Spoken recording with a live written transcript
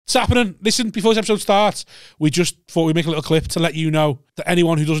It's happening. Listen, before this episode starts, we just thought we'd make a little clip to let you know that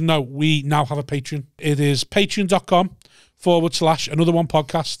anyone who doesn't know, we now have a Patreon. It is patreon.com/another one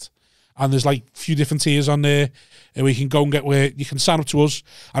podcast. And there's like a few different tiers on there and we can go and get where you can sign up to us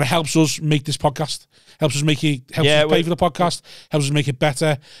and it helps us make this podcast. Helps us make it, helps us pay for the podcast, helps us make it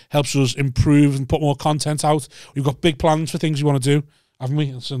better, helps us improve and put more content out. We've got big plans for things we want to do. Haven't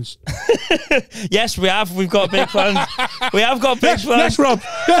we? Since yes, we have. We've got big plans. We have got big plans. Yes, Rob.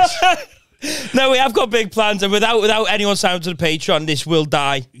 Yes. No, we have got big plans, and without anyone signing to the Patreon, this will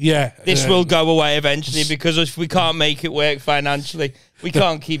die. Yeah, this will go away eventually because if we can't make it work financially, we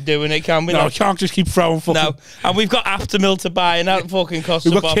can't keep doing it, can we? No, we can't just keep throwing fucking. No, and we've got Aftermill to buy, and that fucking costs.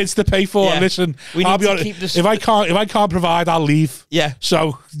 We've got kids to pay for. Yeah. Listen, I'll be honest. If I can't provide, I'll leave. Yeah.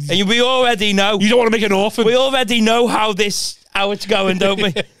 So, and we already know you don't want to make an orphan. We already know how it's going, don't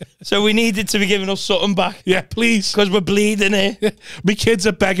we? So we needed to be giving us something back. Yeah, please. Because we're bleeding here. My kids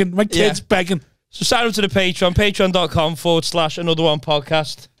are begging. My kids begging. So sign up to the Patreon, patreon.com/another one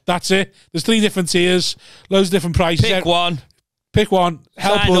podcast. That's it. There's 3 different tiers, loads of different prices. Pick one. Help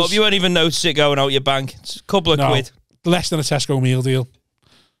sign us. Up. You won't even notice it going out your bank. It's a couple of quid. Less than a Tesco meal deal.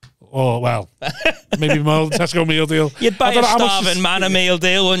 Or, well, maybe more than Tesco meal deal. You'd buy a starving man a meal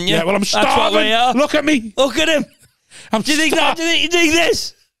deal, wouldn't you? Yeah, well, I'm starving. That's what we are. Look at me. Look at him. Do you think that? Do you think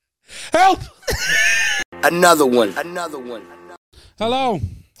this? Help! Another one. Hello.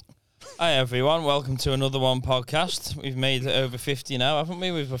 Hi everyone, welcome to Another One podcast. We've made it over 50 now, haven't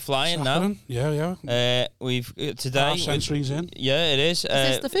we? We're flying now. Yeah. We've today. Centuries in. Yeah, it is.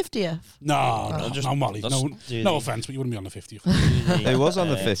 Is this the 50th? No, Molly. No offence, but you wouldn't be on the 50th. It was on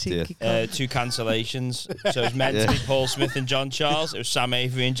the 50th. 2 cancellations. So it was meant to be Paul Smith and John Charles. It was Sam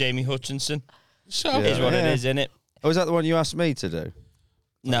Avery and Jamie Hutchinson. So is what it is, innit? Oh, is that the one you asked me to do?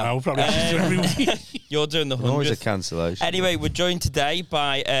 No, probably every week. You're doing the 100th. Always a cancellation. Anyway, we're joined today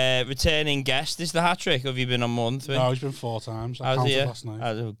by returning guest. This is the hat trick. Have you been on more than 3? No, he's been 4 times. I counted last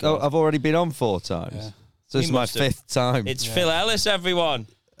night. Oh, I've already been on 4 times. Yeah. So it's my 5th time. It's Phil Ellis, everyone.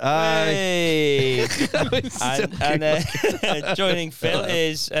 Hey. and joining Phil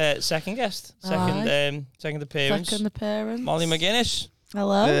is second guest, second appearance. Second appearance. Molly McGuinness.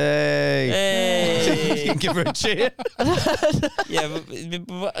 Hello. Hey. You can give her a cheer. Yeah, but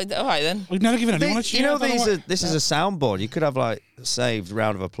all right then. We've never given anyone a cheer. You know, this is a soundboard. You could have like saved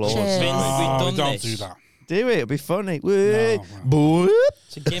round of applause. We've done do that. Do it. It'll be funny. No.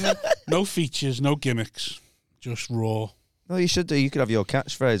 It's a gimmick. No features, no gimmicks, just raw. No, you should do. You could have your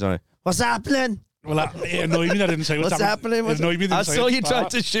catchphrase on it. What's happening? Well, it annoyed me. I didn't say what's happening. I saw you tried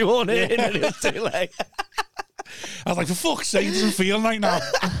to shoehorn it in, and it was too late. I was like, for fuck's sake, it doesn't feel right now.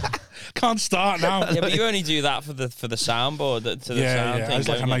 Can't start now. Yeah, but you only do that for the soundboard. Sound thing. It's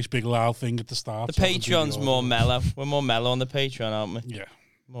like a nice big loud thing at the start. The Patreon's more mellow. We're more mellow on the Patreon, aren't we? Yeah.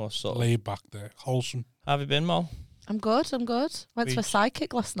 More sort of laid back there. Wholesome. Have you been, Mol? I'm good. Went to a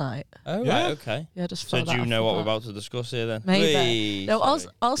psychic last night. Oh, yeah. Right, okay. Yeah, just so do you know what we're about to discuss here then? Maybe. No,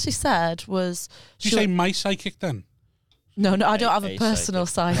 all she said was... Did you say my psychic then? No, I don't have a personal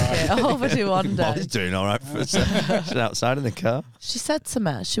psychic. I hope I do one day. Molly's doing all right for herself. She's outside in the car. She said to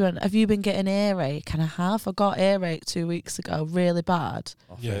me, she went, have you been getting earache? And I have. I got earache 2 weeks ago, really bad.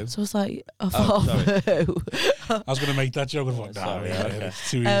 Yeah. So I was like, I was going to make that joke.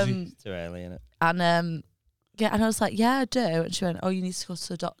 It's too easy. Too early, innit? And and I was like, yeah, I do. And she went, oh, you need to go to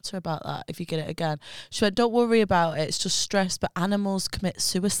the doctor about that if you get it again. She went, don't worry about it. It's just stress. But animals commit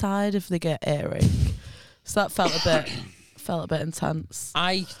suicide if they get earache. So that felt a bit intense.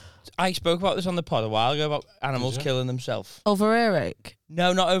 I spoke about this on the pod a while ago about animals killing themselves. Over earache?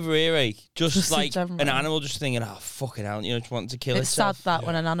 No, not over earache. Just like an animal just thinking, oh, fucking hell, just wanting to kill it's itself. It's sad that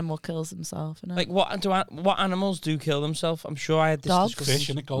when an animal kills himself. You know? Like, what animals do kill themselves? I'm sure I had this Dogs. Fish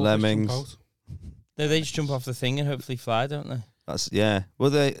and a lemmings. They just jump off the thing and hopefully fly, don't they?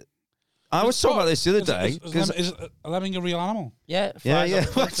 Well, I was talking about this the other day. Is a lemming a real animal? Yeah. Yeah.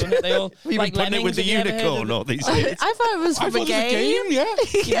 They all, you like putting it with the unicorn all these days. I thought it was from a game. Yeah.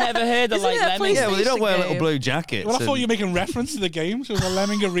 You never heard of like lemmings? Yeah, well, they don't wear little blue jackets. Well, I thought you were making reference to the game. So is a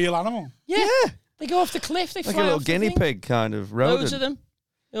lemming a real animal? Yeah. They go off the cliff. They like fly a little off guinea pig kind of rodent. Loads of them.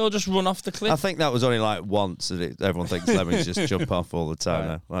 They all just run off the cliff. I think that was only like once that everyone thinks lemmings just jump off all the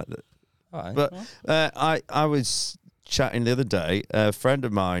time. Right. But I was chatting the other day. A friend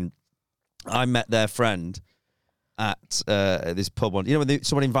of mine, I met their friend at this pub. You know when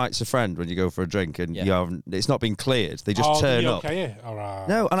someone invites a friend when you go for a drink and it's not been cleared, they just turn up.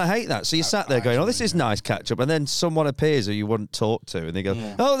 No, and I hate that. So you sat there going, "Oh, this is nice catch up," and then someone appears who you wouldn't talk to, and they go,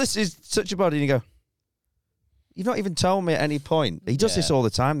 "Oh, this is such a body," and you go, "You've not even told me at any point." He does this all the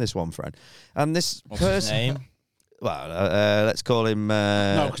time. This one friend, and this What's his name? Well, let's call him.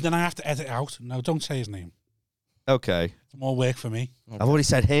 No, because then I have to edit it out. No, don't say his name. Okay. It's more work for me. Okay. I've already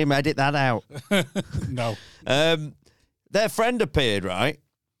said him. Edit that out. No. Their friend appeared, right?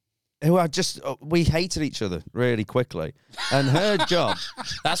 Who we hated each other really quickly. And her job...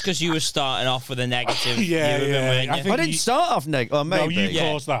 That's because you were starting off with a negative view of him, I didn't start off negative. Or maybe. No, you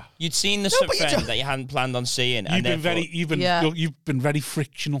caused that. You'd seen the friend that you hadn't planned on seeing. You've been very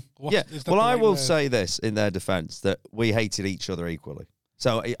frictional. Well, I will say this in their defence, that we hated each other equally.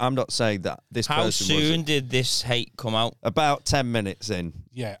 So I'm not saying that this person was... How soon did this hate come out? About 10 minutes in.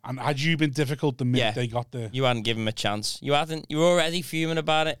 Yeah, and had you been difficult the minute they got there? You hadn't given him a chance. You hadn't. You were already fuming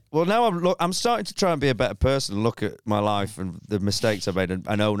about it. Well, now I'm starting to try and be a better person and look at my life and the mistakes I've made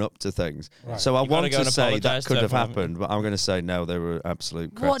and own up to things. Right. So I want to say that could have happened, but I'm going to say no, they were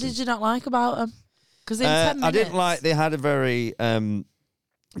absolute cretins. What did you not like about them? Because in 10 minutes... I didn't like... They had a very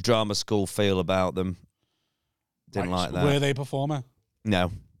drama school feel about them. Didn't like that. Were they a performer?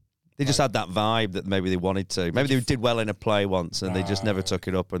 No. They just had that vibe that maybe they wanted to. Maybe they did well in a play once and they just never took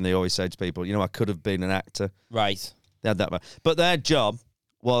it up, and they always say to people, I could have been an actor. Right. They had that vibe. But their job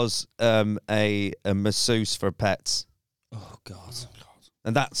was a masseuse for pets. Oh, God.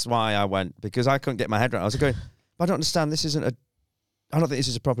 And that's why I went, because I couldn't get my head around it. I was going, I don't understand, I don't think this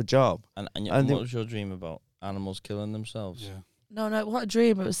is a proper job. And what was your dream about? Animals killing themselves? Yeah. No, what a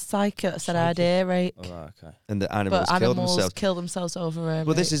dream. It was Psycho that said I had earache. Oh, right, okay. And the animals kill themselves over earache.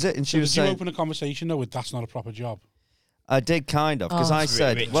 Well, this is it. And she was saying... Did you open a conversation, though, with that's not a proper job? I did kind of, because I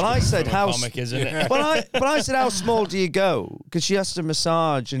said... I said, how... Comic, isn't it? But I said, how small do you go? Because she has to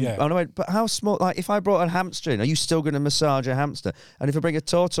massage. And I went, but how small... Like, if I brought a hamster in, are you still going to massage a hamster? And if I bring a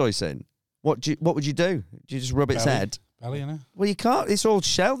tortoise in, what would you do? Do you just rub its head? Belly, innit? Well, you can't. It's all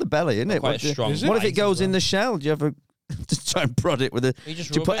shell, the belly, isn't it? Quite strong. What if it goes in the shell? Do you ever... to try and prod it with a... Do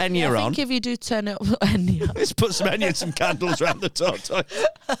you put Enya on? I think if you do turn it up with Enya. Just put some Enya and some candles around the tortoise.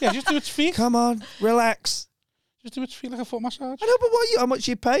 Yeah, just do its feet. Come on, relax. Just do its feet like a foot massage. I know, but how much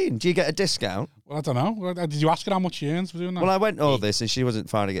are you paying? Do you get a discount? Well, I don't know. Did you ask her how much she earns for doing that? Well, I went all this and she wasn't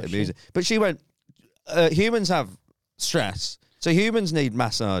finding it amusing. But she went, humans have stress. So humans need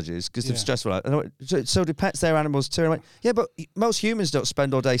massages because they're stressful. And I went, so do pets, their animals too? And I went, yeah, but most humans don't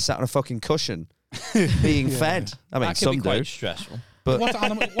spend all day sat on a fucking cushion being fed. I mean, that can some be quite do. Stressful. But what's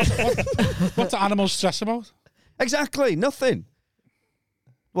the animals stress about? Exactly, nothing.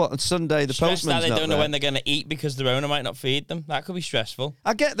 What, on Sunday the postman's that they not don't know there. when they're going to eat because their owner might not feed them. That could be stressful.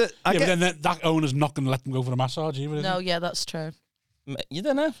 I get that. But then that owner's not going to let them go for a massage either, is No, that's true. You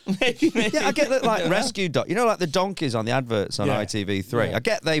don't know. Yeah, I get that, like rescue dog. You know, like the donkeys on the adverts on ITV3. Yeah. I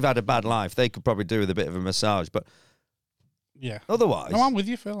get they've had a bad life. They could probably do with a bit of a massage, but otherwise, no, I'm with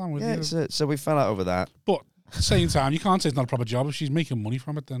you, Phil. I'm with you. So we fell out over that. But at the same time, you can't say it's not a proper job if she's making money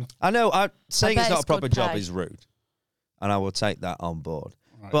from it. Then I know. Saying it's not a proper job pay. is rude, and I will take that on board.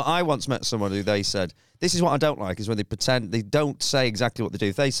 Right. But I once met someone who they said, this is what I don't like, is when they pretend, they don't say exactly what they do.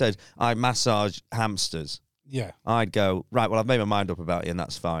 If they said, I massage hamsters, I'd go, right, well, I've made my mind up about you and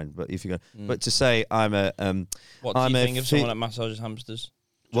that's fine. But if you go, but to say I'm a... what do you think of someone that massages hamsters?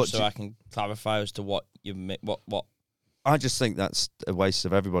 Just so I can clarify as to what you... What? I just think that's a waste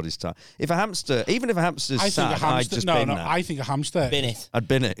of everybody's time. If a hamster, even if a hamster's sad, I'd just bin that. I think a hamster... Bin it. I'd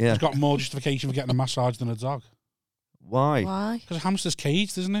bin it, yeah. Has got more justification for getting a massage than a dog. Why? Because a hamster's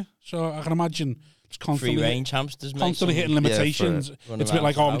caged, isn't it? So I can imagine just constantly... Free-range hamsters, constantly hitting limitations. It's a bit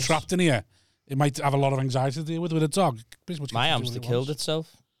like, I'm trapped in here. It might have a lot of anxiety to deal with a dog. My hamster killed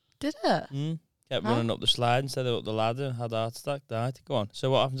itself. Did it? Kept running up the slide instead of up the ladder. Had a heart attack, died. Go on.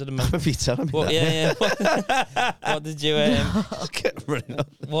 So what happened to the man? What are you telling me that? Yeah. What did you... Kept running up.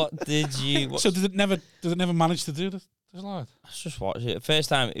 What did you... So did it never manage to do the slide? Let's just watch it. First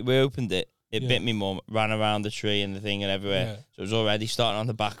time we opened it, it bit me mum, ran around the tree and the thing and everywhere. Yeah. So it was already starting on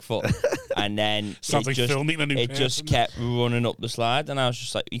the back foot. And then it just kept running up the slide. And I was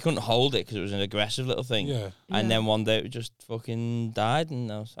just like, you couldn't hold it because it was an aggressive little thing. Yeah. And then one day it just fucking died. And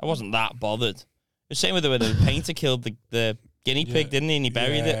I wasn't that bothered. The same with the painter killed the guinea pig, didn't he? And he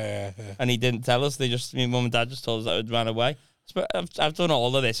buried it. Yeah. And he didn't tell us. My mum and dad just told us that it ran away. I've done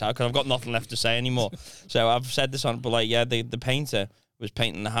all of this because I've got nothing left to say anymore. So I've said this on, but the painter was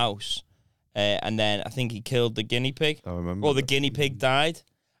painting the house. And then I think he killed the guinea pig. I remember. Or the guinea pig died.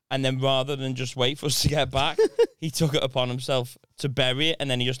 And then rather than just wait for us to get back, he took it upon himself to bury it. And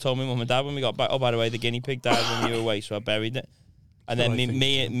then he just told me mum and dad when we got back, oh, by the way, the guinea pig died when you were away, so I buried it. And then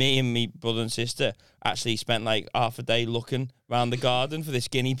me and me brother and sister actually spent like half a day looking around the garden for this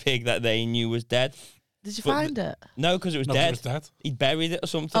guinea pig that they knew was dead. Did you find it? No, because it was No, dead. it was dead. He buried it or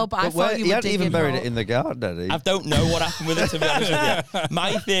something. Oh, but I thought you he were hadn't even digging buried up. it in the garden, had he? I don't know what happened with it, to be honest with you.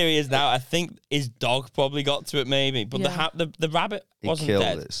 My theory is now I think his dog probably got to it, maybe, but Yeah. the rabbit He wasn't killed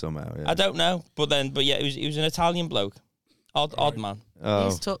dead. it somehow. Yeah. I don't know, but yeah, he was an Italian bloke, odd man, Oh,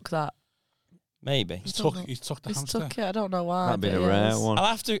 He's took that. maybe. He took the He's hamster. took it. I don't know why. that'd be but a he rare has. one. I'll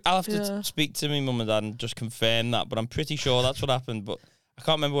have to Yeah. speak to my mum and dad and just confirm that, but I'm pretty sure that's what happened. But I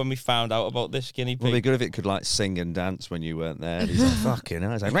can't remember when we found out about this guinea Well, it'd be pig. good if it could like sing and dance when you weren't there. And he's like, fucking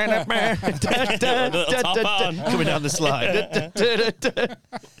hell. He's like, Little top on. coming down the slide.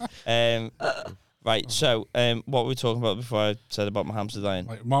 Right, so what were we talking about before I said about my hamster dying?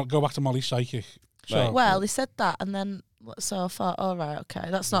 Right, go back to Molly's psychic. So, Right. Well, they said that, and then so I thought, all right, okay,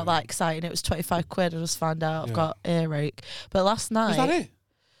 that's not that exciting. It was 25 quid. I just found out I've got earache. But last night, is that it?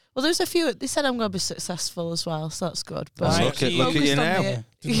 well, there's a few. They said I'm going to be successful as well, so that's good. But Right. Look at you focused on now. me.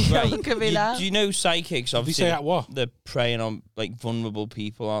 Yeah, Right, look at me now. do you know psychics? Did he Obviously, say at what? they're preying on like vulnerable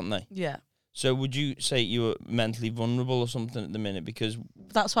people, aren't they? Yeah, So would you say you were mentally vulnerable or something at the minute? Because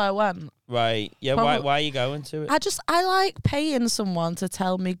that's why I went. right, yeah. Probably- Why are you going to it? I like paying someone to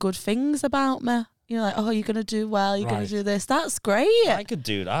tell me good things about me. You know, like, oh, you're gonna do well. You're gonna Right. do this. That's great. I could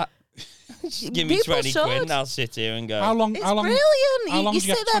do that. Just give me People 20 quid should. and I'll sit here and go. How long? It's how long? brilliant. how long You do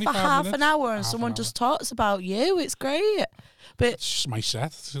you sit get? there for 25 half an minutes? hour and Half an someone hour. just talks about you. It's great. But It's just my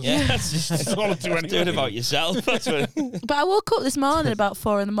set. Yeah, that's just That's all I do anyway. do it about yourself. That's what. but I woke up this morning about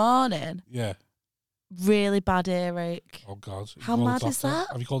 4 a.m. Yeah. Really bad earache. Oh God. How Call the mad is doctor. that?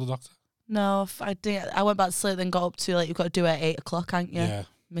 Have you called the doctor? No, I didn't. I went back to sleep, then got up too late. You've got to do it at 8 o'clock, ain't you? Yeah.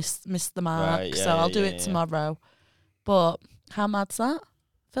 Missed the mark. Right, yeah, so I'll do yeah, it yeah. tomorrow. But how mad's that?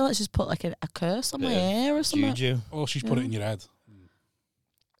 I feel like she's put like a curse on my Bit of ear or something. Juju. Oh, she's put it in your head.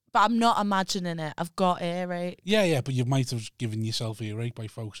 But I'm not imagining it. I've got earache. Yeah, but you might have given yourself earache by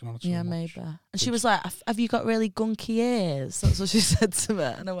focusing on it so Yeah, much. maybe. And she was like, "Have you got really gunky ears?" That's what she said to me.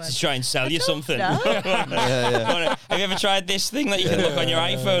 And I went, To try and sell you something. know. Have you ever tried this thing that you can look on your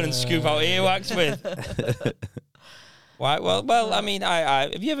iPhone and scoop out earwax with? Why? Well. I mean,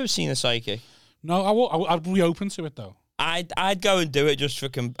 have you ever seen a psychic? No, I'd be open to it though. I'd go and do it just for.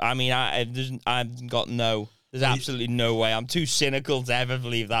 I've got no. There's absolutely no way. I'm too cynical to ever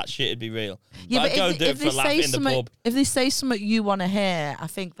believe that shit would be real. Yeah, I'd go and do it for a laugh in the something, pub. if they say something you want to hear, I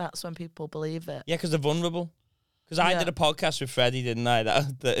think that's when people believe it. Yeah, because they're vulnerable. Because I Yeah. did a podcast with Freddie, didn't I?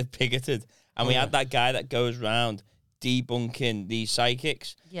 That bigoted, and we had that guy that goes round debunking these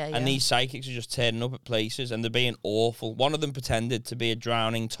psychics. Yeah, And these psychics are just turning up at places and they're being awful. One of them pretended to be a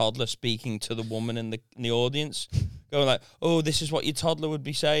drowning toddler speaking to the woman in the audience, going like, "Oh, this is what your toddler would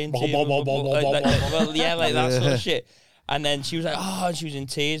be saying to you." Well, yeah, like that sort of shit. And then she was like, "Oh," and she was in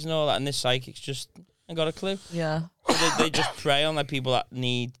tears and all that. And this psychic's just ain't got a clue. Yeah. So they just prey on like people that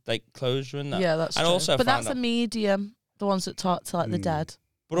need like closure and that. Yeah, that's and true. also But found that's out- a medium, the ones that talk to like the dead.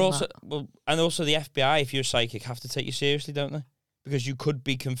 But also, also the FBI, if you're a psychic, have to take you seriously, don't they? Because you could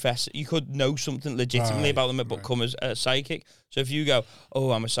be you could know something legitimately about them, but come as a psychic. So if you go,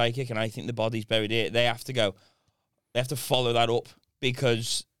 "Oh, I'm a psychic and I think the body's buried here," they have to follow that up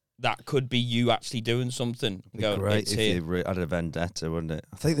because that could be you actually doing something. It'd be great if you had a vendetta, wouldn't it?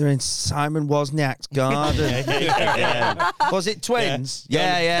 I think they're in Simon Wozniak's garden. Was it twins?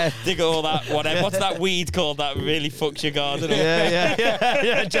 Yeah. Dig all that, whatever. What's that weed called that really fucks your garden up?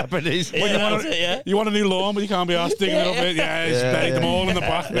 Yeah, Japanese. You want a new lawn, but you can't be asked digging it up. It's buried them all in the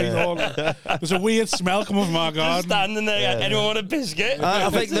back. There's a weird smell coming from our garden. Standing there, anyone want a biscuit? I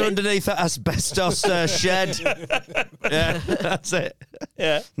think they're underneath that asbestos shed. Yeah, that's it.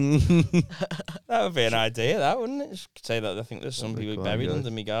 Yeah. That would be an idea, that wouldn't it? Just say that I think there's some people buried under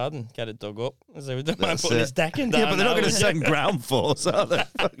my garden. Get it dug up. As they were doing putting his decking down. Yeah, but they're not going to send ground force, are they?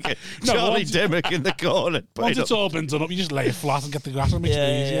 Fucking Charlie Dimmock in the corner. Once it's all been done up, you just lay it flat and get the grass and makes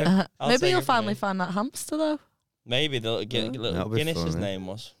it easier. Maybe you'll finally find that hamster though. Maybe the little Guinness, his fun, name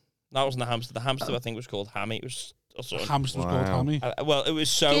was. That wasn't the hamster. The hamster I think was called Hammy. It was Hamster was called Hammy. well, it was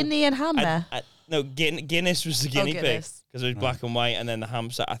so Guinea and hammer. no, Guinness was the guinea pig Guinness. because it was black and white, and then the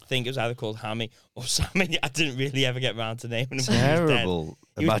hamster I think it was either called Hammy or Sammy. I didn't really ever get round to naming him. Terrible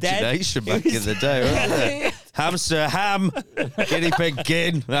imagination back in the day, wasn't it? Hamster, ham, guinea pig,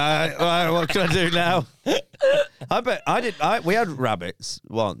 gin. What can I do now? We had rabbits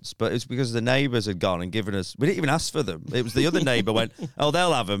once, but it's because the neighbours had gone and given us. We didn't even ask for them. It was the other neighbour went, "Oh,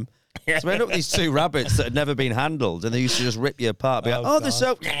 they'll have them." So we ended up with these 2 rabbits that had never been handled, and they used to just rip you apart. Be like, they're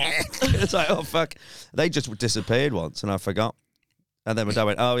so. It's like, oh fuck! They just disappeared once, and I forgot. And then my dad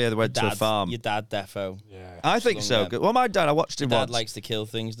went, "Oh yeah, they went to a farm." Your dad, defo. Yeah. I think so. Well, my dad, I watched him Dad once. likes to kill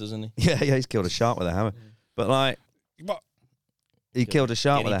things, doesn't he? Yeah, he's killed a shark with a hammer. But like, What? he killed a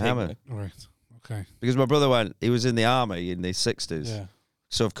shark Guinea with a pig, hammer. like. Right. Okay. Because my brother he was in the army in the 60s. Yeah.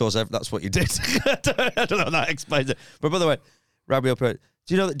 So, of course, that's what you did. I don't know if that explains it. My brother rang me up and went,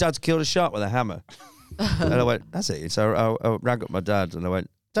 do you know that Dad's killed a shark with a hammer? And I went, that's it. So I rang up my dad and I went,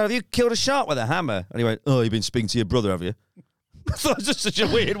 Dad, have you killed a shark with a hammer? And he went, oh, you've been speaking to your brother, have you? I thought it was just such a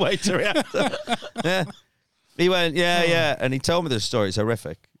weird way to react. Yeah. He went, yeah. And he told me this story. It's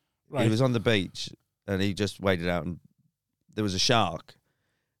horrific. Right. He was on the beach and he just waded out and there was a shark.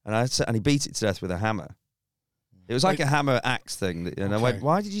 And he beat it to death with a hammer. It was like a hammer axe thing. And I went,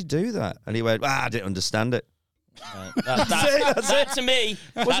 why did you do that? And he went, I didn't understand it. That to me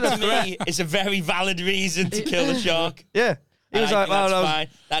is a very valid reason to kill a shark. Yeah. He was like, that's fine.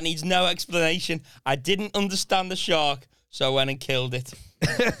 That needs no explanation. I didn't understand the shark, so I went and killed it.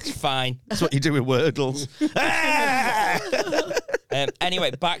 It's fine. That's what you do with Wordles.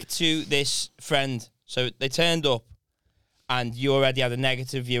 Anyway, back to this friend. So they turned up, and you already had a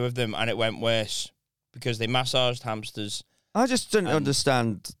negative view of them, and it went worse because they massaged hamsters. I just didn't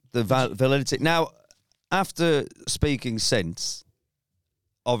understand the validity. Now, after speaking since,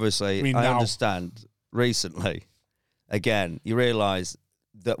 obviously, I understand recently, again, you realise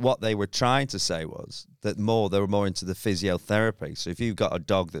that what they were trying to say was that they were more into the physiotherapy. So if you've got a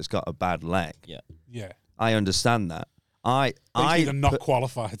dog that's got a bad leg, yeah, I understand that. They're not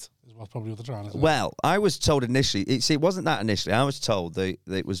qualified. Is probably what they're trying to say. Well, I was told initially. It wasn't that initially. I was told that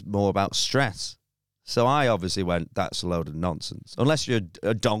it was more about stress. So I obviously went, that's a load of nonsense. Unless you're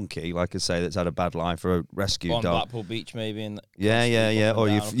a donkey, like I say, that's had a bad life, or a rescue dog. On Blackpool Beach, maybe. Yeah. Or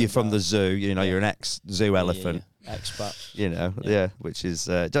you're from the zoo. You know, you're an ex-zoo elephant. Expat. You know, which is...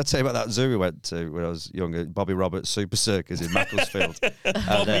 did I tell you about that zoo we went to when I was younger? Bobby Roberts Super Circus in Macclesfield.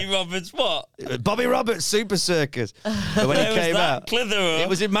 Bobby Roberts what? Bobby Roberts Super Circus. And when it came out... Clitheroe? It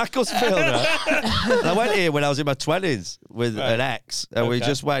was in Macclesfield. Right? And I went here when I was in my 20s with an ex. And we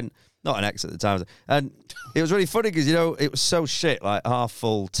just went... Not an ex at the time. And it was really funny because, you know, it was so shit, like half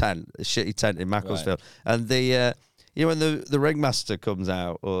full tent, a shitty tent in Macclesfield. Right. And the... you know, when the ringmaster comes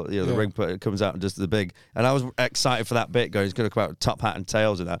out, or the ring putter comes out and does the big, and I was excited for that bit. Going, he's going to come out with top hat and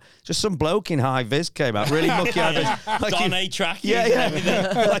tails and that. Just some bloke in high vis came out, really mucky eyed, like Don A track,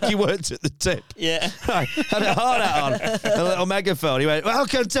 like he worked at the tip. Yeah, right. Had a hard hat on, a little megaphone. He went,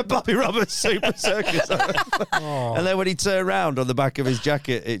 "Welcome to Bobby Roberts Super Circus." And then when he turned around, on the back of his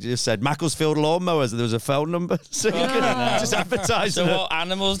jacket, it just said Macclesfield Lawnmowers, and there was a phone number, so you could just advertise. So what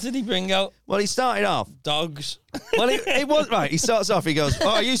animals did he bring out? Well, he started off dogs. Well, it was right. He starts off. He goes,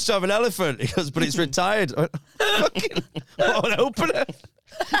 "Oh, I used to have an elephant." He goes, "But it's retired." Fucking what an opener!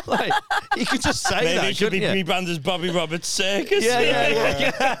 Like you could just say maybe that. It should be rebranded as Bobby Roberts Circus.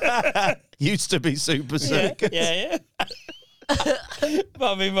 Yeah. Used to be Super Circus. Yeah.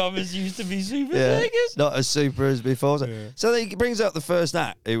 Bobby Roberts used to be Super Circus. Not as super as before. So he brings out the first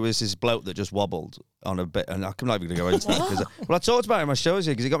act. It was this bloke that just wobbled on a bit, and I'm not even going to go into that because I talked about it in my shows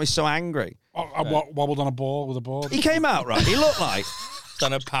here because he got me so angry. I wobbled on a ball with a board. He came out right. He looked like.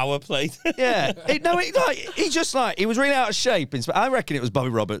 On a power plate. Yeah. He was really out of shape. I reckon it was Bobby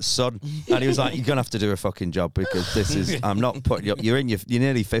Roberts' son. And he was like, "You're going to have to do a fucking job because I'm not putting you up. You're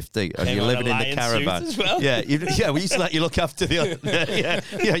nearly 50 and you're living in the caravan." As well. Yeah. We used to let you look after the other. Yeah.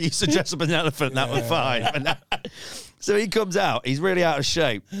 You used to dress up as an elephant and that was fine. So he comes out, he's really out of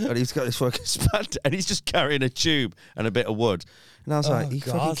shape, and he's got this fucking spat, and he's just carrying a tube and a bit of wood. And I was like, "Are you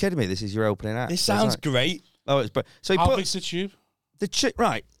fucking kidding me? This is your opening act." This sounds great. Oh, it's so how big's the tube?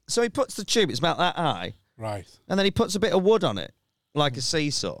 Right. So he puts the tube, it's about that high. Right. And then he puts a bit of wood on it, like a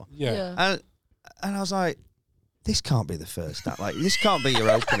seesaw. Yeah. And I was like, this can't be the first act. Like, this can't be your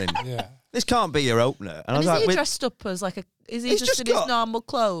opening. Yeah. This can't be your opener. And I was is like, he dressed up as like a... Is he just in his normal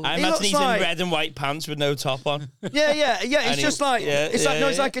clothes? I imagine he's in red and white pants with no top on. Yeah. It's just like...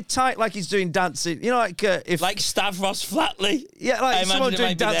 it's like a tight... Like he's doing dancing. You know, like if... Like Stavros Flatley. Yeah, like someone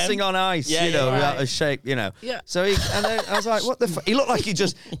doing dancing on ice, out of shape, you know. Yeah. So and then I was like, what the fuck? He looked like he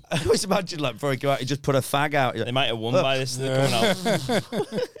just... I always imagine, like, before he go out, he just put a fag out. They might have won by this. Coming out.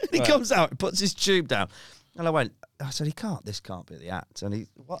 He comes out, puts his tube down. And I said, this can't be the act. And he,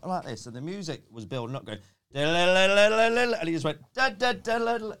 what, like this? And the music was building up, going, and he just went, and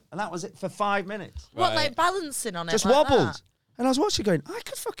that was it for 5 minutes. What, like balancing on it? Just like wobbled. That? And I was watching going, we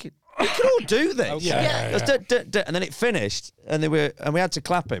could all do this. Okay. And then it finished, and we had to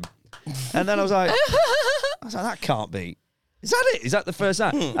clap him. And then I was like, that can't be. Is that it? Is that the first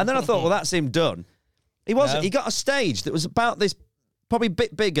act? And then I thought, well, that's him done. He wasn't. No. He got a stage that was about this, probably a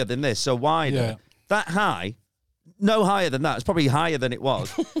bit bigger than this, so wider. Yeah. That high, no higher than that. It's probably higher than it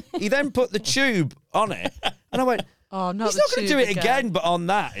was. He then put the tube on it, and I went, "Oh no, he's not going to do it again, but on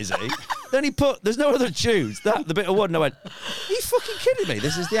that, is he?" Then he there's no other tubes. The bit of wood, and I went, "Are you fucking kidding me?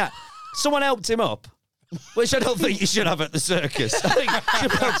 This is the act." someone helped him up, which I don't think you should have at the circus. I think you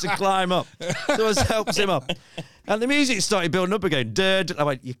should be able to climb up. Someone helps him up. And the music started building up again. I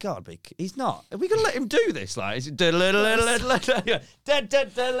went, you can't be. He's not. Are we going to let him do this? Like, is it just did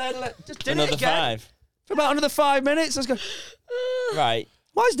Another it again. 5. For about another 5 minutes. I was going, Right.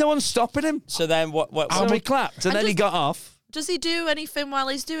 why is no one stopping him? So then what So he clapped and then he got off. Does he do anything while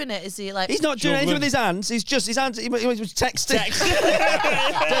he's doing it? Is he like... He's not doing anything with his hands. He's just his hands. He was texting.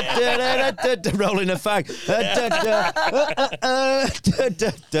 Rolling a fag.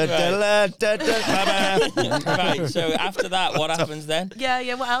 Right, so after that, what happens then?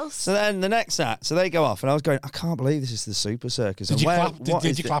 Yeah, what else? So then the next act, so they go off, and I was going, I can't believe this is the Super Circus. Did you clap?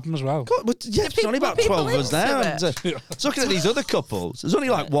 Did you clap him as well? God, yeah, there's only about 12 of us there. And, looking at these other couples, there's only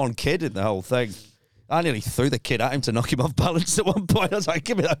like one kid in the whole thing. I nearly threw the kid at him to knock him off balance at one point. I was like,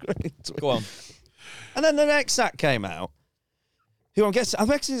 give me that. Go on. And then the next act came out, who I guess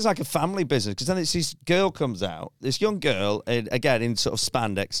it's like a family business, because then this girl comes out, this young girl, again, in sort of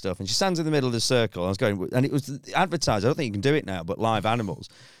spandex stuff, and she stands in the middle of the circle. I was going, and it was advertised, I don't think you can do it now, but live animals.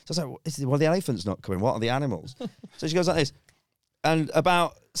 So I was like, well, the elephant's not coming. What are the animals? So she goes like this. And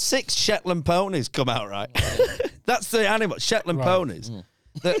about 6 Shetland ponies come out, right? That's the animal, Shetland ponies. Mm.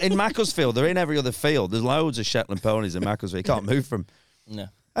 In Macclesfield, they're in every other field. There's loads of Shetland ponies in Macclesfield. You can't move from. No.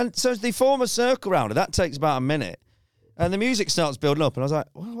 And so they form a circle around it. That takes about a minute. And the music starts building up. And I was like,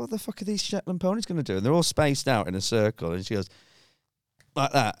 well, what the fuck are these Shetland ponies going to do? And they're all spaced out in a circle. And she goes,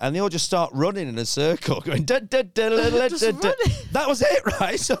 like that. And they all just start running in a circle, going, that was it,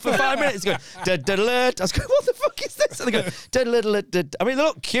 right? So for 5 minutes, going, I was going, what the fuck is this? And they go, I mean, they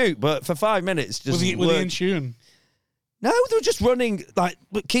look cute, but for 5 minutes, just. Was he in tune? No, they were just running, like,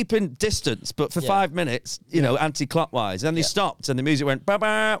 keeping distance, but for 5 minutes, you know, anti-clockwise. And then they stopped and the music went,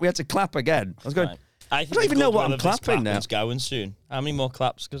 ba-ba. We had to clap again. I was going, I don't even know what I'm clapping now. It's going soon. How many more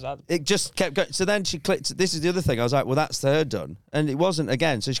claps? Because it just kept going. So then she clicked. This is the other thing. I was like, well, that's her done. And it wasn't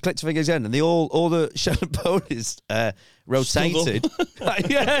again. So she clicked her fingers again. And all the Shetland ponies rotated. All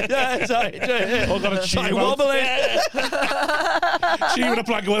got a chew wobbling. She would have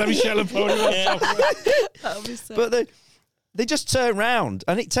played whatever Shetland pony was. That would be sick. But they just turn round,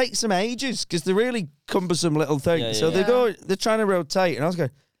 and it takes them ages because they're really cumbersome little things. So they're trying to rotate, and I was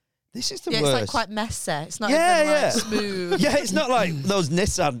going, this is the worst. It's like quite messy. It's not even like smooth. Yeah, it's not like those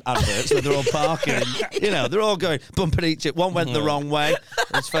Nissan adverts where they're all parking. And, you know, they're all going bumping each other. One went the wrong way.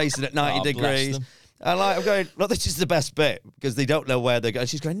 It's facing at 90 degrees. And like, I'm going, look, this is the best bit because they don't know where they're going.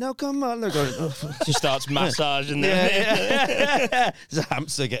 She's going, no, come on. They're going, oh. She starts massaging them. Yeah. There's a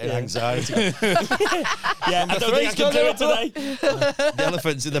hamster getting anxiety. I don't think I can do it today. The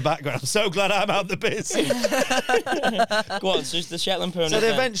elephant's in the background. I'm so glad I'm out the biz. Go on, so it's the Shetland pony. So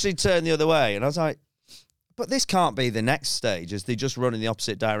they eventually turned the other way, and I was like, but this can't be the next stage, as they just run in the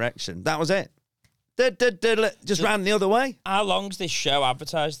opposite direction. That was it. Just ran the other way. How long's this show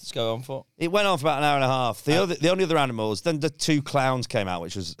advertised to go on for? It went on for about an hour and a half. The only other animals, then the 2 clowns came out,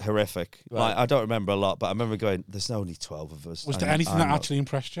 which was horrific. Right. Like, I don't remember a lot, but I remember going, there's only 12 of us. Was there anything that actually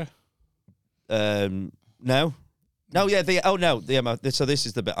impressed you? No. No, yeah. So this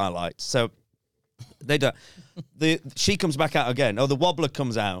is the bit I liked. So they don't. She comes back out again. The wobbler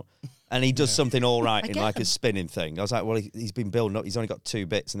comes out. And he does something all right in like a spinning thing. I was like, well, he's been building up. He's only got 2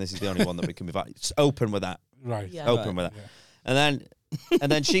 bits, and this is the only one that we can move out. Just open with that. Right. Yeah. Open with that. Yeah.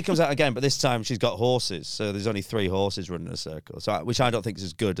 And then she comes out again, but this time she's got horses. So there's only 3 horses running in a circle. So which I don't think is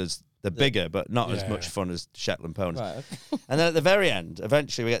as good as the bigger, but not as much fun as Shetland ponies. Right, okay. And then at the very end,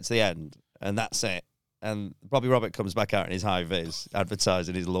 eventually we get to the end, and that's it. And Bobby Robert comes back out in his high vis,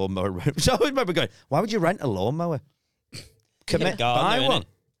 advertising his lawnmower. Which I always remember going, why would you rent a lawnmower? Buy one.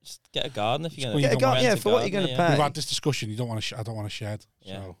 Just get a garden if you're going to get a garden. Yeah, for what you're going to pay. We've had this discussion. I don't want a shed.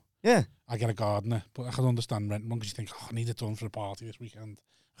 Yeah. So yeah, I get a gardener, but I can understand renting one because you think, I need it done for a party this weekend.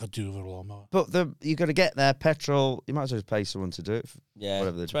 I could do with a lawnmower. But you got to get there, petrol. You might as well just pay someone to do it.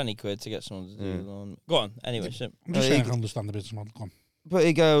 Yeah, 20 quid to get someone to do the lawn. Go on. Anyway, I'm just saying I can understand the business model. Go on. But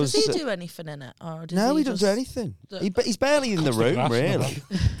he goes. Does he do anything in it? Or does no, he doesn't do anything. He's barely in the room, really.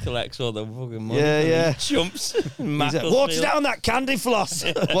 Collects all the fucking money. Yeah. Jumps. Water down that candy floss.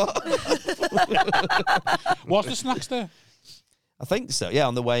 What? What's the snacks there? I think so. Yeah,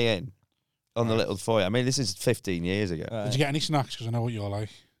 on the way in, on the little foyer. I mean, this is 15 years ago. Right. Did you get any snacks? Because I know what you're like.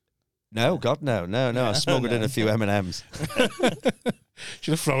 No, God, no. I smuggled in a few M&Ms.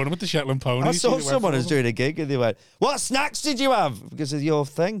 Should have thrown them at the Shetland pony. I saw someone who's doing a gig and they went, "What snacks did you have?" Because of your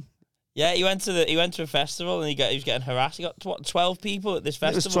thing. Yeah, he went to a festival and he was getting harassed. He got 12 people at this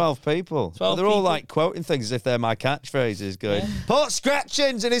festival. It was 12 people. 12 they're all like quoting things as if they're my catchphrases, going, "Put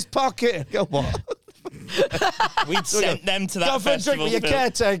scratchings in his pocket." I go, what? We'd sent them to that Go for a drink festival. with your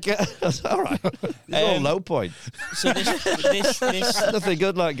caretaker. All right. It's all low point. So this Nothing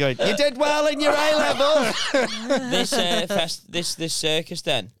good like going, you did well in your A-levels. this circus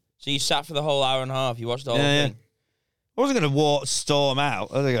then. So you sat for the whole hour and a half. You watched the whole thing. I wasn't going to storm out.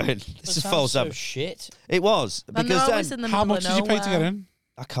 I was going, this is false. So shit. It was. Because then, how much did you pay to get in?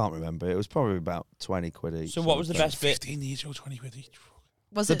 I can't remember. It was probably about 20 quid each. So what was the best bit? 15 each or 20 quid each.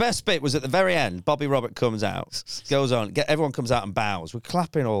 The best bit was at the very end. Bobby Robert comes out, goes on. Everyone comes out and bows. We're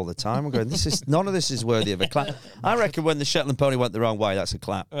clapping all the time. We're going, none of this is worthy of a clap. I reckon when the Shetland pony went the wrong way, that's a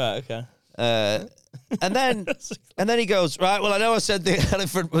clap. Right, okay. And then he goes, right, well, I know I said the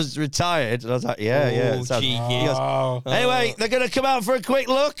elephant was retired. And I was like, yeah. Ooh, cheeky. He goes, anyway, they're going to come out for a quick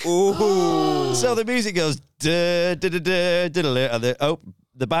look. Ooh. So the music goes, and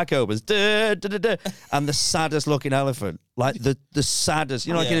the back opens, and the saddest looking elephant, like the saddest,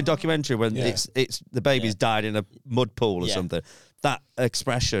 like in a documentary when it's the baby's died in a mud pool or something. That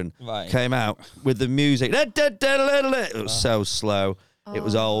expression came out with the music. It was so slow. It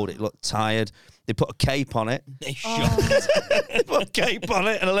was old. It looked tired. They put a cape on it. They shot. They put a cape on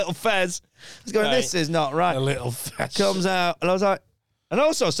it and a little fez. I was going, this is not right. A little fez. Comes out, and I was like, and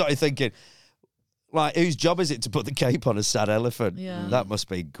also I started thinking, like, whose job is it to put the cape on a sad elephant? Yeah. That must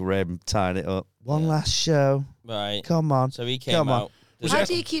be grim, tying it up. One last show. Right. Come on. So he came out. How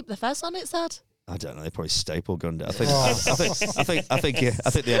do you keep the fez on it, Sad? I don't know. They probably staple gunned it. I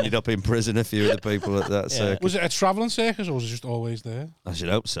think they ended up in prison. A few of the people at that circus. Was it a travelling circus or was it just always there? I should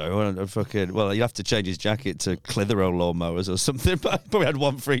hope so. Well, you have to change his jacket to Clitheroe lawnmowers or something. But I probably had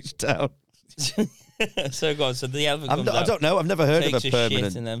one for each town. So go on. So the elephant comes out. I don't know. I've never heard of a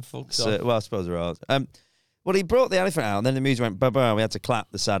permanent. Shit and then fucks off. Well, I suppose there are. Well, he brought the elephant out, and then the music went ba ba. We had to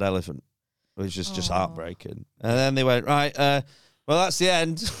clap the sad elephant, which was just heartbreaking. And then they went right. Well, that's the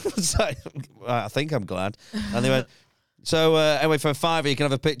end. So, I think I'm glad. And they went, so anyway, for $5 you can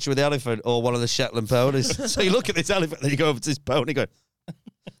have a picture with the elephant or one of the Shetland ponies. So you look at this elephant, then you go over to this pony going,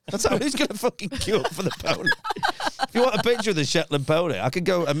 that's how, who's going to fucking queue up for the pony? If you want a picture of the Shetland pony, I could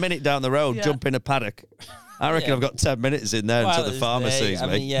go a minute down the road, jump in a paddock. I reckon I've got 10 minutes in there until the farmer sees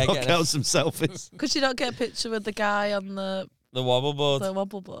me. Knock out some selfies. Could you not get a picture with the guy on the wobble board? The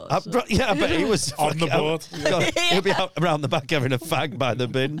wobble board. I bet he was on the board. God, he'll be out around the back having a fag by the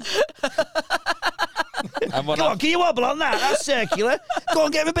bin. Go on, can you wobble on that? That's circular. Go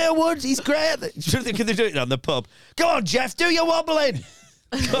on, get him a bit of wood. He's great. Can they do it on the pub? Go on, Jeff, do your wobbling.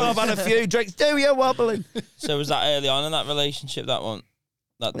 Go on, I've had a few drinks. Do your wobbling. So was that early on in that relationship, that one?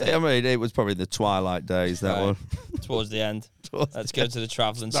 I mean, it was probably the twilight days, that one. Towards the end. Let's go to the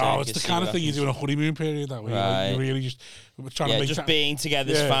travelling circus. No, it's the kind of thing you do in a honeymoon period that way. Right. Like, you really just trying to make just being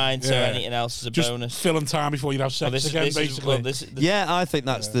together is fine, so anything else is a bonus. Just filling time before you have sex again, basically. I think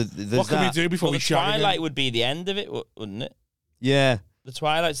that's what can we do before we shag again? The twilight would be the end of it, wouldn't it? Yeah. The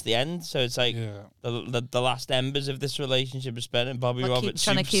twilight's the end, so it's like the last embers of this relationship are spent in Bobby Roberts.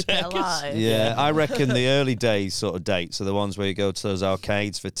 Trying to keep it alive. Yeah, I reckon the early days sort of dates are the ones where you go to those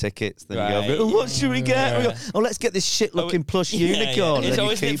arcades for tickets. Then you go, what should we get? We go, let's get this shit-looking plush unicorn. It's and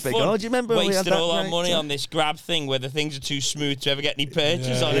always keep been it. fun. Oh, do you remember we had wasted all our money on this grab thing where the things are too smooth to ever get any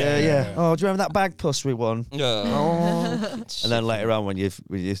purchase on it. Yeah. Oh, do you remember that bag puss we won? Oh. And then later on when you're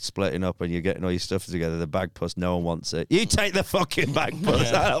splitting up and you're getting all your stuff together, the bag puss, no one wants it. You take the fucking bag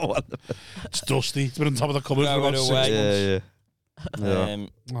puss. I don't want them. It's dusty. It's been on top of the cupboard for about 6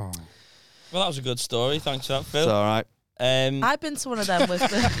 months. Well, that was a good story. Thanks for that, Phil. It's all right. I've been to one of them with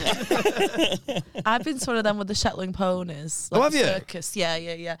the Shetland ponies. Like have you? Circus. Yeah.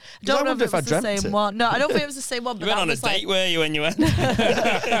 I don't know if it was the same one. No, I don't think it was the same one. You went on a date, were you, when you went?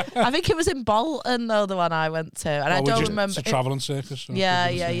 I think it was in Bolton, though, the one I went to, and I don't remember. It's a travelling circus.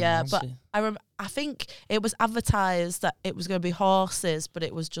 Yeah. But I think it was advertised that it was going to be horses, but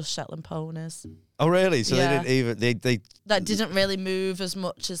it was just Shetland ponies. Oh, really? So they didn't even they that didn't really move as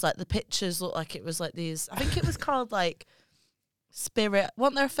much as like the pictures looked like. It was like these. I think it was called like Spirit.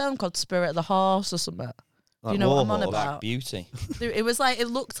 Wasn't there a film called Spirit of the Horse or something? Do you know what I'm on about? Like Beauty. It was like it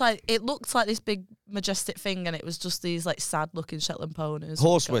looked like this big majestic thing, and it was just these like sad looking Shetland ponies.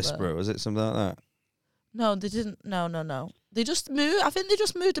 Horse Whisperer, was it something like that? No, they didn't. No. They just moved. I think they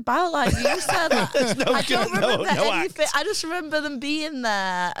just moved about like you said. Like, I don't remember anything. I just remember them being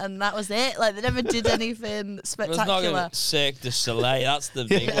there, and that was it. Like they never did anything spectacular. It was not Cirque du Soleil. That's the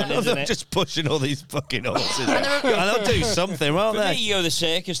big one, isn't it? Just pushing all these fucking horses. And they'll do something, won't they? For me, you go to the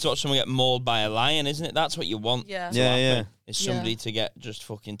circus to watch someone get mauled by a lion, isn't it? That's what you want. Yeah. Is somebody to get just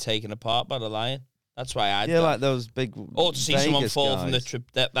fucking taken apart by the lion. That's why I. Yeah, like those big. Or to see Vegas someone fall guys. from the trip,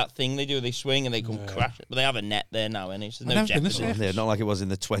 that thing they do, they swing and they come crash. But they have a net there now, and there's no jeopardy. Yeah, not like it was in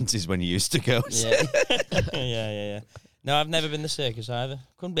the 20s when you used to go. Yeah. No, I've never been to circus either.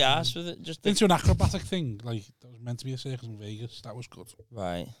 Couldn't be arsed with it. Just into an acrobatic thing, like that was meant to be a circus in Vegas. That was good.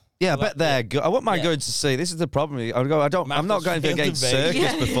 Right. Yeah, I bet they're good. I wouldn't mind going to see. This is the problem. I'm not going against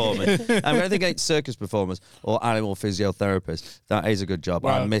circus performers. I'm going against circus performers or animal physiotherapists. That is a good job.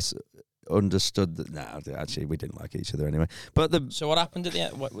 Well, I misunderstood that. No, actually, we didn't like each other anyway. But so what happened at the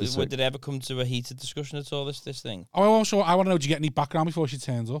end? Did it ever come to a heated discussion at all? This thing. Oh, I want to know. Did you get any background before she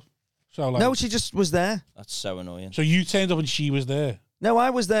turns up? So no, she just was there. That's so annoying. So you turned up and she was there. No,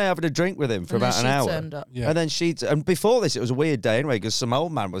 I was there having a drink with him for about an hour. And then and before this, it was a weird day anyway, because some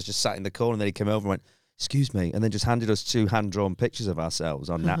old man was just sat in the corner and then he came over and went, "Excuse me," and then just handed us 2 hand-drawn pictures of ourselves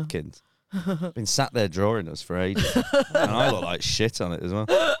on napkins. Been sat there drawing us for ages. And I look like shit on it as well.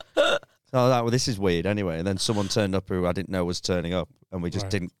 So I was like, well, this is weird anyway. And then someone turned up who I didn't know was turning up, and we just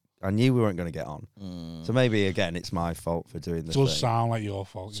didn't. I knew we weren't going to get on. So maybe, again, it's my fault for doing this. It does sound like your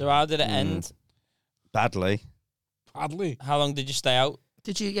fault. So how did it end? Badly. How long did you stay out?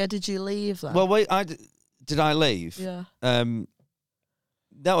 Did you leave then? Well, wait, did I leave? Yeah. No,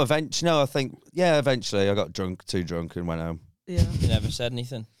 eventually I got too drunk and went home. Yeah. You never said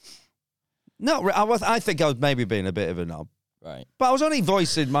anything? No, I think I was maybe being a bit of a knob. Right. But I was only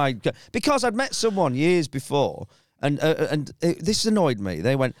voicing because I'd met someone years before and this annoyed me.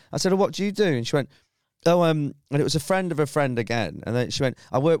 I said, "Oh, what do you do?" And she went, "Oh, and it was a friend of a friend again." And then she went,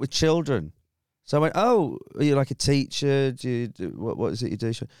 "I work with children." So I went, "Oh, are you like a teacher? Do you do, what is it you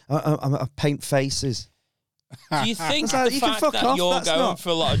do?" She went, I paint faces. Do you think the fact that you're going for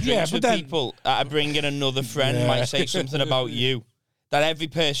a lot of drinks with people that are bringing another friend might say something about you? That every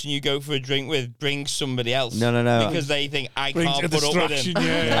person you go for a drink with brings somebody else. No. Because they think, I can't put up with him.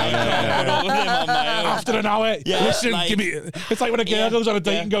 Yeah. I can't put up with him on my own. After an hour. Yeah, listen, give me... It's like when a girl goes on a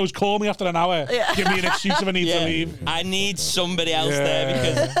date and goes, "Call me after an hour. Give me an excuse if I need to leave." I need somebody else there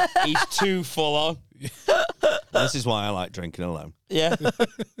because he's too full on. This is why I like drinking alone. Yeah.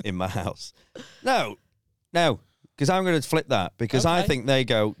 In my house. No, because I'm going to flip that because I think they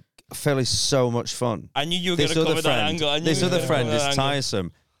go, "Phil is so much fun." I knew you were going to cover that angle. This other friend is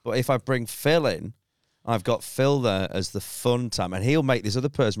tiresome. But if I bring Phil in, I've got Phil there as the fun time, and he'll make this other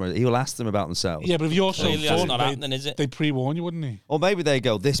person. He'll ask them about themselves. Yeah, but if you're so fun, that's not happening, is it? They pre-warn you, wouldn't they? Or maybe they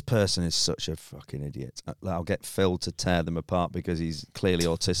go, "This person is such a fucking idiot. I'll get Phil to tear them apart because he's clearly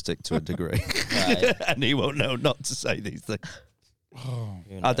autistic to a degree, and he won't know not to say these things."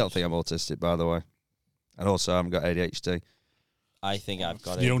 I don't think I'm autistic, by the way, and also I haven't got ADHD. I think I've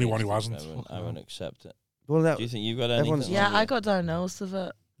got it. The only one who hasn't. I won't accept it. Well, do you think you've got anything? Yeah, I got diagnosed with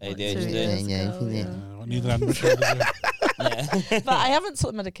it. ADHD. Neither had But I haven't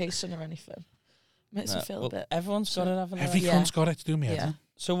took medication or anything. Makes me feel a bit. Everyone's got it, haven't they? Every cunt's got it to do me. Yeah.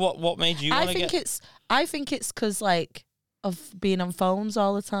 So what made you? I think it's because like of being on phones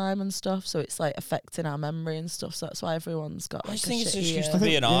all the time and stuff. So it's like affecting our memory and stuff. So that's why everyone's got. Like, I think it's an excuse to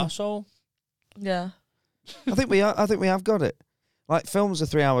be an arsehole. Yeah. I think we have got it. Like, films are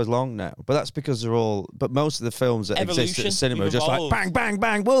 3 hours long now, but that's because they're all. But most of the films that exist at the cinema are just like bang, bang,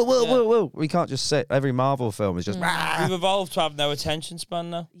 bang, whoa, whoa, whoa, whoa. We can't just sit. Every Marvel film is just. We've evolved to have no attention span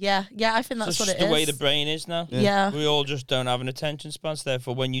now. Yeah, I think that's what it is. It's the way the brain is now. Yeah. We all just don't have an attention span. So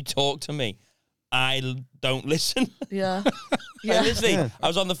therefore, when you talk to me, I don't listen. Yeah. Yeah. Literally, I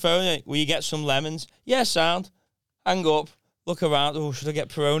was on the phone. Will you get some lemons? Yeah, sound. Hang up. Look around. Oh, should I get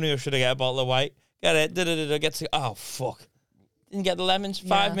Peroni or should I get a bottle of white? Get it. Get to. Oh, fuck. Didn't get the lemons.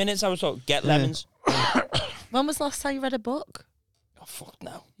 5 minutes. I was told, get lemons. When was the last time you read a book? Oh, fuck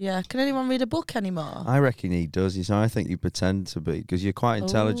no. Yeah. Can anyone read a book anymore? I reckon he does. I think you pretend to be because you're quite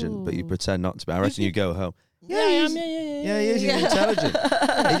intelligent, but you pretend not to be. I reckon you go home. Yeah, I am. Yeah, he is. He's intelligent.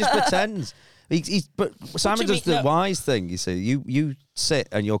 He just pretends. But Simon does the wise thing. You see, you sit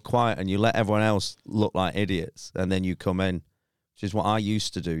and you're quiet and you let everyone else look like idiots, and then you come in, which is what I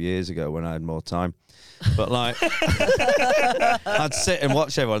used to do years ago when I had more time. But like, I'd sit and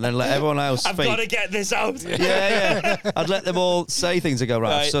watch everyone, and then let everyone else speak. I've got to get this out. Yeah. I'd let them all say things and go,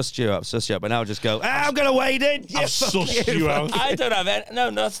 right, I've sussed you up. But now I'll just go, I'm going to wade in. I've sussed you out. I don't have any. No,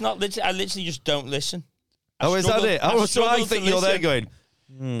 that's not literally. I literally just don't listen. Is that it? So I think you're there going,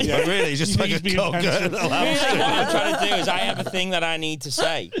 but really, just like a cocker. Really, what I'm trying to do is I have a thing that I need to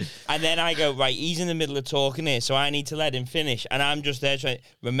say, and then I go, right, he's in the middle of talking here, so I need to let him finish, and I'm just there trying to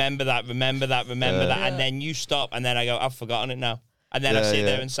remember that, and then you stop, and then I go, I've forgotten it now. And then I sit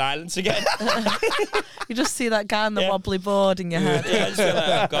there in silence again. You just see that guy on the wobbly board in your head. Yeah, I just feel like,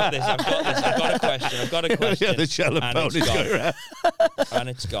 I've got this, I've got a question. Yeah, the shallow and bone is going around. And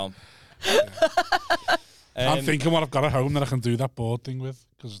it's gone. I'm thinking what I've got at home that I can do that board thing with.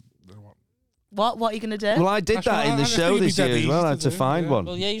 Because What are you going to do? Well, I did that in the show this year as well. I had to find one.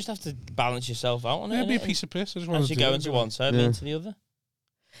 Well, yeah, you just have to balance yourself out on it. It'd be a piece of piss. I just want As you go into one side and into the other.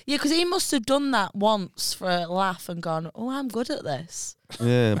 Yeah, because he must have done that once for a laugh and gone, "Oh, I'm good at this."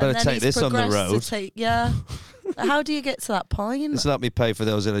 Yeah, better take this on the road. Yeah. How do you get to that point? Just let me pay for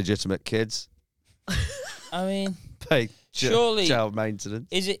those illegitimate kids. I mean, pay surely child maintenance.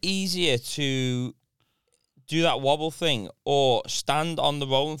 Is it easier to do that wobble thing or stand on the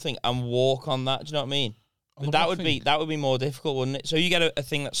rolling thing and walk on that? Do you know what I mean? That would be more difficult, wouldn't it? So you get a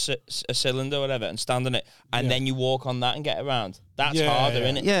thing that's a cylinder or whatever and stand on it, and then you walk on that and get around. That's harder,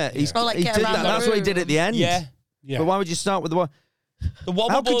 isn't it? Yeah, he did that. That's what he did at the end. Yeah. But why would you start with the one? The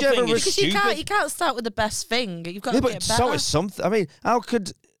wobble ball thing is because stupid. you can't start with the best thing. You've got to get better. So is something. I mean, how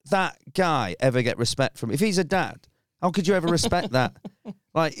could that guy ever get respect from? If he's a dad, how could you ever respect that?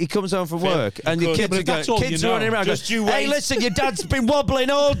 Like, he comes home from work and your kids are running around. Hey, listen, your dad's been wobbling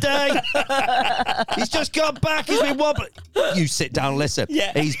all day. He's just got back. He's been wobbling. You sit down, listen.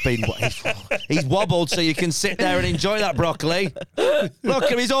 Yeah. He's wobbled so you can sit there and enjoy that broccoli. Look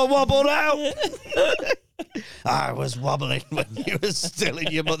at him, he's all wobbled out. I was wobbling when you were still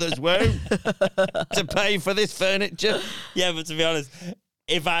in your mother's womb to pay for this furniture. Yeah, but to be honest,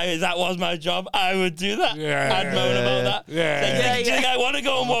 if that was my job, I would do that. Yeah, I'd moan about that. Do you think I want to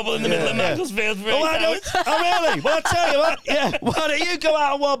go and wobble in the middle of Macclesfield for 8 hours? Oh, really? Well, I'll tell you what. Yeah. Why don't you go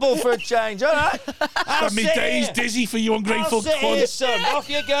out and wobble for a change, all right? Got me days dizzy for you ungrateful I'll sit here, son. Off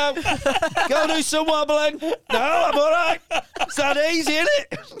you go. Go do some wobbling. No, I'm all right. It's that easy, isn't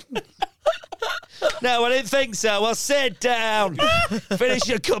it? No, I didn't think so. Well, sit down. Finish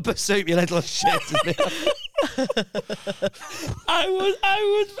your cup of soup, you little shit. That would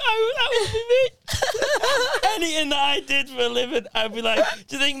be me. Anything that I did for a living, I'd be like,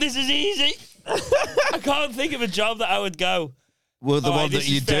 do you think this is easy? I can't think of a job that I would go, well, the one that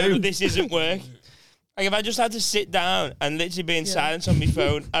you do. This isn't work. Like, if I just had to sit down and literally be in silence on my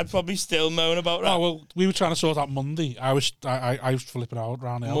phone, I'd probably still moan about that. Oh, well, we were trying to sort out Monday. I was flipping out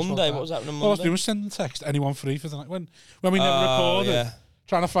around there. Monday? What was happening on Monday? Well, we were sending text, anyone free for the night. When we never recorded,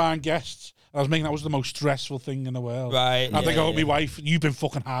 trying to find guests. I was making that was the most stressful thing in the world. Right. I had to go with my wife, you've been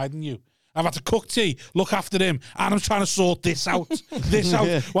fucking hiding you. I've had to cook tea, look after him, and I'm trying to sort this out.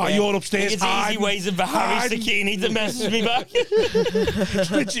 While you're upstairs it's easy ways for Harry Sakini to message me back.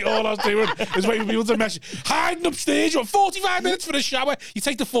 Literally all I was doing is waiting for people to message. Hiding upstairs, you want 45 minutes for the shower, you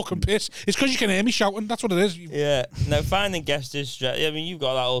take the fucking piss. It's because you can hear me shouting, that's what it is. Yeah, no, finding guests is stressful. I mean, you've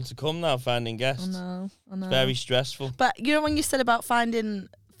got that all to come now, finding guests. I know. It's very stressful. But you know when you said about finding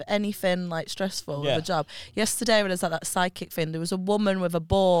anything like stressful with a job, yesterday when I was at that psychic thing, there was a woman with a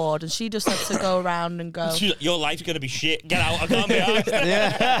board and she just had to go around and go, your life's gonna be shit, get out, I can't be asked.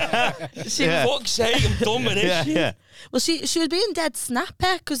 Fuck's sake, I'm done with this. Well, she was being dead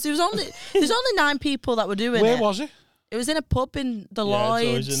snappy because there's only 9 people that were doing it. Where was it? It was in a pub in the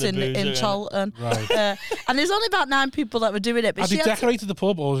Lloyds in Charlton. Right. And there's only about 9 people that were doing it. But Had they decorated the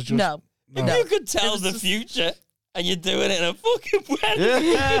pub or was it just... No. You could tell the future. And you're doing it in a fucking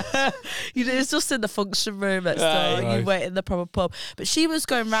wedding. It's just in the function room next door. You wait in the proper pub. But she was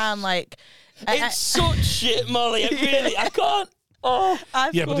going around like... It's such shit, Molly. I can't... Oh,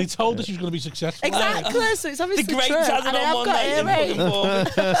 but they told her she was going to be successful. Exactly, so it's obviously the greats true. had it on one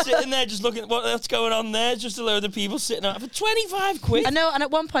night sitting there just looking at what's going on there. Just a load of people sitting out for 25 quid. I know, and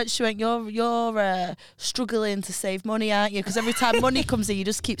at one point she went, you're struggling to save money, aren't you? Because every time money comes in, you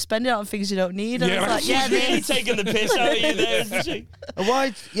just keep spending it on things you don't need. And I was like, really taking the piss out of you there, isn't she?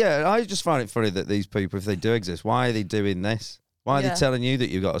 Why? Yeah, I just find it funny that these people, if they do exist, why are they doing this? Why are they telling you that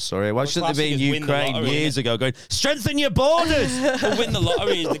you've got a story? Why shouldn't they be in Ukraine years ago going, strengthen your borders? Win the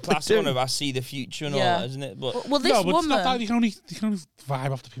lottery is the classic one of I see the future and all that, isn't it? But well, this woman... It's not that. You can only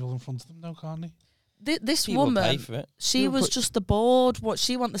vibe off the people in front of them, though, can't they? This people woman, pay for it. She was just the board. What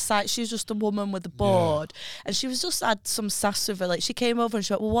she want the site? She was just a woman with the board, and she was just had some sass with her. Like she came over and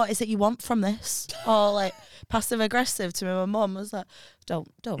she went, "Well, what is it you want from this?" Or like passive aggressive to me. My mum was like, "Don't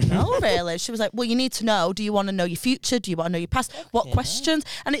know really." She was like, "Well, you need to know. Do you want to know your future? Do you want to know your past? What questions?"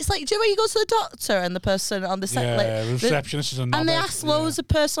 And it's like, do you know when you go to the doctor and the person on the set, the receptionist is a knobhead, and they ask loads of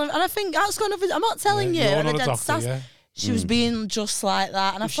personal, and I think that's going over. I'm not telling you. You're and not a doctor, She was being just like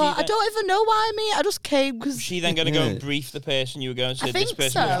that, and I thought, I don't even know why me. I just came because. Was she then going to go and brief the person you were going to? I this think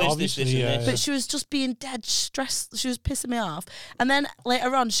person so. was this, and this. But she was just being dead stressed. She was pissing me off. And then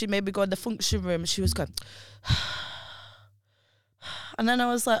later on, she made me go in the function room, and she was going. And then I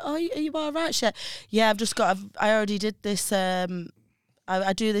was like, "Oh, are you all right?" She said, "Yeah, I've just got. I already did this.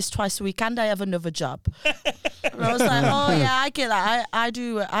 I do this twice a week, and I have another job." And I was like, oh yeah, I get that. I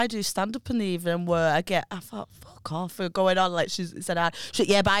do stand up in the evening where I thought, fuck off for going on. Like she said,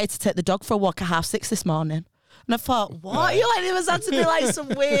 yeah, but I had to take the dog for a walk at 6:30 this morning. And I thought, what? You're like, it was had to be like some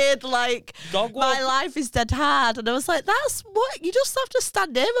weird, like, dog walk. My life is dead hard. And I was like, that's what, you just have to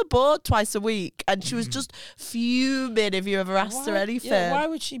stand near a board twice a week. And she was just fuming if you ever asked her anything. Yeah, why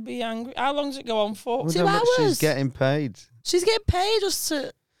would she be angry? How long does it go on for? 2 hours. She's getting paid. She's getting paid just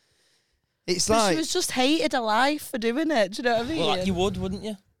to... It's like... She was just hated her life for doing it. Do you know what I mean? Well, like you would, wouldn't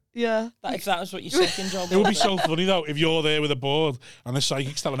you? Yeah. If that was what your second job was. It would be so funny, though, if you're there with a board and the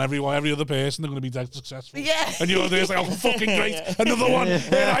psychic's telling every other person they're going to be dead successful. Yeah. And you're there, it's like, oh, fucking great. Another one.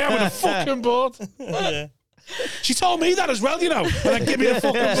 Here I am with a fucking board. Yeah. She told me that as well, you know. And then give me a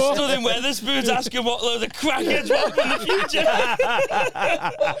fucking board. Stood in Wetherspoons asking what load of crackheads want in the future.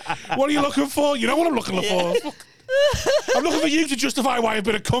 What are you looking for? You know what I'm looking for. I'm looking for you to justify why I've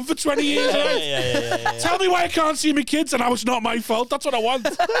been at comfort 20 years, right? Yeah. Tell me why I can't see my kids and how it's not my fault. That's what I want.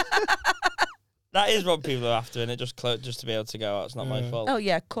 That is what people are after, and it just to be able to go, it's not my fault. Oh,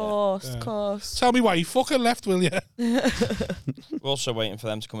 yeah, of course. Tell me why you fucking left, will you? We're also waiting for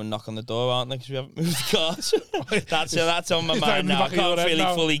them to come and knock on the door, aren't they? Because we haven't moved the cars. That's on my mind now. I can't really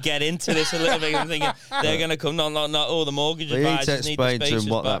fully get into this a little bit. I'm thinking they're going to come, not. Oh, the mortgage advisors need the spaces. Explain to them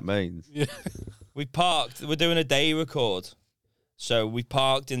what that means. Yeah. We parked. We're doing a day record, so we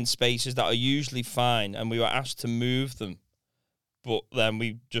parked in spaces that are usually fine, and we were asked to move them, but then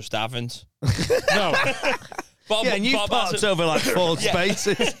we just haven't. No. And you parked over like 4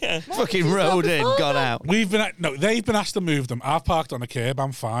 spaces. Fucking rode in, got out. They've been asked to move them. I've parked on a curb.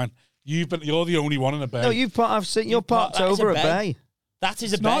 I'm fine. You're the only one in a bay. No, I've seen you're parked over a bay. That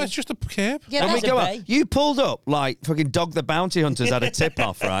is a bay. No, it's just a curb. Yeah, And we that's go a out. You pulled up like fucking Dog the Bounty Hunters had a tip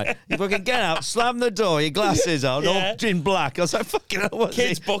off, right? You fucking get out, slam the door, your glasses on, all in black. I was like, fucking hell, what's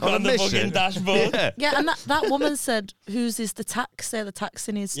Kids book on the fucking dashboard. Yeah, and that woman said, whose is the taxi? The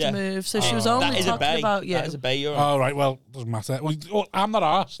taxi needs to move. So she was only talking about you. That is a bay you're on. All right, well, doesn't matter. Well, I'm not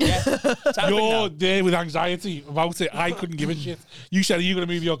arsed. You're there with anxiety about it. I couldn't give a shit. You said, are you going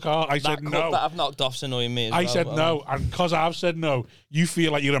to move your car? I said no. That I've knocked off's annoying me as well. I said no, and because I've said no, you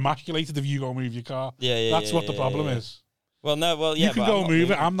feel like you're emasculated if you go move your car. That's what the problem is. Well, no, you can go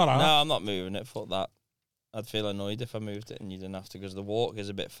move it. I'm not. No, I'm not moving it. Fuck that. I'd feel annoyed if I moved it and you didn't have to, because the walk is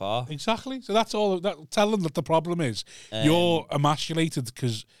a bit far. Exactly. So that's all. Tell them that the problem is you're emasculated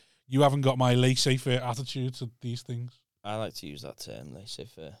because you haven't got my laissez-faire attitude to these things. I like to use that term,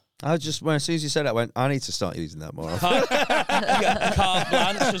 laissez-faire. I just, as soon as you said that, I went, I need to start using that more often. Carte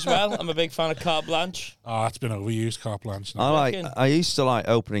blanche as well. I'm a big fan of carte blanche. Oh, it's been overused, carte blanche. Now. I used to like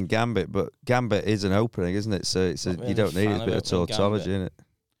opening Gambit, but Gambit is an opening, isn't it? So you don't need it. It's a bit of tautology, isn't it?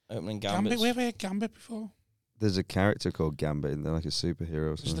 Opening Gambit. Where have we had Gambit before? There's a character called Gambit, and they're like a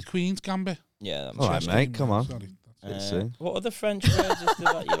superhero or something. It's the Queen's Gambit. Yeah. All right, mate, come on. Sorry. What other French words is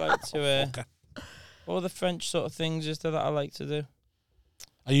there that you like to... What other French sort of things is there that I like to do?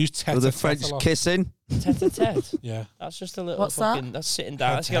 I use tete. The French kissing. Tete-a-tete. Yeah. That's just a little. What's that? That's sitting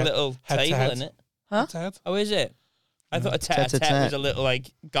down. That's got a little table in it. Huh? Oh, is it? I thought a tete-a-tete was a little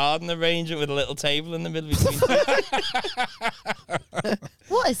like garden arrangement with a little table in the middle between two.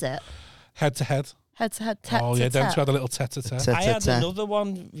 What is it? Head to head. Head to head. Oh yeah, them two had a little tete-a-tete. I had another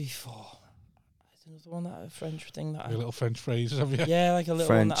one before. Another one, that a French thing that a little French phrases, have you? Yeah, like a little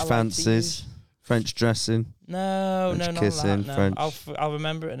French one that I fancies. French dressing. No, French not kissing, that. French. I'll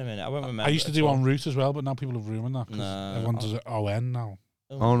remember it in a minute. I won't remember. I used to do en route as well, but now people have ruined that. No, everyone does it on now.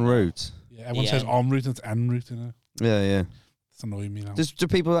 En route. Yeah, everyone says en route and it's en route, you know. Yeah. It's annoying me now. Do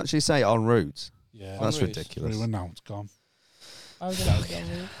people actually say en route? Yeah, that's ridiculous. Ruined now, it's gone. En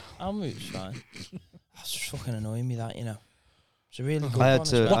route's fine. That's just fucking annoying me, that, you know. It's a really good I had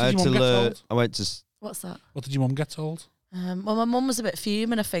to learn. I went to. What's that? What did your mum get told? Well, my mum was a bit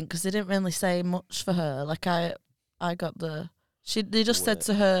fuming, I think, because they didn't really say much for her. Like I got they just said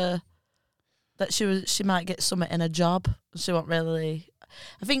to her that she might get something in a job. She won't really.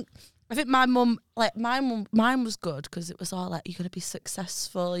 I think my mum, mine was good because it was all like, you're gonna be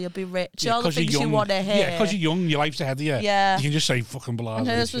successful, you'll be rich, all the things you want to hear. Yeah, because you're young, your life's ahead of you. Yeah, you can just say fucking blah. And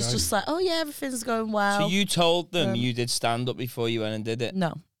hers was just like, oh yeah, everything's going well. So you told them you did stand up before you went and did it?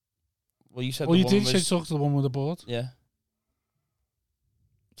 No. Well, you said. Well, you did say talk to the one with the board. Yeah.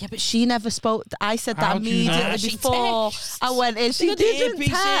 Yeah, but she never spoke. I said that immediately before I went in. She didn't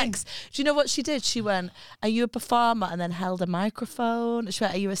text. Do you know what she did? She went, "Are you a performer?" and then held a microphone. She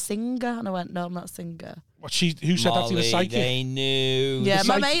went, "Are you a singer?" and I went, "No, I'm not a singer." Who said that to the psychic? They knew. Yeah,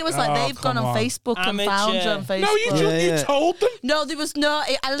 my mate was like, they've gone on Facebook and found her on Facebook. No, you told them. No, there was no.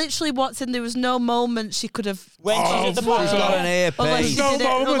 I literally walked in. There was no moment she could have. When she's at the back, She's got an earpiece.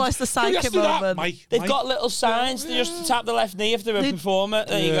 Unless the psychic moment. They've got little signs. They just tap the left knee if they're a performer.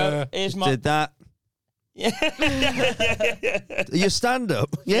 There you go. Here's my. Did that. Yeah. You stand up.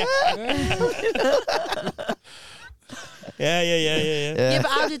 Yeah. Yeah.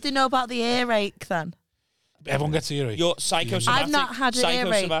 But how did they know about the earache then? Everyone gets earache. You're psychosomatic. I've not had an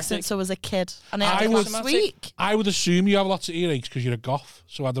earache since I was a kid, and I had it last week. I would assume you have lots of earaches because you're a goth.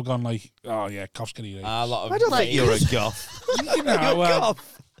 So I'd have gone like, oh yeah, goths get earaches. I don't think you're a goth. You know, You're a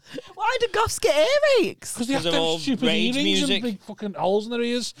goth. Why do goths get earaches? Because they have of to all have stupid rage earrings music. and big fucking holes in their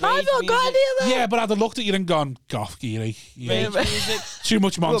ears. I've not got any of that. Yeah, but I'd have looked at you and gone, goth earache. Rage music. Too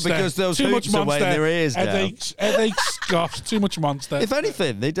much monster. Well, because those too much hoops are weighing monster. their ears down. Headaches, goths, too much monster. If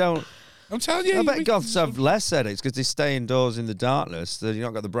anything, they don't. I'm telling you. I bet goths have less headaches because they stay indoors in the darkness. So you've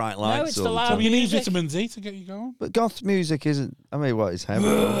not got the bright lights it's all the the loud time. So you need music. vitamin D to get you going. But goth music isn't. I mean, what is heavy?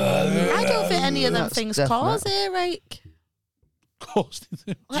 I don't think any of them That's things death cause metal. earache. Of course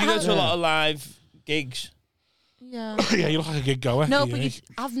they do. Do you go to a lot of live gigs? Yeah. Yeah, you look like a good goer. No, Yeah. but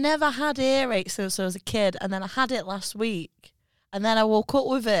I've never had earache since I was a kid, and then I had it last week, and then I woke up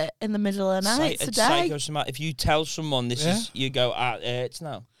with it in the middle of the night It's today. psychosomatic. If you tell someone this is, you go, it's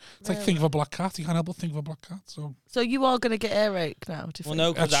now. It's like think of a black cat. You can't help but think of a black cat. So So you are going to get earache now? Do you Well, think? no,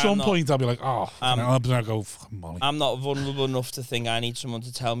 at because some point I'll be like, oh, I'm gonna go fucking Molly. I'm not vulnerable enough to think I need someone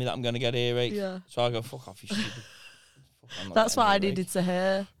to tell me that I'm going to get earache. Yeah. So I go, fuck off, you stupid. Fuck, I'm not That's getting what I earache. needed to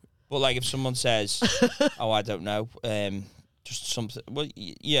hear. But like if someone says, oh, I don't know, just something. Well,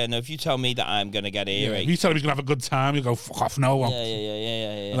 yeah, no. If you tell me that I'm going to get Yeah, earache, if you tell him he's gonna have a good time, you go fuck off. No, yeah.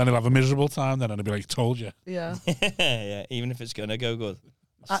 and then he'll have a miserable time. Then I'll be like, told you. Yeah. yeah. Even if it's going to go good,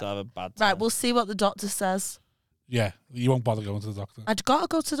 I still have a bad time. Right, we'll see what the doctor says. Yeah, you won't bother going to the doctor. I'd got to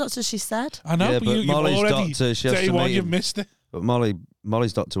go to the doctor, she said. I know, Yeah, but but you've Molly's already doctor, she has day to one, meet you've him. missed it. But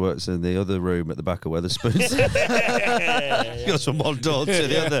Molly's doctor works in the other room at the back of Weatherspoons. She goes from one door to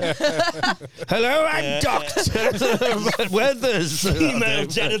the other. Hello, I'm Doctor Weathers. Female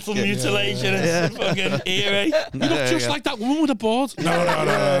genital mutilation and fucking earache You look just like that woman with a board.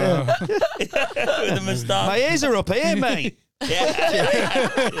 No. with a moustache. My ears are up here, mate.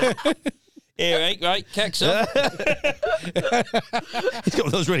 Earache, right? Keks up. He's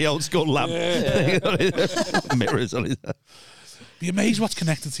got those really old school lamp mirrors on his head. Be amazed what's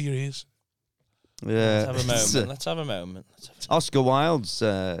connected to your ears. Yeah. Let's have a moment. Oscar Wilde's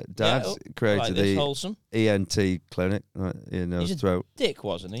dad created Like this, the wholesome. ENT clinic in He's his a throat. dick,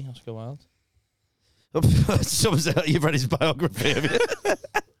 wasn't he, Oscar Wilde? You've read his biography, have you?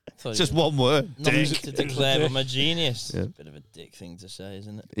 Thought Just he one word. was Dick. to declare I'm a genius. Yeah. It's a bit of a dick thing to say,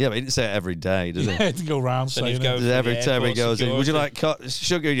 isn't it? Yeah, but he didn't say it every day, does he? Yeah, to go round So he's saying going it. for Every the time he airport goes in, would you security. like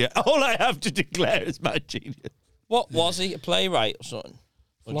sugar? Yeah. All I have to declare is my genius. What was he? A playwright or something?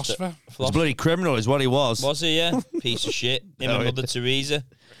 Philosopher. He's a bloody criminal is what he was. Was he? Yeah, piece of shit. Him No, and he- Mother Teresa.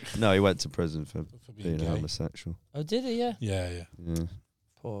 No, he went to prison for being being a gay. homosexual. Oh, did he? Yeah. Yeah. Yeah.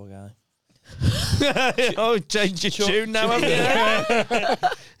 Poor guy. Oh, change your tune now, have you?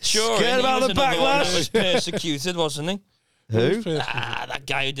 Sure. Scared and he about was the another one backlash? that was persecuted, wasn't he? Who? That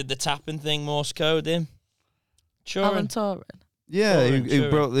guy who did the tapping thing, Morse code, him. Sure. Alan Turing. Yeah, Turing, who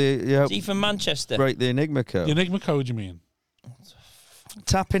broke the Is he from Manchester? break the Enigma The code. Enigma code, you mean?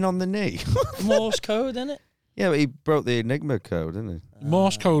 Tapping on the knee. Morse code, innit? Yeah, but he broke the Enigma code, didn't he?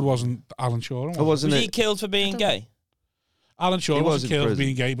 Morse code wasn't Alan Turing. Or wasn't Was he it? killed for being gay? Alan Turing He was wasn't in killed for prison.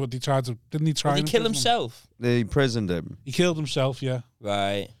 being gay, but they tried to. Didn't he try? Did he and kill imprison him? himself? They imprisoned him. He killed himself, yeah.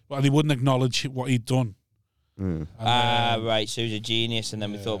 Right. But he wouldn't acknowledge what he'd done. Mm. And, Right. So he was a genius, and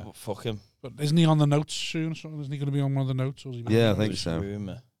then we thought, well, fuck him. But isn't he on the notes soon or something? Isn't he going to be on one of the notes? Or is he Yeah, I It think was so. a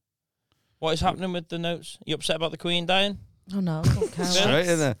rumour. What is happening with the notes? You upset about the Queen dying? Oh no, I don't care. Straight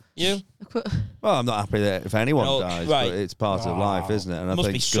in there. You? Well, I'm not happy that if anyone Oh, dies, right. but it's part of life, isn't it? And I Must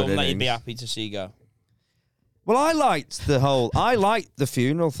think be it's good some that you'd be innings. happy to see go. Well, I liked the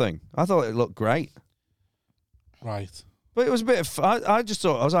funeral thing. I thought it looked great. Right. But it was a bit of, I just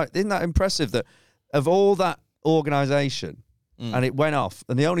thought, I was like, isn't that impressive that of all that organisation, and it went off,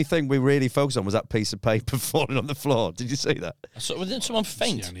 and the only thing we really focused on was that piece of paper falling on the floor. Did you see that? So, didn't someone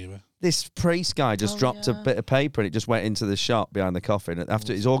faint? Yeah, anyway. This priest guy just dropped a bit of paper and it just went into the shop behind the coffin. And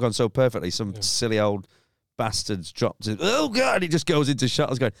after it's all gone so perfectly, some silly old bastards dropped it. Oh, God, it just goes into shot.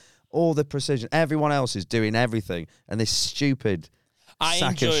 I was going, all the precision. Everyone else is doing everything. And this stupid I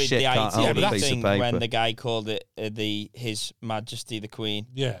sack of enjoyed shit the can't hold a ITV piece of thing paper. when the guy called it His Majesty the Queen.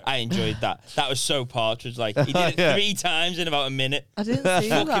 Yeah. I enjoyed that. That was so Partridge. Like he did it Yeah. 3 times in about a minute. I didn't see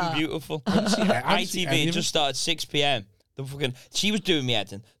Fucking that. beautiful. I haven't seen ITV any it of just started 6 p.m. She was doing me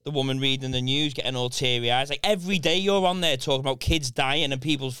head in. The woman reading the news, getting all teary eyes. Like every day you're on there talking about kids dying and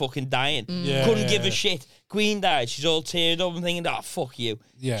people's fucking dying. Yeah, Couldn't give yeah. a shit. Queen died. She's all teared up and thinking, "Oh fuck you."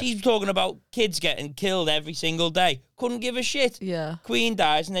 Yeah. She's talking about kids getting killed every single day. Couldn't give a shit. Yeah. Queen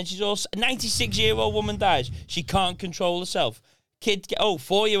dies and then she's all 96-year-old woman dies. She can't control herself.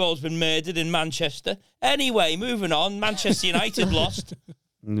 4-year-old's been murdered in Manchester. Anyway, moving on. Manchester United lost.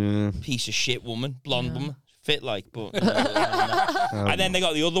 Yeah. Piece of shit woman, blonde woman, fit like, but. And then they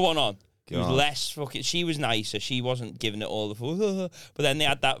got the other one on. Who was God. less fucking. She was nicer. She wasn't giving it all the full. But then they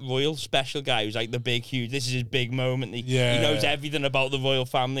had that royal special guy who's like the big, huge. This is his big moment. He knows everything about the royal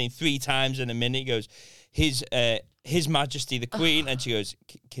family. And 3 times in a minute, he goes, His Majesty the Queen, and she goes,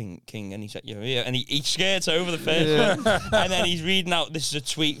 King, and he's like, yeah, and he skirts over the first one, and then he's reading out. This is a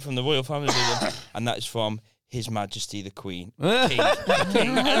tweet from the royal family, and that is from His Majesty the Queen, King. And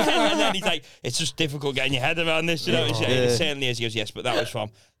then he's like, it's just difficult getting your head around this, you know. It certainly is. He goes, yes, but that was from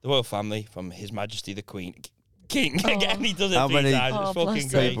the royal family, from His Majesty the Queen, King. Again, he does it How 3 many times. It's fucking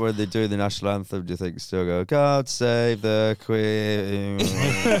great. people, when they do the national anthem, do you think still go, God save the Queen?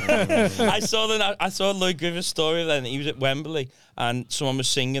 I saw Lloyd Griffith's story then. He was at Wembley and someone was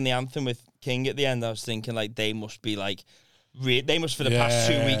singing the anthem with King at the end. I was thinking, like, they must be like, they must for the past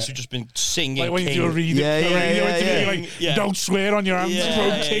 2 weeks have just been singing Like when King. you do a reading, Yeah. don't swear on your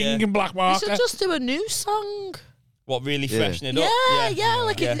answers, King and Black You Marker. should just do a new song. What, really freshen it Yeah, up?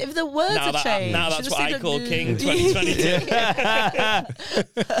 like if the words now are that, changed. now you that's just what need I a call new- King 2022.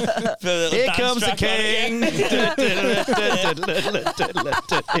 Here comes the King. Here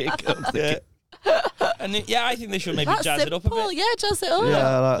comes the King. And I think they should maybe That's jazz it up a simple. bit. Yeah, jazz it up. Yeah,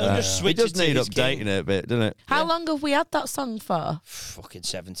 I like They'll that. just It switch does it to need his updating King. it a bit, doesn't it? How long have we had that song for? Fucking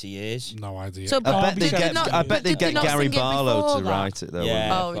 70 years. No idea. So, I bet did they they get not Gary sing it Barlow before to that? write it though. Yeah.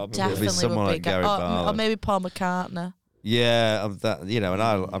 wouldn't Oh, probably. definitely someone would be. like Gary Barlow. Or maybe Paul McCartney. it? Yeah, of that, and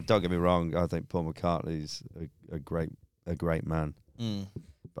I don't get me wrong, I think Paul McCartney's a great man,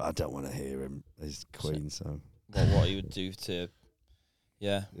 but I don't want to hear him as Queen. So What he would do to,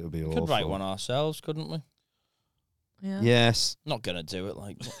 it'll be we awful. could write one ourselves, couldn't we? Yeah. Yes. Not gonna do it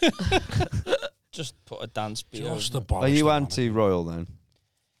like. Just put a dance beat. Just over. abolish Are you the anti-royal then?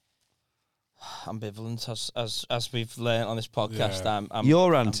 Ambivalent, as we've learned on this podcast. Yeah. I'm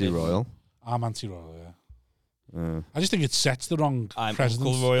You're ambivalent. anti-royal. I'm anti-royal, yeah. I just think it sets the wrong I'm president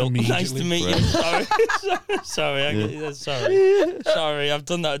Uncle Royal. Nice to meet you. Sorry. Sorry, I've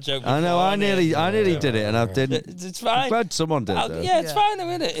done that joke before. I know. I nearly did it, and I didn't. It's fine. I'm glad someone did. Though. Yeah, it's fine,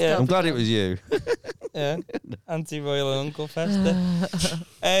 isn't it? Yeah. I'm glad it was you. Yeah, anti-royal Uncle Fester.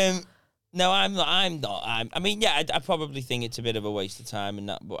 No, I'm not. I mean, yeah, I probably think it's a bit of a waste of time and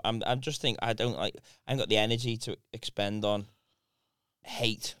that, but I'm just think I haven't got the energy to expend on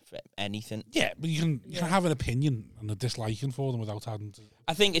hate for anything. Yeah, but you can have an opinion and a disliking for them without having to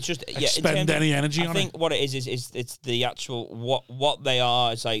I think it's just expend any energy on I think it. what it is it's the actual what they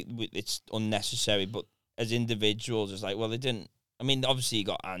are. It's like it's unnecessary, but as individuals, it's like, well, they didn't. I mean, obviously you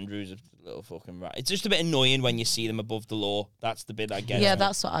got Andrews, a little fucking rat. It's just a bit annoying when you see them above the law. That's the bit I get. Yeah,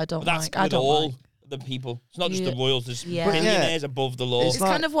 that's what I don't But that's like. I with don't all like. the people. It's not just Yeah. the royals. There's Yeah. billionaires above the law. It's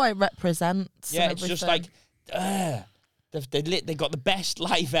kind of what it represents. Yeah, and it's just everything. like, they got the best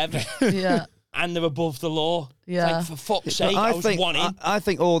life ever, yeah. and they're above the law. Yeah. It's like, for fuck's sake, But I was one in. I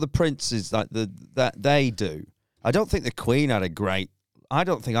think all the princes like that they do. I don't think the Queen had a great. I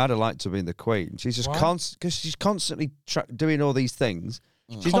don't think I'd have liked to have been the Queen. She's just Why? because she's constantly doing all these things.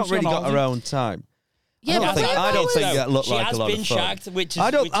 She's not Constant really got her holiday. own time. Yeah, but I don't think that looked she like has a lot been of fun. shagged, which is.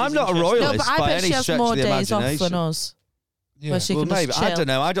 I'm not a interesting. royalist. No, but I by bet any she has stretch more of the days off imagination. than us. Yeah. Where she Well, can maybe just chill. I don't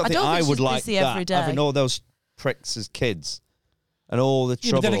know. I don't think I think would she's like busy every that day. having all those pricks as kids and all the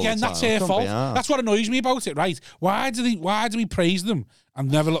Yeah, trouble. but then all again, the that's time. her Couldn't fault. be arsed. That's what annoys me about it, right? Why do we praise them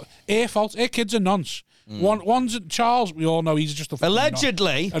and never look? Her fault. Her kids are nonce. One's Charles. We all know he's just a fucking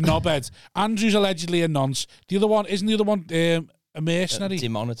Allegedly. a knobhead. Andrew's allegedly a nonce. The other one isn't. The other one a mercenary.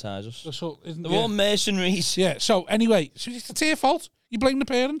 Demonetise us. So, isn't, They're all mercenaries. yeah. So anyway, so it's her fault. You blame the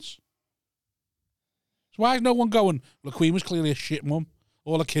parents. So why is no one going? The Queen was clearly a shit mum.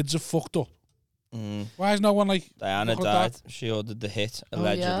 All the kids are fucked up. Why is no one like Diana look at died. that? She ordered the hit, Oh,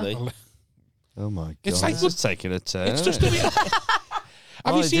 yeah. allegedly. Oh my god! It's like this is taking a turn. It's just. isn't it?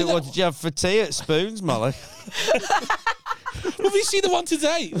 Have you seen what that? did you have for tea at Spoons, Molly? Have you seen the one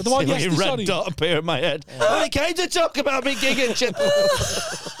today? The one See, like a yesterday. red Sorry. dot appear in my head. Oh, he came to talk about me gig and chip.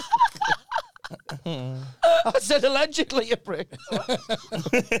 I said allegedly, you prick.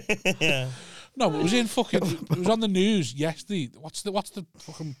 Yeah. No, but it was in fucking. It was on the news yesterday. What's the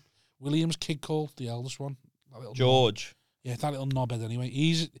fucking Williams kid called? The eldest one, that little George. Yeah, that little knobhead. Anyway,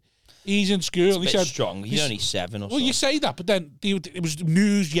 he's in school. He's a He bit said strong. He's only 7 or Well, you something. say that, but then it was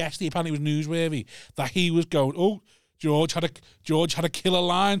news yesterday. Apparently, it was newsworthy that he was going. Oh, George had a killer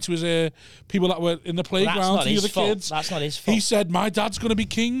line to his people that were in the playground to the other kids. That's not his fault. He said, "My dad's going to be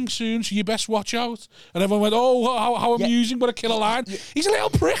king soon, so you best watch out." And everyone went, "Oh, how amusing! What a killer line!" He's a little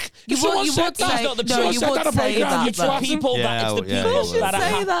prick. You If someone would said say- that, no, someone you said would that on the say playground, that, you'd but- twat him. People that it's the Yeah, people yeah, that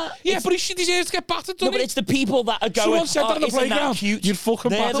say are that. Yeah, but he should his ears get battered, No, doesn't but he? it's the people that are going. Someone said that on the isn't playground, cute? you'd fucking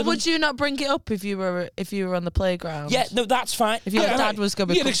They're batter the- But would you not bring it up if you were on the playground? Yeah, no, that's fine. If your Yeah, dad like, was going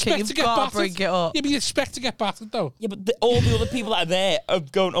to you'd become king, expect you've to get got to battered. bring it up. Yeah, but you expect to get battered, though. Yeah, but all the other people that are there are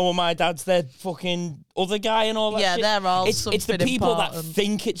going, oh, my dad's their fucking other guy and all that Yeah, shit. they're all It's the something people that important.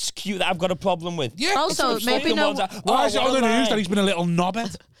 think it's cute that I've got a problem with. Yeah. Also, It's maybe fucking no- ones that, Why oh, is it what on the a news lie. that he's been a little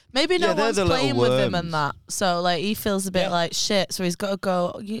knobhead? Maybe no Yeah, they're one's the little playing with him worms. and that, so like he feels a bit Yeah. like shit. So he's got to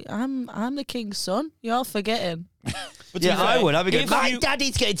go. I'm the king's son. You're all forgetting. But to Yeah, be I fair, would. I'd be going, if my you-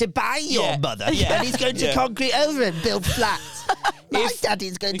 daddy's going to buy your Yeah, mother, yeah, and he's going to yeah. concrete over and build flats. My If-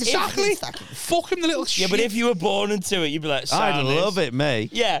 daddy's going to Exactly. fucking... Fuck him, the little shit. Yeah, but if you were born into it, you'd be like, I'd "Sound love this." it, me.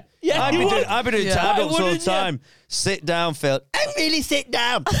 Yeah, yeah, I'd you be would. doing Yeah. to Why adults all the wouldn't you? time. Sit down, Phil. Oh, really sit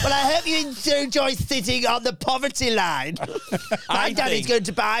down? Well, I hope you enjoy sitting on the poverty line. My daddy's think- going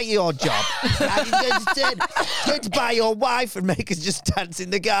to buy your job. Daddy's going to buy your wife and make us just dance in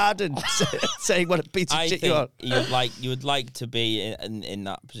the garden, saying what a piece of I shit you are. think you would like to be in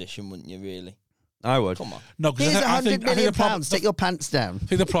that position, wouldn't you? Really? I would. Come on. No, because Here's I £100 think million the problem, pounds. Take your pants down. I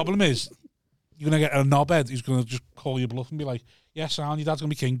think the problem is you're going to get a knobhead who's going to just call you bluff and be like, yes, Alan, your dad's going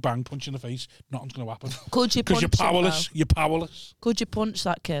to be king, bang, punch you in the face. Nothing's going to happen. Could you Because punch you're him, powerless. though? You're powerless. Could you punch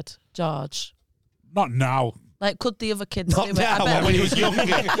that kid, George? Not now. Like, could the other kids Not do it? now, I bet when he was younger.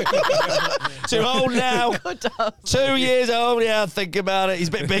 Too old now. 2 years old, yeah, think about it. He's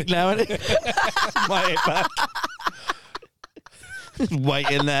a bit big now, isn't he? Might hit back.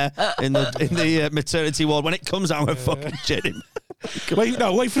 Waiting there in the maternity ward. When it comes out, we're fucking shitting.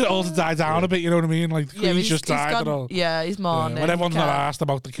 Wait for it all to die down a bit, you know what I mean? Like, the Queen's just died and all. Yeah, he's Yeah, mourning. when everyone's not Can't- asked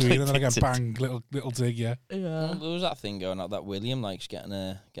about the Queen, and then again, bang, little dig, yeah. Yeah. There was that thing going out that William likes getting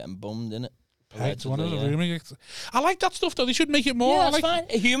bummed, innit? Pegged one of the Allegedly, rooming. I like that stuff, though. They should make it more. Yeah, I that's like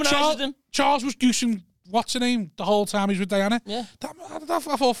fine. It humanises Charles, them. Charles was goosing what's her name the whole time he's with Diana. Yeah. I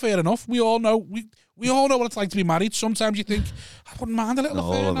thought fair enough. We all know we all know what it's like to be married. Sometimes you think I wouldn't mind a little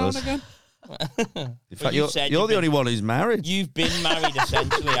All affair of now us. and again. In fact, you you're said the you've been- only one who's married. You've been married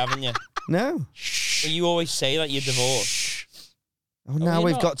essentially, haven't you? No. But you always say that you're divorced. Oh, now you're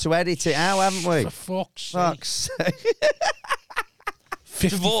we've not. got to edit it out, haven't we? For fuck's sake. Fuck's sake.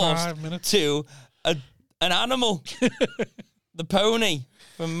 55 Divorced minutes. to an animal, the pony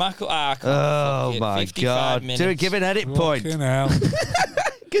from Mackle. Oh, my God. Do it, give an edit point. Fucking hell.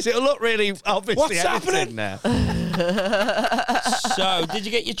 Because it'll look really obviously What's edited happening? now. So, did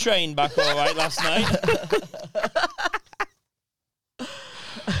you get your train back all right last night?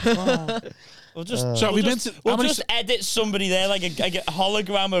 We'll just, So we've been just, to- we'll how many just edit somebody there, like a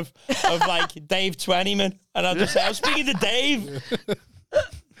hologram of like Dave Twentyman, and I'll just say, I'm speaking to Dave.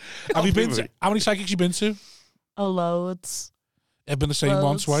 Have you been to, how many psychics you been to? Oh, loads. I've been the same once,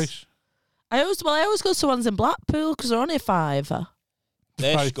 Loads. twice. I always go to ones in Blackpool because they're only £5.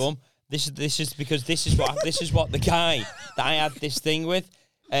 They're Right. scum. This is because this is what the guy that I had this thing with.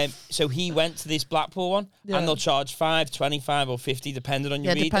 So he went to this Blackpool one, Yeah. and they'll charge 5, 25 or 50 depending on your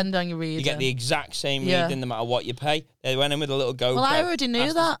Yeah, reading. depending on your reading. You get the exact same Yeah. reading no matter what you pay. They went in with a little GoPro. Well, I already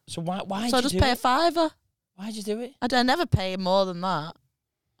knew that. So why So I did just you do pay a it? £5. Why'd you do it? I never pay more than that.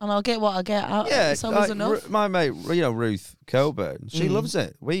 And I'll get what I get out. Yeah, It's always like, enough. my mate, Ruth Coburn, she Mm. loves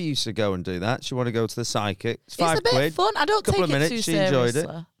it. We used to go and do that. She wanted to go to the psychic. It's It's a £5. bit fun. I don't Couple take of minutes, it too she enjoyed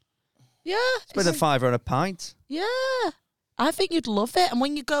seriously. it. Yeah. Spend a £5 on a pint. Yeah. I think you'd love it. And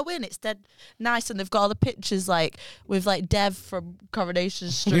when you go in, it's dead nice. And they've got all the pictures like with like Dev from Coronation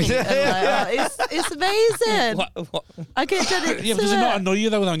Street. And, like, it's amazing. What? I get dead Yeah, but into does it not it. annoy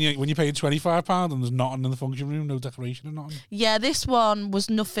you though when you're paying £25 and there's nothing in the function room, no decoration and nothing? Yeah, this one was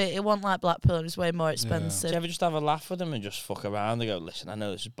nothing. It wasn't like Blackpool. It was way more Do expensive. you ever just have a laugh with them and just fuck around? They go, listen, I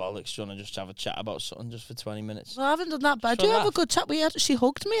know this is bollocks. Do you want to just have a chat about something just for 20 minutes? Well, I haven't done that, but I For do have a laugh. good chat. She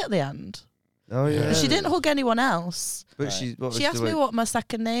hugged me at the end. Oh yeah. And she didn't hug anyone else. But Right. she Asked me what my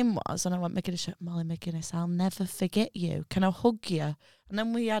second name was, and I went, McGuinness. Molly McGuinness, I'll never forget you. Can I hug you? And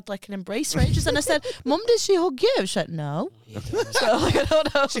then we had like an embrace for ages, and I said, Mum, did she hug you? She said, no. So like, I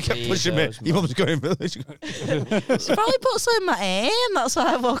don't know. She kept pushing me. Your mum's going. She probably put some in my ear, and that's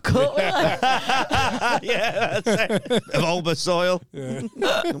why I woke up. Yeah, that's it. Bit of Olber soil. Yeah.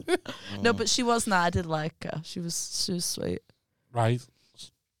 No, but she was nice. I did like her. She was sweet. Right.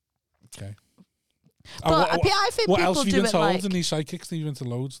 Okay. But I think what people else have you do been it told like. in these psychics? That you've been to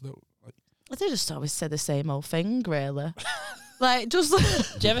loads. Though. They just always say the same old thing, really. Like, just.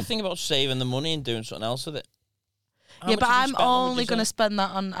 Do you ever think about saving the money and doing something else with it? Yeah, but I'm only going to spend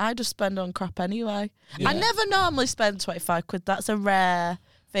that on. I just spend on crap anyway. Yeah. I never normally spend 25 quid. That's a rare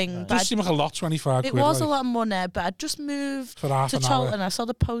thing. It But does seem like a lot, 25 it quid. was like, a lot of money, but I just moved for half to an Cholton. hour. I saw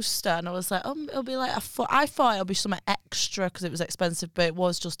the poster and I was like, oh, it'll be like I thought it'll be something extra because it was expensive, but it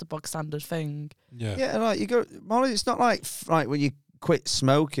was just a bog standard thing. Yeah. Yeah, like you go, Molly. It's not like when you quit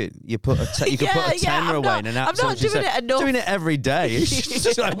smoking, you put you can put a tenner away in an app. I'm not doing it enough. Doing it every day. It's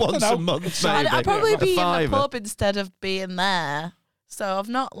just like once a month, maybe. I'd probably be in the $5. pub instead of being there. So I've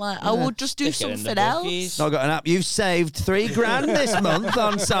not like I would just do Stick it in the something bookies. else. Not got an app. You've saved $3,000 this month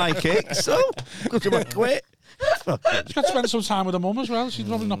on Psychic. So good to quit. She's got to spend some time with her mum as well. She's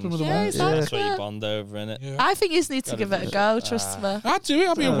probably not been with her Yeah, mum. exactly. That's what you bond over, innit? Yeah. I think you just need to give it a go. Trust me. I'd do it.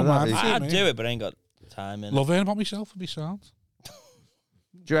 I'd be Oh, open that'd minded. be- I'd do it, but I ain't got time in it. Love hearing about myself. It'd be sound.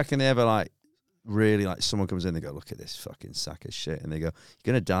 Do you reckon they ever like really like someone comes in, they go, look at this fucking sack of shit, and they go,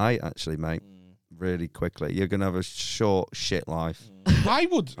 you're gonna die actually, mate, really quickly. You're gonna have a short shit life. I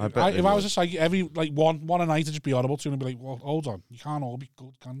would. I bet they if I was would. a psychic, every like one a night, it'd just be audible to him and be like, well, hold on, you can't all be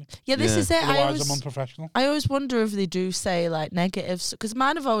good, can you? Yeah, this Yeah. is it. Otherwise, I'm unprofessional. I always wonder if they do say like negatives because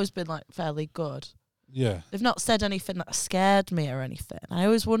mine have always been like fairly good. Yeah. They've not said anything that scared me or anything. I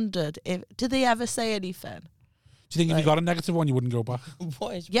always wondered if did they ever say anything? Do you think if you got a negative one, you wouldn't go back?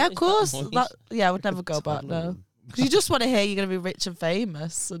 Yeah, of course. That Yeah, I would never go back now. Because you just want to hear you're going to be rich and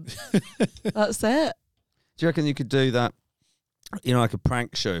famous, and that's it. Do you reckon you could do that? You know, like a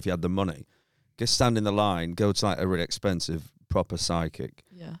prank show if you had the money. Just stand in the line, go to like a really expensive proper psychic,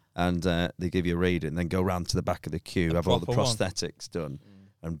 Yeah. and they give you a reading, and then go round to the back of the queue, A have all the proper one. prosthetics done,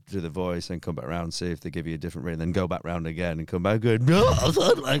 and do the voice, and come back round, see if they give you a different reading, then go back round again, and come back good. No, I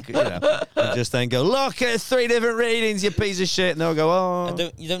thought like and just then go, look at 3 different readings, you piece of shit, and they'll go,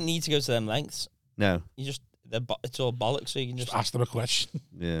 oh, You don't need to go to them lengths. no, You just it's all bollocks, so you can just. Ask them a question.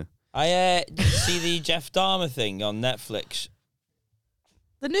 yeah. I did you see the Jeff Dahmer thing on Netflix.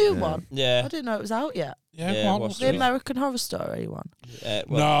 The new Yeah. one. I Yeah. didn't know it was out yet. Yeah, Yeah, go on, what's The Sweet. American Horror Story one.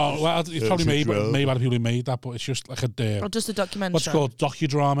 no, well, it's probably made by the people who made that, but it's just like Or just a documentary. what's it called,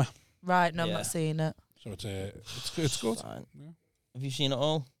 docudrama. Right, no, I'm Yeah. not seeing it. So it's good. Fine. Yeah. Have you seen it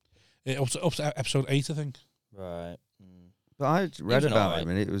all? Up to episode 8, I think. Right. But I read was about alright. him,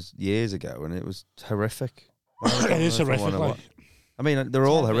 and it was years ago, and it was horrific. It is horrific. Like, I mean, they're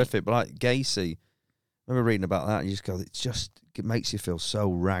all heavy. horrific, but like Gacy, I remember reading about that, and you just go, it makes you feel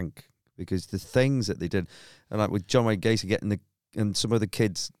so rank because the things that they did, and like with John Wayne Gacy and some of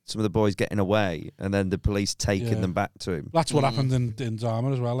the boys getting away, and then the police taking them back to him. that's what happened in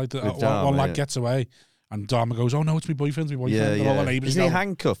Dharma as well. Like With one Dharma, lad yeah. gets away, and Dharma goes, "Oh no, it's my boyfriend, Yeah, And all the yeah. neighbours Isn't he go,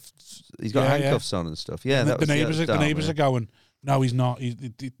 handcuffed? He's got Yeah, yeah. handcuffs on and stuff. Yeah, and that the was neighbours, that was the Dharma, neighbours yeah. are going, "No, he's not.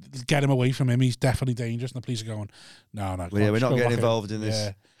 Get him away from him. He's definitely dangerous." And the police are going, "No, Well, yeah, we're not getting involved in this. Yeah,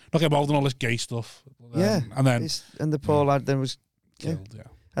 not getting involved in all this gay stuff." Yeah, and then and the poor lad then was killed. Yeah.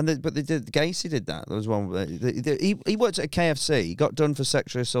 but they did. Gacy did that. There was one. He worked at a KFC. He got done for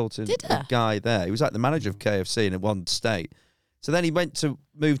sexually assaulting Did a he? guy there. He was like the manager of KFC in one state. So then he went to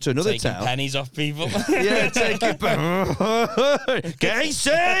move to another Taking town. pennies off people. Yeah, take it back.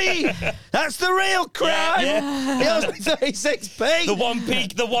 Gacy, that's the real crime. Yeah. He owes me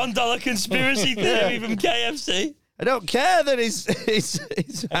 36p. the $1 conspiracy theory from KFC. I don't care that his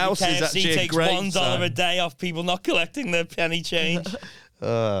house is KFC actually a takes great $1 a day off people not collecting their penny change.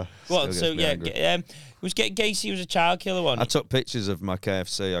 Well, So yeah, Gacy was a child killer one. I took pictures of my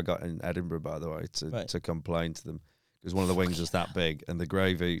KFC I got in Edinburgh, by the way, Right. to complain to them because one of the wings was that big and the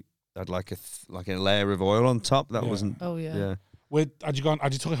gravy had like a layer of oil on top. That Yeah. wasn't. Oh, yeah. Yeah, Had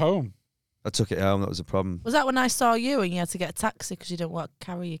you took it home? I took it home. That was a problem. Was that when I saw you and you had to get a taxi because you didn't want to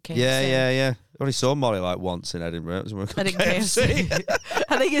carry your kids? Yeah. I only saw Molly like once in Edinburgh. It was when we I got didn't KFC.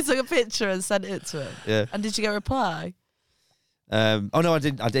 I think you took a picture and sent it to him. Yeah. And did you get a reply? Oh no, I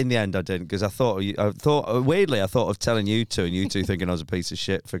didn't. In the end, I didn't because I thought weirdly I thought of telling you two, and you two thinking I was a piece of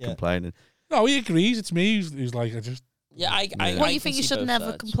shit for Yeah. complaining. No, he agrees. It's me who's like, What I you think you can see should both never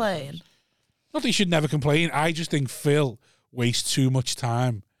sides. complain? not that you should never complain. I just think Phil wastes too much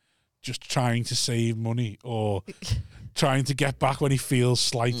time just trying to save money or trying to get back when he feels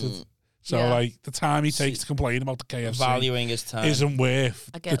slighted. So, like, the time he takes to complain about the KFC valuing his time isn't worth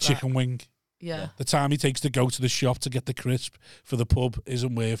the chicken wing. Yeah. The time he takes to go to the shop to get the crisp for the pub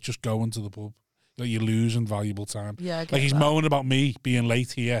isn't worth just going to the pub. Like, you're losing valuable time. Yeah, I get like, he's that. moaning about me being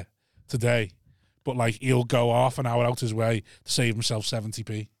late here today, but, like, he'll go half an hour out his way to save himself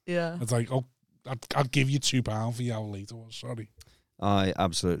 70p. Yeah. It's like, oh, I'll give you £2 for the hour late. I was sorry. I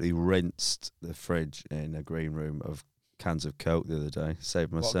absolutely rinsed the fridge in a green room of cans of Coke the other day.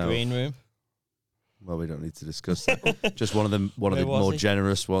 Saved myself. What green room? Well, we don't need to discuss that. Just one of the more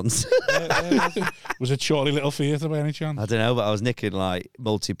generous ones. Was it Charlie Little Theatre by any chance? I don't know, but I was nicking like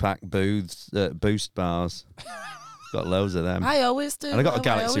multi-pack Boost bars. Got loads of them. I always do. And I got a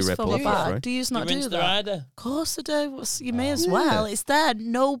Galaxy rip Ripple for free. Do you not do that? Rider? Of course I do. You may as well. It's there.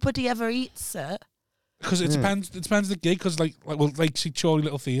 Nobody ever eats it. Because it depends. It depends the gig. Because like see Charlie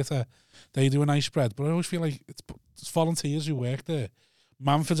Little Theatre, they do a nice spread, but I always feel like it's volunteers who work there.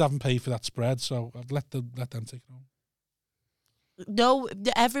 Manford's haven't paid for that spread, so I've let them take it home. No,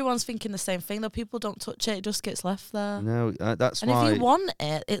 everyone's thinking the same thing. Though people don't touch it; it just gets left there. No, that's and why. And if you want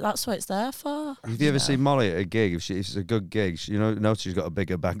it, that's what it's there for. Have you ever seen Molly at a gig? If it's a good gig, notice she's got a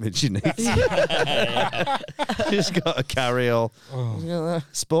bigger bag than she needs. She's got to carry all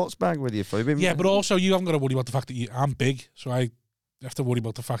sports bag with you. Yeah, but also you haven't got to worry about the fact that I'm big, so I have to worry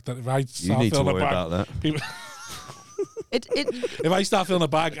about the fact that if I start filling a bag, about that. People if I start filling a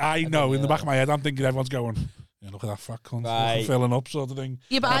bag, I know in the back of my head, I'm thinking everyone's going, yeah, look at that fat cunt filling up, sort of thing.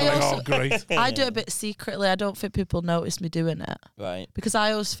 Yeah, but I also, oh, great. I do it a bit secretly. I don't think people notice me doing it. Right. Because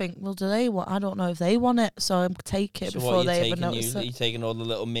I always think, well, do they want? I don't know if they want it, so I'm take it before they even notice it. You taking all the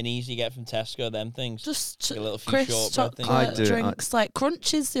little minis you get from Tesco, them things? Just like a little few crisp chocolate drinks, like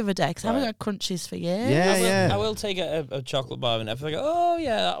crunchies the other day. Because I haven't had crunchies for years. Yeah, I will take a chocolate bar and if I go, oh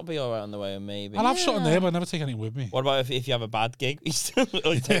yeah, that'll be all right on the way, maybe. I'll have something there, but I never take anything with me. What about if you have a bad gig? You still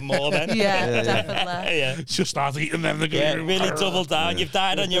take more then? Yeah, definitely. Yeah. Just start eating them. Yeah, really double down. You've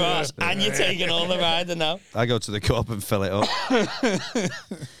died on your ass and you're taking all the rider now. I go to the co-op and fill it up.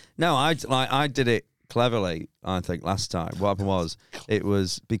 No, I did it cleverly, I think, last time. What happened was, it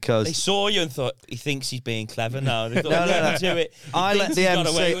was because... They saw you and thought, he thinks he's being clever now. They thought, no. Do it. I let the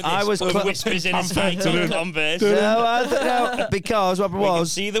MC... I was... whispers in his face on Converse. No, because what happened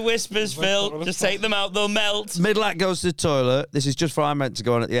was... See the whispers, Phil. Just take them out, they'll melt. Middle-act goes to the toilet. This is just for I meant to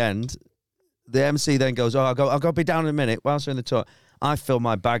go on at the end. The MC then goes, I'll go be down in a minute. Whilst we're in the toilet, I fill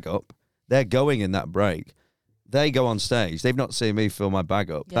my bag up. They're going in that break. They go on stage. They've not seen me fill my bag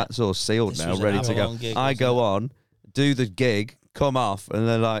up. That's all sealed now, ready to go. Gig, I go on, do the gig, come off, and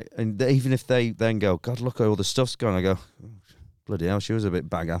they're like, and even if they then go, God, look at all the stuff's gone. I go, bloody hell, she was a bit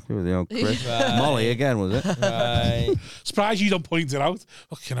bag happy with the old Chris. Right. Molly again, was it? Right. Surprised you don't point it out.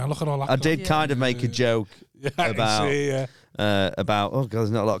 Look at all that. I did kind of make a joke about... about oh god,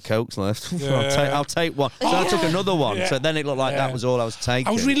 there's not a lot of Cokes left. I'll take one. So I took another one. Yeah. So then it looked like that was all I was taking.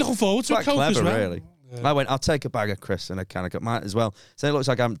 I was really looking forward to quite a Coke clever, as well. really. Yeah. I went, I'll take a bag of crisps and a can of Coke. Might as well. So it looks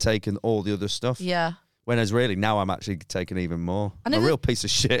like I haven't taken all the other stuff. Yeah. Whereas really now I'm actually taking even more. And I'm a real piece of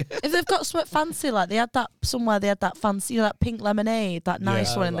shit. If they've got something fancy, like they had that somewhere, they had that fancy, that pink lemonade, that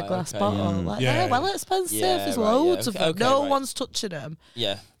nice one in the glass bottle. Like they're well expensive. There's loads of them. No one's touching them.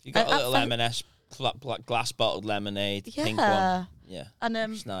 Yeah. You got a little M&S glass bottled lemonade, pink one. Yeah.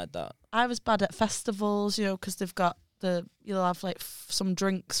 And snide that. I was bad at festivals, because they've got you'll have like some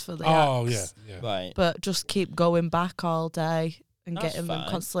drinks for the acts. Yeah. Right. But just keep going back all day and getting them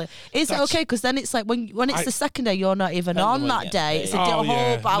constantly. Is it okay? Because then it's like when it's the second day, you're not even on that day. It's a whole.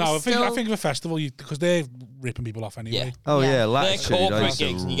 But I think of a festival because they're ripping people off anyway. Yeah. Oh yeah, Latitude. They're corporate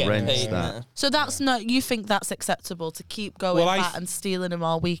gigs and you get paid. That. So that's not. You think that's acceptable to keep going back and stealing them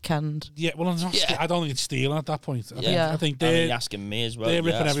all weekend? Yeah. Well, I don't think it's stealing at that point. I think they're asking me as well. They're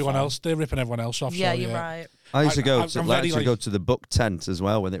ripping everyone else. They're ripping everyone else off. Yeah, you're right. I used to go to the book tent as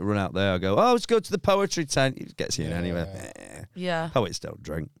well when they run out there. I go, let's go to the poetry tent. It gets you in anyway. Yeah. Poets don't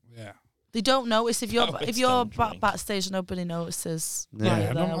drink. Yeah. They don't notice if you're backstage. Nobody notices. Yeah,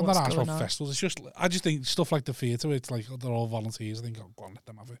 I'm not asking about festivals. I just think stuff like the theatre. It's like they're all volunteers. I think go on, let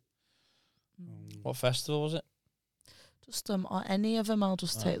them have it. What festival was it? Just or any of them. I'll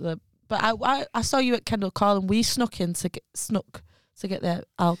just take the. But I saw you at Kendall Call and we snuck in to get the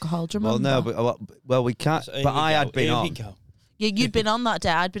alcohol. Do you remember? Well, no, we can't. So but I had been on. Yeah, you'd been on that day.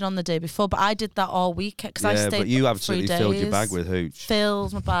 I'd been on the day before, but I did that all week because I stayed. But you absolutely 3 days, filled your bag with hooch.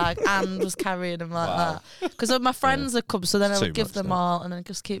 Filled my bag and was carrying them like that because my friends had come. So then I would give them all and then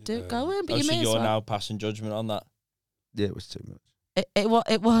just keep going. But you may you're now passing judgment on that. Yeah, it was too much. It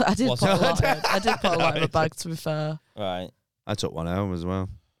was. I did put a lot. I did put a lot in my bag. To be fair, right. I took one home as well.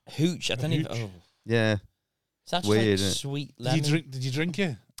 Hooch. I don't even. Oh, Yeah. it's actually Weird, like isn't it? sweet Did lemon. you drink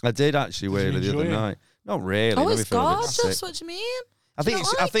it? I did actually Did you weirdly the enjoy other it? night. Not really. Oh, Let me it's feel a bit gorgeous. sick. What do you mean? I Do think you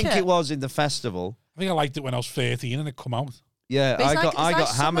it's, not I like think it? it was in the festival. I think I liked it when I was 13 and it come out. Yeah, But it's I like- got it's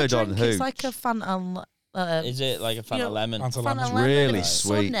like hammered summer on drink. Hooch. It's like a Fanta. Is it like a Fanta know, lemon? Fanta Fanta Lemon's lemon really and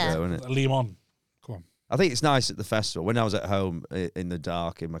sweet Sunny. though, isn't it? Lemon. Come on. I think it's nice at the festival. When I was at home in the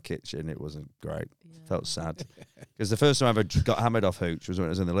dark in my kitchen, it wasn't great. Felt sad because the first time I ever got hammered off Hooch was when it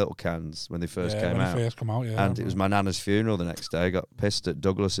was in the little cans when they first came when out. It first come out, yeah. And it was my nana's funeral the next day. I got pissed at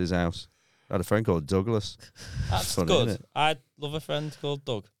Douglas's house. I had a friend called Douglas. That's Funny, good. isn't it? I love a friend called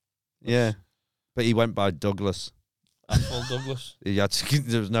Doug. Yeah, but he went by Douglas. Full Douglas. He had to,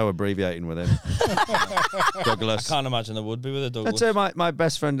 there was no abbreviating with him. I Douglas. can't imagine there would be with a I'd Douglas. say my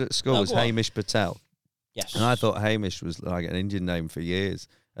best friend at school Oh, was go on. Hamish Patel. Yes. And I thought Hamish was like an Indian name for years.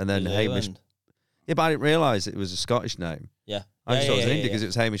 And then New Hamish... Zealand. Yeah, but I didn't realise it was a Scottish name. Yeah. I just thought it was yeah, Indian because it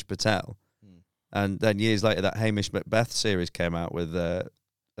was Hamish Patel. And then years later, that Hamish Macbeth series came out with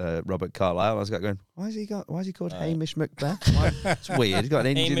Robert Carlyle. I was like going, why is he called Hamish Macbeth? It's weird. He's got an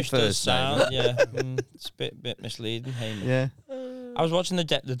Indian Hamish does first name. sound, yeah. It's a bit misleading, Hamish. Yeah. I was watching the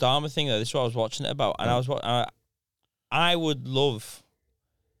Dharma thing though. This is what I was watching it about, and I would love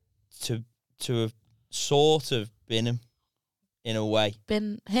to have sort of been him in a way.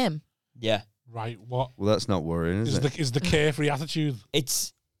 Been him. Yeah. Right, what? Well, that's not worrying, is it? Is the carefree attitude?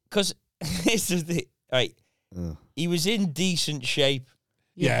 It's because it's just right. Ugh. He was in decent shape,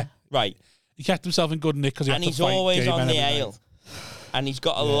 Yeah. right, He kept himself in good nick because he and had to he's fight always gay on men the every ale, night. and he's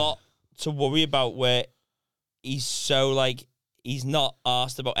got a lot to worry about. Where he's so like he's not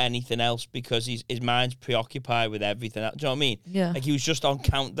asked about anything else because his mind's preoccupied with everything. Do you know what I mean? Yeah. Like he was just on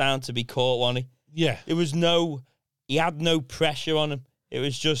countdown to be caught, wasn't he? Yeah. It was he had no pressure on him. It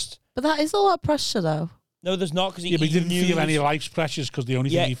was just But that is a lot of pressure, though. no. There's not because Yeah, but he didn't knew feel any this- life's pressures because the only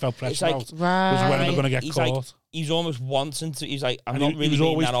Yeah, thing he felt it's pressure like- about Right. was when they're going to get He's caught. like he's almost wanting to. He's like I'm And not he really was being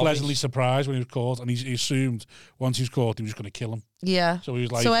always that pleasantly obvious. surprised when he was caught, and he assumed once he was caught, he was going to kill him. Yeah. So he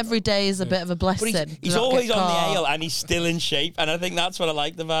was like, So every day is a bit of a But blessing. he's to not always get on caught. the ale and he's still in shape, and I think that's what I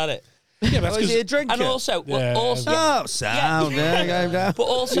liked about it. yeah, that's Oh, is he a because drinker? And also, Yeah. Oh, sound. There you go. but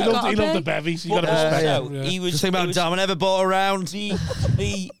also, he gotta loved the be. bevies. You but got to respect also, him. Yeah. he was. Just think it about was Dom. I never bought a round.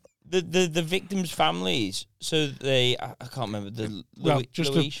 the victims' families. So they, I can't remember the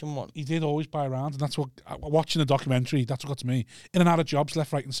Louisian one. He did always buy around, and that's what watching the documentary. That's what got to me. In and out of jobs,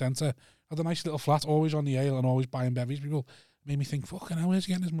 left, right, and centre. Had a nice little flat, always on the ale and always buying bevies. People made me think, fucking hell, where's he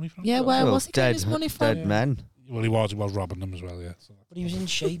getting his money from? Yeah, where Well, was he getting his money from? Dead men. Well, he was robbing them as well. Yeah. So. But he was in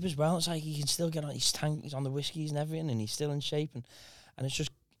shape as well. It's like he can still get on his tank. He's on the whiskies and everything, and he's still in shape. And it's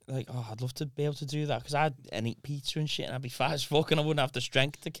just like, oh, I'd love to be able to do that because I'd eat pizza and shit, and I'd be fat as fuck, and I wouldn't have the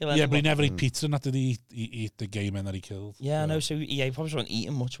strength to kill anyone. Yeah, but he never ate pizza, and that did he eat the gay men that he killed. Yeah, I know. So he probably wasn't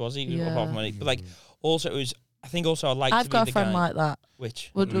eating much, was he? Yeah. Apart from but like, also it was. I think also I like. I've to got be a friend the guy, like that.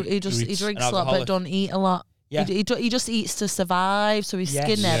 Which He drinks An a lot, but alcoholic. don't eat a lot. Yeah. He just eats to survive, so he's Yes.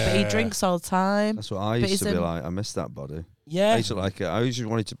 skinny, but he Yeah. drinks all the time. That's what I But used to he's be in- like. I miss that body. I yeah, used to like it. I always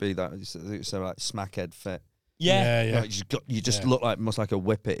wanted to be that. So like smackhead fit. yeah, Yeah. Like, you just look like almost like a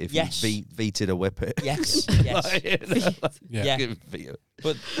whippet if Yes. you vetoed a whippet. yes, yes. Yeah. Yeah.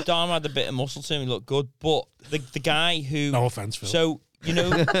 But Dom had a bit of muscle to him. He looked good. But the guy who No offense, Phil. so you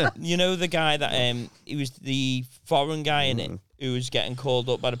know the guy that he was the foreign guy in it who was getting called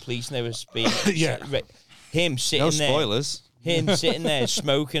up by the police and they were speaking. Yeah. Him sitting No there. spoilers. Him sitting there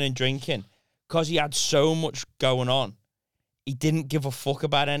smoking and drinking because he had so much going on. He didn't give a fuck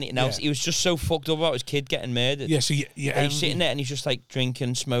about anything else. Yeah. He was just so fucked up about his kid getting murdered. yeah, so And he's sitting there and he's just like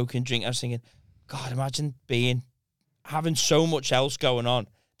drinking, smoking, drinking. I was thinking, God, imagine having so much else going on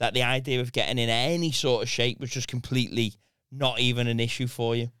that the idea of getting in any sort of shape was just completely not even an issue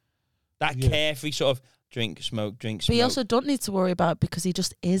for you. That carefree sort of drink, smoke. But you also don't need to worry about it because he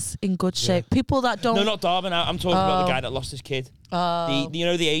just is in good shape. People that don't. No, not Darwin. I'm talking about the guy that lost his kid. The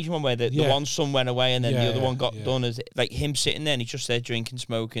the Asian one where the one son went away and then the other one got done as like him sitting there and he's just there drinking,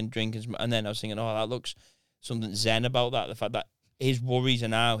 smoking, and then I was thinking, oh, that looks something zen about that. The fact that his worries are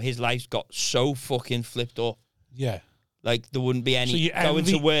now his life's got so fucking flipped up. Yeah. Like there wouldn't be any So you going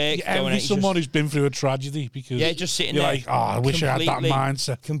to work. You going envy out, someone who's been through a tragedy because just sitting you're there. like, oh, I wish I had that completely-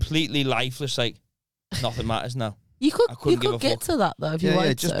 mindset. Completely lifeless. Like nothing matters now. You I couldn't give a could get fuck. to that though if you Yeah,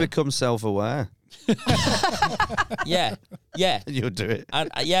 wanted just to. become self-aware. Yeah, And you'll do it. and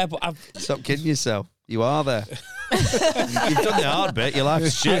yeah, but I've Stop kidding yourself. You are there. You've done the hard bit. Your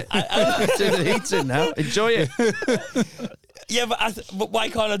life's shit. Turn the heat in now. Enjoy it. yeah, but why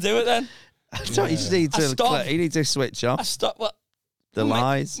can't I do it then? You just need I to. stopped. You need to switch I off. stopped. Well, the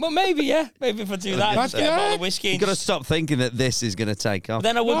lies. Well, maybe, yeah. Maybe if I do that, just get a bottle of whiskey. You've got to stop thinking that this is going to take off.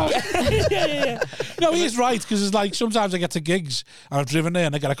 But then I would. yeah. No, he is right, because it's like sometimes I get to gigs and I've driven there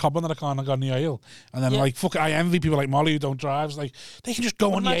and I get a cop on that I can't go on the aisle. And then like, fuck it, I envy people like Molly who don't drive. It's like, they can just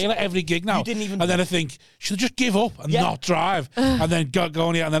go on the aisle at every gig now. And then I think, should I just give up and not drive? And then go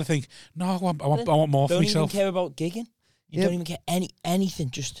on here, and then I think, no, I want more for myself. Don't even care about gigging. You don't even care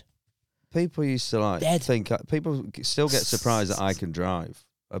anything, just... People used to think people still get surprised that I can drive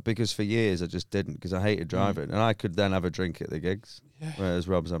because for years I just didn't because I hated driving and I could then have a drink at the gigs, whereas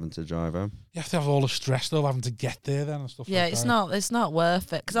Rob's having to drive home. You have to have all the stress though, having to get there then and stuff. Yeah, like it's not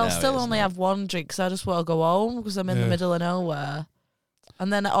worth it because I'll still only have one drink because I just want to go home because I'm in the middle of nowhere.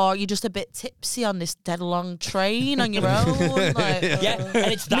 And then, you're just a bit tipsy on this dead long train on your own. Like, and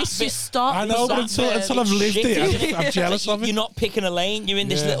it's that miss your bit. stop. I know, but until I've lived it, I'm jealous of it. You're not picking a lane. You're in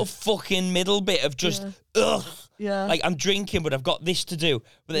this little fucking middle bit of just, ugh. Yeah. Like, I'm drinking, but I've got this to do.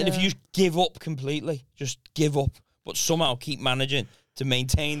 But then if you just give up completely, just give up, but somehow keep managing to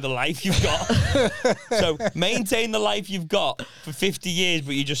maintain the life you've got. So maintain the life you've got for 50 years,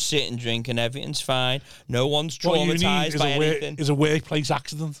 but you just sit and drink and everything's fine. No one's traumatized by anything. It's a workplace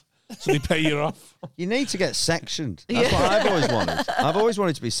accident, so they pay you off. You need to get sectioned. That's what I've always wanted. I've always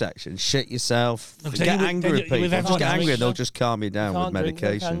wanted to be sectioned. Shit yourself. Get angry with people. Just get angry and they'll just calm you down with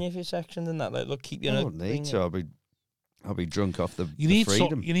medication. Can you if you're sectioned and that? Like, look, keep your... I don't need to. I'll be drunk off the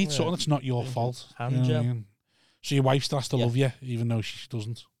freedom. You need something that's not your fault. Hand gel. So your wife still has to love you, even though she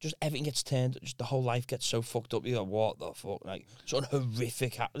doesn't. Just everything gets turned. Just the whole life gets so fucked up. You go, what the fuck? Like, sort of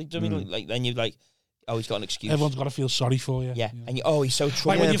horrific. Like, then you're like, oh, he's got an excuse. Everyone's got to feel sorry for you. Yeah. And he's so traumatized.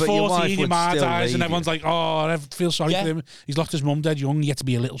 Like when you're 14, your mum dies, and you. everyone's like, oh, I feel sorry for him. He's lost his mum dead young. You get to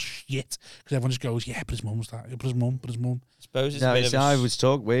be a little shit because everyone just goes, yeah, but his mum's that. But his mum. I suppose it's I was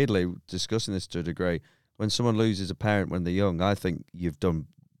weirdly discussing this to a degree. When someone loses a parent when they're young, I think you're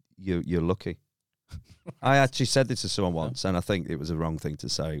lucky. I actually said this to someone once, and I think it was a wrong thing to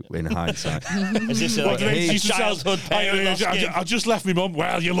say in hindsight. Is this like a childhood parent? I just left my mum.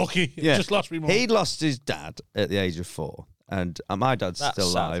 Well, you're lucky. Yeah. Just lost my mum. He'd lost his dad at the age of 4, and my dad's still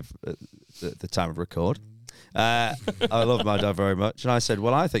alive at the time of record. I love my dad very much, and I said,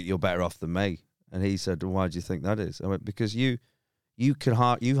 well, I think you're better off than me. And he said, well, why do you think that is? I went, because you've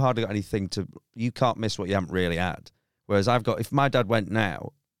hardly got anything you can't miss what you haven't really had. Whereas if my dad went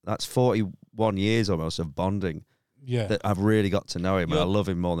now, that's 41 years almost of bonding. Yeah, that I've really got to know him, and I love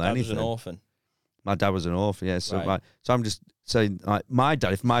him more than anything. Was an orphan. My dad was an orphan, yeah. So, right. So I'm just saying, like,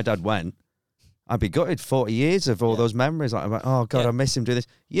 if my dad went, I'd be gutted. 40 years of all those memories. Like, I'm like, oh God, I miss him doing this.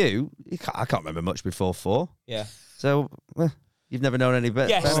 I can't remember much before 4. Yeah. So you've never known any better.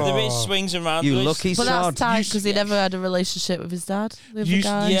 Yes, there is swings and roundabouts. You lucky sod. But that's tight because he never had a relationship with his dad. You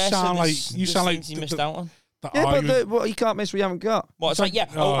sound like you missed out on. Yeah, but you can't miss what you haven't got. Well, it's like,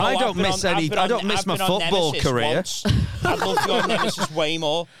 I don't miss my football career. I'd love to go on Nemesis way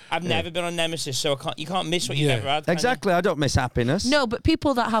more. I've never been on Nemesis, so you can't miss what you've never had. Exactly, I don't miss happiness. No, but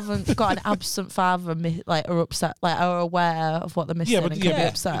people that haven't got an absent father, are upset, are aware of what they're missing and can be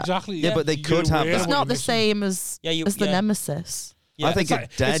upset. Exactly. Yeah, but they could have that. It's not the same as the Nemesis. Yeah, I think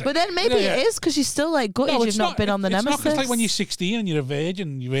it's dead. But then maybe it is because you're still gutted you've not been on the Nemesis. It's like when you're 16 and you're a virgin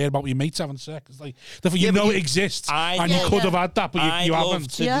and you hear about your mates having sex. It's like, you know it exists and you could have had that, but you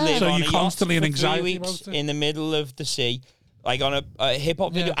haven't. So you're constantly in anxiety about it. In the middle of the sea. Like on a hip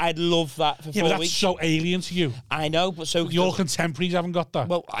hop video, I'd love that for 4 weeks. Yeah, but that's so alien to you. I know, but your contemporaries haven't got that.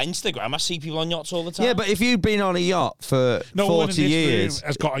 Well, Instagram, I see people on yachts all the time. Yeah, but if you've been on a yacht for 40 years,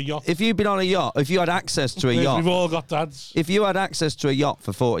 has got a yacht. If you've been on a yacht, if you had access to a yacht, we've all got dads. If you had access to a yacht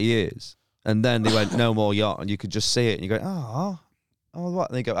for 40 years, and then they went no more yacht, and you could just see it, and you go, oh,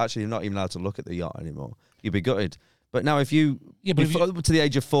 what? And they go, actually, you're not even allowed to look at the yacht anymore. You'd be gutted. But now, to the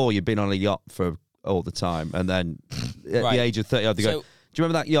age of 4, you've been on a yacht for all the time, and then at the age of 30, they go, do you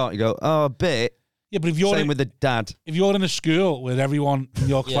remember that yacht? You go, oh, a bit. Yeah, but if you're same with the dad. If you're in a school where everyone in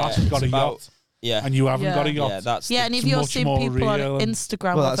your class has got a yacht, and you haven't got a yacht, and if you're seeing people on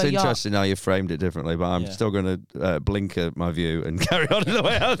Instagram, well, that's interesting how you framed it differently. But I'm still going to blinker my view and carry on in the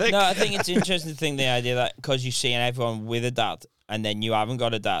way I think. No, I think it's interesting to think the idea that because you're seeing everyone with a dad, and then you haven't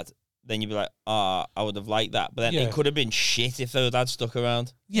got a dad. Then you'd be like, I would have liked that. But then it could have been shit if their dad stuck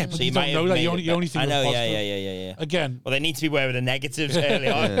around. Yeah, but you don't know that. You only think I know, yeah. Again. Well, they need to be aware of the negatives early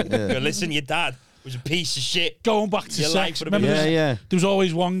on. Listen, your dad was a piece of shit. Going back to sex. Remember there was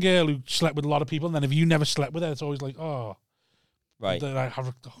always one girl who slept with a lot of people, and then if you never slept with her, it's always like, oh. Right.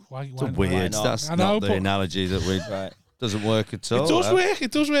 Why weird. That's not the analogy that we... Right. Doesn't work at all.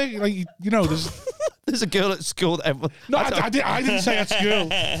 It does work. Like, there's... There's a girl at school that everyone... No, I didn't say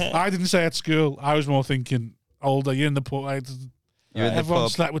at school. I was more thinking older. You're in the pub. You're in the Everyone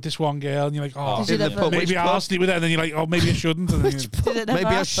pub. slept with this one girl, and you're like, oh, Did you in the pub. never- maybe Which I'll pub? sleep with her. And then you're like, oh, maybe I shouldn't. And then Did it never Maybe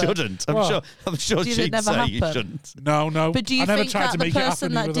I happen? shouldn't. What? I'm sure Did it she'd never say you happen? shouldn't. No. But do you I never think tried that to the make it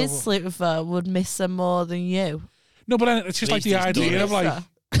person happen that either, did but- sleep with her would miss her more than you? No, but it's just like the At least he's idea done of like.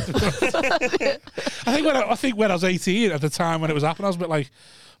 I think when I was 18 at the time when it was happening, I was a bit like,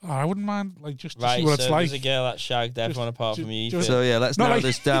 oh, I wouldn't mind like just to Right, see what so it's like. there's a girl that shagged everyone apart from you. just- So yeah, let's Not narrow like-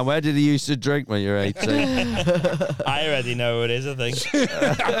 this down. Where did he used to drink when you were 18? I already know who it is, I think.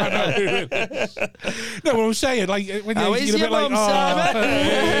 No, what I'm saying, like when How you're is a bit your like, mum, oh,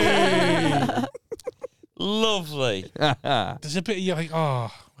 hey. Lovely. There's a bit of you're like,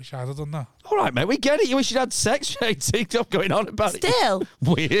 oh, wish I'd have done that. All right, mate, we get it. You wish you'd had sex, 18. Stop going on about Still, it.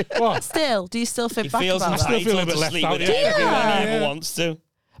 Weird. What? still, do you still He think back feels about still that? feel a entitled bit to left sleep out, with yeah. everyone Yeah. he ever Yeah. wants to.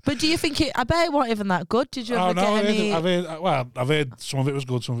 But do you think it? I bet it wasn't even that good. Did you ever Oh no, get any? I've heard some of it was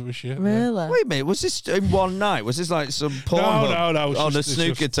good, some of it was shit. yeah. Really? Wait a minute, was this in one night? Was this like some porn No, it's on just- a it's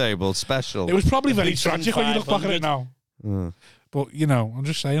snooker just- table special? It was probably very Beats on tragic when you look back at it 500. now. Mm. But you know, I'm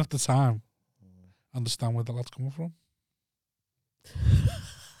just saying at the time, I understand where the lad's coming from.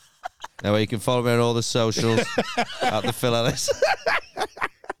 Now you can follow me on all the socials at the Phil Ellis.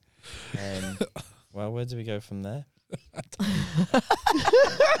 Well, where do we go from there?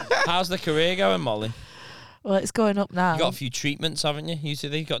 How's the career going, Molly? Well, it's going up now. You got a few treatments, haven't you? You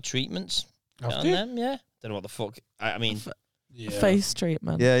said you got treatments Have on you? them, yeah? Don't know what the fuck. I mean, Face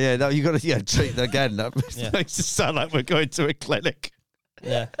treatment. Yeah. No, you got to treat again. That Yeah. makes it sound like we're going to a clinic.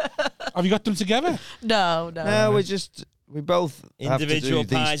 yeah. Have you got them together? No. No, we both Individual have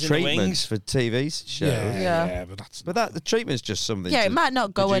to do pies these in the treatments wings. for TV shows. Yeah. But that's But the treatment's just something. Yeah, it to- might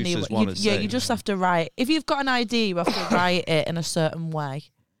not go producers anywhere. wanna You see. just have to write. If you've got an idea, you have to write it in a certain way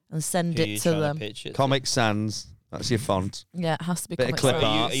and send Who are you it to trying them. pitch it to? Comic Sans. That's your font. Yeah, it has to be Bit of Comic clip Are you-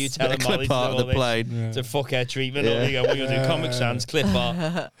 art. are you Bit telling of Molly clip to art do of all the this? plane. yeah. To fuck hair treatment, or you go, what are you doing? Comic Sans, clip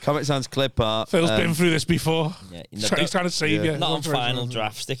art. Comic Sans clip art. Phil's been through this before. Yeah, He's trying to save Yeah. you. not on final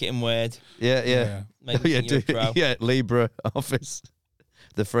draft. Stick it in Word. Yeah. Make Oh, me yeah, think you're a pro. yeah, Libra Office.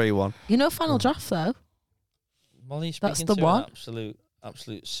 The free one. You know Final Draft though? Molly, That's speaking the to one. an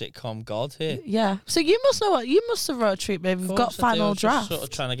absolute sitcom god here. Yeah. So you must know what you must have wrote a treatment. We've Of got course I do. I Final was just Draft. Sort of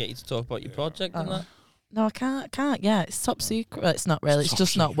trying to get you to talk about your project and Oh. that. No, I can't. Yeah, it's top secret. It's not really. It's Top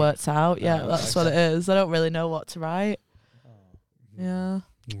just not secret. worked out. Yeah, No, that's okay. what it is. I don't really know what to write. Yeah.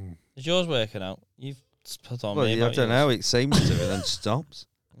 Mm. Is yours working out? You've put on Well, me I about don't yours. know. It seems to, and then stops.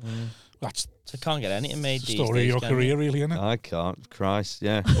 That's So can't get anything made the these story of days, your can career, you? really, isn't it? I can't. Christ,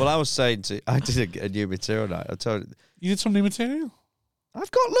 yeah. Well, I was saying I did a new material night. I told you, You did some new material?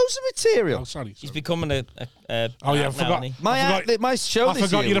 I've got loads of material. Oh, sorry. He's becoming a Oh, yeah, I now, forgot. isn't he? My I forgot- my show I this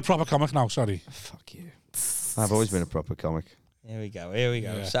forgot year. you're a proper comic now, sorry. Fuck you. I've always been a proper comic. Here we go. Here we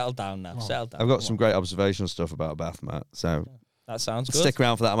go. Yeah. Settle down now. Oh. Settle down. I've got Come some on. great observational stuff about a bath mat. So That sounds good. stick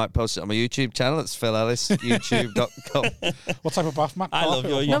around for that. I might post it on my YouTube channel. It's Phil Ellis, youtube.com. What type of bath mat? I love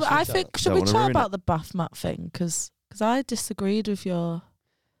your No, but I YouTube think should Don't we wanna chat ruin about the bath mat thing? Because I disagreed with your.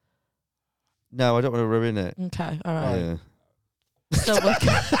 No, I don't want to ruin it. Okay, all right. Yeah. Don't work.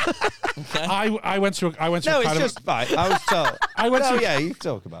 Okay. I went to No, a it's caravan. just fine. I was told. I went No, to yeah, you can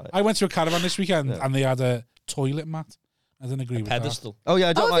talk about it. I went to a caravan this weekend Yeah. and they had a toilet mat. I didn't agree with Pedestal. Oh yeah,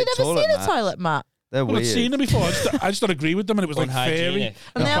 I don't Oh, have like you never toilet seen mats. a toilet mat? They're that. Well, I'd weird. seen them before. I just don't agree with them, and it was like fairy. Unhygienic.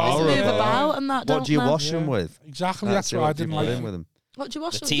 And they always move Horrible. about and that. What Don't do you they? wash them Yeah. with? Exactly, that's what what I you didn't put like. in with them. What do you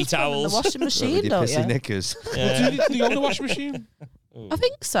wash The them? tea Just put them in towels. the washing machine, With your don't pissy you? knickers. Yeah. Do you own the washing machine? I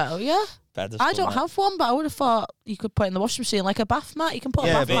think so. Yeah. Pedestal, I don't man. have one, but I would have thought you could put it in the washing machine like a bath mat. You can put a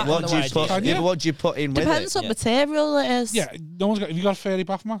Yeah, bath but mat what in the do you washing put? machine. Can Yeah, you? but what do you put in with Depends it? what Yeah. material it is. Yeah, no one's got. Have you got a fairy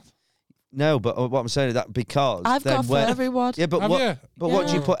bath mat? No, but what I'm saying is that because I've then got a when- furry one. Yeah, but Have what? you? But what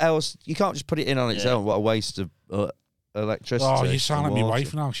do you Yeah. put else? You can't just put it in on its Yeah. own. What a waste of electricity. Oh, you sound like and my water.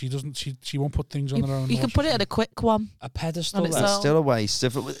 wife now. She doesn't. She won't put things on her own. You can put it in a quick one. A pedestal. And it's then. It's all- still a waste.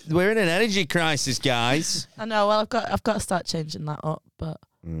 We're in an energy crisis, guys. I know. Well, I've got to start changing that up. But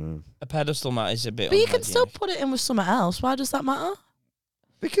A pedestal mat is a bit. but you can still unhygienic. put it in with something else. Why does that matter?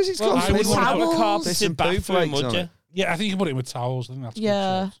 Because it's Well, got I would you want wouldn't to put a towels. Piss carpeted and poo bathroom, flakes would on you? it. Yeah, I think you can put it in with towels. I think that's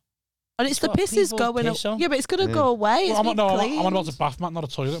Yeah. good. And it's That's the what piss is people going. piss on. Yeah, but it's gonna Yeah. go away. It's Well, been I'm cleaned. about a bath mat, not a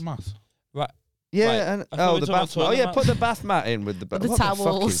toilet mat. Right. Yeah, Right. and I thought we the were talking bath mat. Oh about yeah, toilet put the bath mat in with the With the what the fuck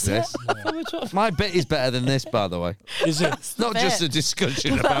towels. is this? What are we talking- My bit is better than this, by the way. Is it? It's not just a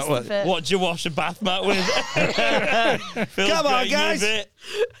discussion That's about the what. bit. What do you wash a bath mat with? Phil's Come on, great new guys. bit.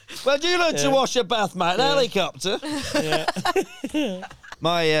 Well, do you learn to Yeah. wash a bath mat? An helicopter. Yeah.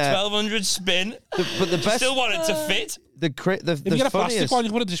 My 1200 spin. but the best, Still want it to fit. the If you get a plastic funniest, one, you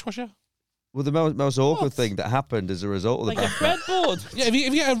can put it in the dishwasher. well, the most awkward What? thing that happened as a result of the Like a bath mat. breadboard. Yeah, if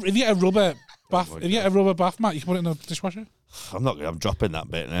you get a rubber Bath. If you get a rubber bath mat, you can put it in the dishwasher. I'm dropping that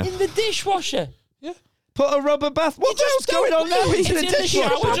bit now. In the dishwasher. Yeah. Put a rubber bath. What the hell's going on now? It's in the dishwasher.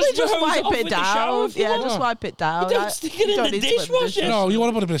 Probably just hose wipe off it with the shower down. if you Yeah, want. just wipe it down. You don't stick it in the need to put it dishwasher. No, you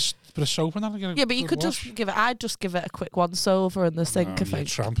want to put a bit of soap in that. And get a Yeah, but you good could wash. just give it. I'd just give it a quick once over in the sink. I You think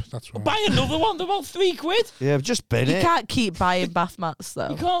tramp. That's right. Buy another one. They're about £3. Yeah, just bin you it. can't keep buying bath mats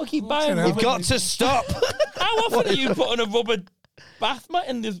though. You can't keep buying hell? them. You've got to stop. How often are you putting a rubber bath mat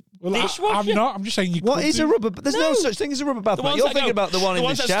in the dishwasher? I'm not. I'm just saying you. What could is do. a rubber? There's no such thing as a rubber bath The mat. ones You're that thinking go- about the one the in the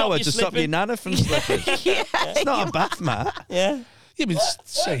ones that stop shower you to stop your slipping. nana from slipping. It's not a bath mat. Yeah. Yeah, but it's the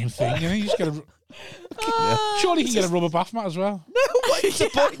same thing. You just get a. Surely you can get a rubber bath mat as well. What's the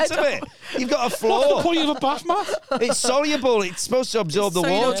point of it? You've got a What's the floor. point of a bath mat? It's soluble. It's supposed to absorb the so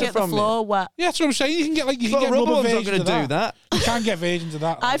you don't water get the from it. floor wet. Yeah, that's what I'm saying. You can get But get rubber rubber ones versions not going to of do that. You can't get versions of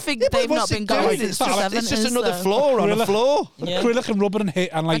that. I think Yeah, but they've not what's been it going doing? since It's the just, 70s. it's just another though. floor on a Acrylic. floor. Yeah. Acrylic and rubber and hit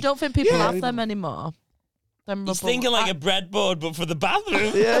and like. I don't think people Yeah. have them anymore. Them He's rubber- thinking like a breadboard, but for the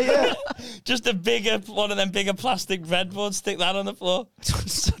bathroom. Yeah, yeah. Just a bigger one of them bigger plastic breadboards. Stick that on the floor. I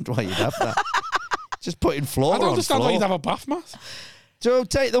understand why you'd have that. Just putting floor I don't on understand floor. why you'd have a bath mat. To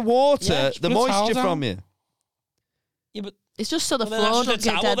take the water, Yeah, the put a towel moisture down. from you. Yeah, but It's just so the well, then floor that's don't just a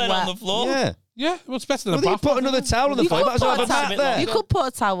get towel dead then on the wet. floor. Yeah. Yeah, well, it's better than Well, a then you bath put mat. another towel on the You floor. You could might as well put have a a towel- mat there. You could put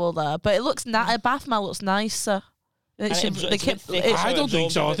a towel there, but it looks a bath mat looks nicer. It And should, it's they a bit keep thicker. it, I don't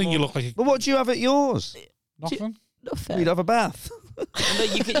think so. I absorbs a bit think you more. look like But what do you have at yours? nothing. nothing. You'd have a bath.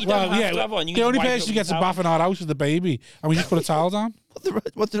 But you don't Well, have to have one. You the can only wipe person up who gets a with bath in our house is the baby, and we just put a towel down.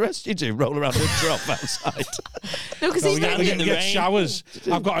 What the rest you do? Roll around and drop outside. No, because No, he's we get, not we in get, the we get rain. showers.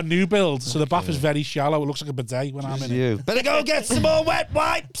 I've got a new build, so the bath is very shallow. It looks like a bidet when I'm in it. You better go get some more wet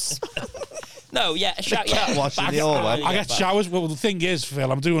wipes. No, yeah, cat washing the whole way. I get showers. Well, the thing is,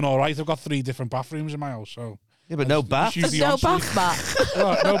 Phil, I'm doing all right. I've got 3 different bathrooms in my house, so Yeah, but no bath. Use the no ensuite. bath mat.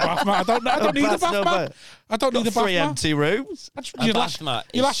 No bath mat. I don't need a bath, bath no mat. bath. I don't need a bath 3 mat. empty rooms. You bath mat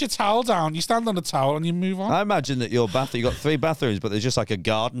is- lash your towel down. You stand on the towel and you move on. I imagine that your bath, you got 3 bathrooms, but there's just like a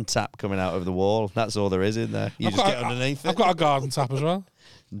garden tap coming out of the wall. That's all there is in there. You I've just got get a- underneath I've it, got a garden tap as well.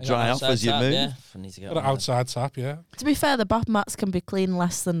 and dry off as you move. Yeah, I need to get Got an one. outside tap, yeah. To be fair, the bath mats can be clean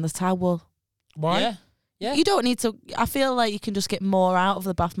less than the towel. Why? Yeah, yeah. You don't need to. I feel like you can just get more out of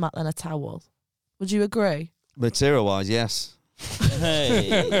the bath mat than a towel. Would you agree? Material wise, yes.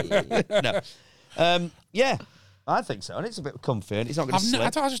 Hey. No. Yeah, I think so. And it's a bit comfy and it's not going to slip.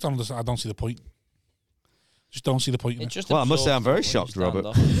 I just don't understand. I don't see the point. Just don't see the point in It it. just Well, I must say I'm very absorbs shocked, when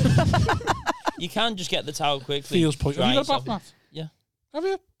you stand Robert. up. You can just get the towel quickly. Feels point. dry Have you got a yourself. bath mat? Yeah. Have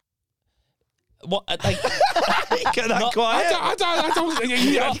you? What? Like, Get that Not- quiet. I don't.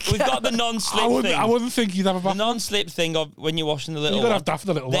 we've got the non-slip thing. I wouldn't think you'd have a The bath mat. non-slip thing of when you're washing the little You've got to one. have that for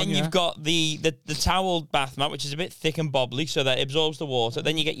the little Then one, yeah. you've got the towel bath mat, which is a bit thick and bobbly, so that it absorbs the water.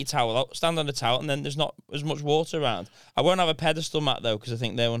 Then you get your towel out, stand on the towel, and then there's not as much water around. I won't have a pedestal mat though, because I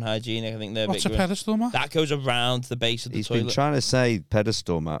think they're unhygienic. I think they're What's a bit pedestal mat? that goes around the base of the He's toilet. been trying to say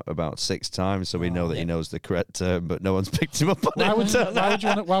pedestal mat about 6 times, so we know that he yeah. knows the correct term, but no one's picked him up on Why it. would you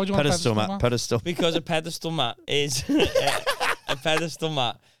want Pedestal mat, pedestal. Because a pedestal mat is a pedestal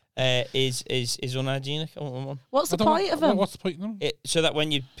mat is unhygienic. I want one. What's the point of them? What's the point of them? So that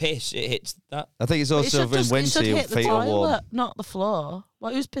when you piss, it hits that. I think it's It also should in just- it winter should your hit the feet are warm. toilet, not the floor.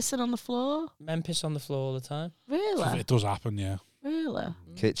 What? Who's pissing on the floor? Men piss on the floor all the time. Really? It does happen, yeah. Really?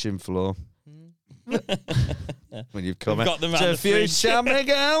 Kitchen floor. When you've come We've out got them round to the a few fridge. chamois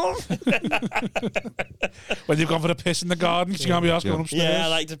girl. When you've gone for the piss in the garden, you can't be asked going upstairs. Yeah, I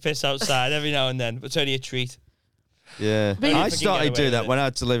like to piss outside every now and then, but it's only a treat. Yeah, But I if I can started get away doing that with when I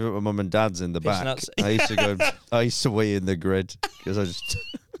had to live at my mum and dad's in the Pissing back. outside. I used to wee in the grid because I just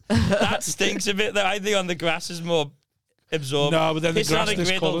That stinks a bit though. I think on the grass is more absorbed. No, but then the Pissing on grass a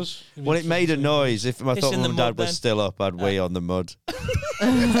griddle. discolours. when it made a noise. If I Piss thought in mum the and dad mud was then. still up, I'd wee on the mud.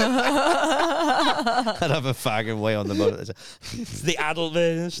 I'd have a fag and wee on the mud. It's the adult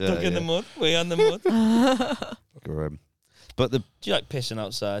version stuck Yeah, in the yeah. mud. Way on the mud. Do But the you like pissing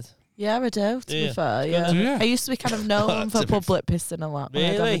outside? Yeah, I do. To Do you? be fair, Good. yeah. Do you? I used to be kind of known for To be public pissing a lot when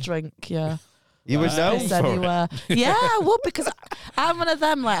I'd have a Really? drink. Yeah, you were Right. known piss for it. anywhere. Yeah, I would because I'm one of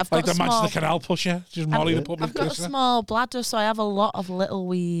them. Like I've Like got the a Manchester small, Canal pusher, just Molly the public I've got a pisser. small bladder, so I have a lot of little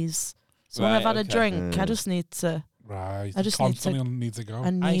wheeze. So when Right, I've had a okay. drink, I just need to. Right, I just need to- constantly need to go. I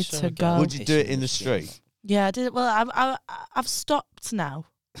need saw to a girl go. Would you do it in the street? Yeah, I did. Well, I've stopped now.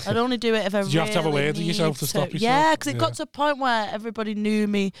 I'd only do it if I Did you have to have a really word with yourself to need stop yourself? Yeah, because it Yeah. got to a point where everybody knew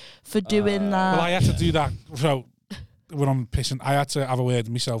me for doing that. Well, I had to do that. So when I'm pissing, I had to have a word with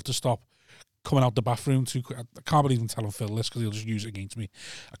myself to stop coming out the bathroom too quick. I can't believe I'm telling Phil this because he'll just use it against me.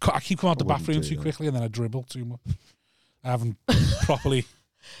 I keep coming out the wouldn't bathroom do too that. quickly and then I dribble too much. I haven't properly.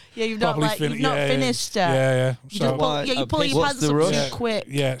 Yeah, you've not finished it. Yeah. You pull your pants up too quick.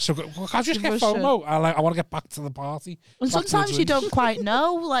 Yeah, so I just get FOMO. I want to get back to the party. And sometimes you don't quite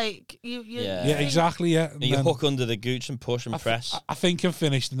know, like you. Yeah, exactly. Yeah, and you hook under the gooch and push and press. I think I'm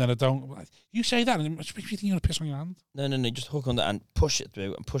finished, and then I don't. You say that, and it makes me think you're gonna piss on your hand. No, just hook under and push it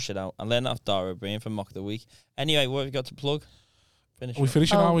through and push it out. And learn off Dara O'Brien from Mock of the Week. Anyway, what have you got to plug? Are we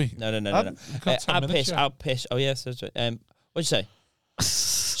finishing? Are we? No. I'll piss. Oh yes. What'd you say?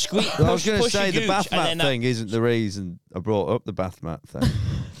 I was going to say the bath mat thing isn't the reason I brought up the bath mat thing.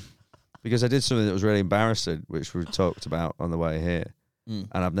 Because I did something that was really embarrassing, which we talked about on the way here. And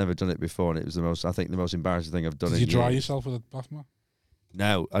I've never done it before, and it was the most embarrassing thing I've done. Did you dry yourself with a bath mat?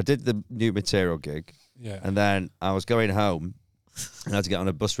 No, I did the new material gig. Yeah. And then I was going home and I had to get on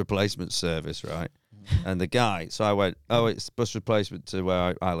a bus replacement service, right? And the guy, so I went, it's bus replacement to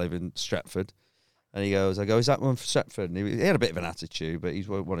where I live in Stretford. And he goes, is that one for Stretford? And he had a bit of an attitude, but he's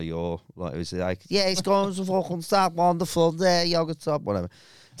one of your, like, he was like, yeah, it's going to fucking start wonderful there, yogurt top, whatever.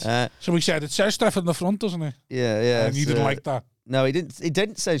 So we said, it says Stretford on the front, doesn't it? Yeah. And you didn't like that? No, he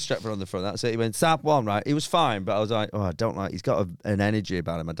didn't say Stretford on the front. That's it. He went Sap one, right? He was fine, but I was like, I don't like. He's got an energy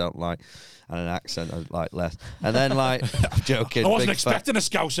about him I don't like, and an accent I like less. And then like, I'm joking. I wasn't expecting a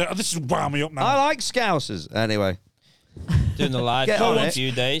Scouser. This is wound me up now. I like Scousers anyway. Doing the live for a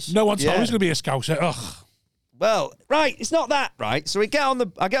few days. No one told me he's going to be a Scouser. Ugh. Well, right, it's not that right. So I get on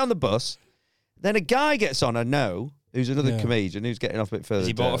the bus. Then a guy gets on. I know who's another comedian who's getting off a bit further. Has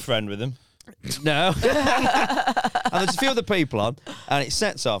he brought a friend with him? No. And there's a few other people on, and it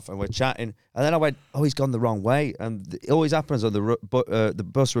sets off, and we're chatting. And then I went, he's gone the wrong way. And it always happens on the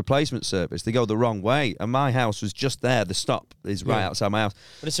bus replacement service. They go the wrong way, and my house was just there. The stop is right outside my house.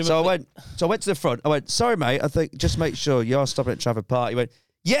 So I went to the front. I went, sorry, mate. I think just make sure you're stopping at Trafford Park. He went,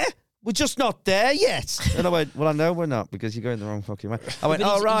 yeah. We're just not there yet. And I went, well, I know we're not because you're going the wrong fucking way. I went,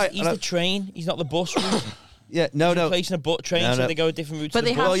 right. He's the train. He's not the bus route. Yeah, no. Replacing a train so they go a different route. But to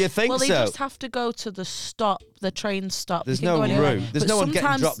the bus. You think they just have to go to the stop, the train stop. There's no route. There's no one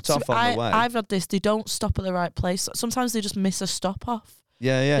getting dropped off on the way. I've had this. They don't stop at the right place. Sometimes they just miss a stop off.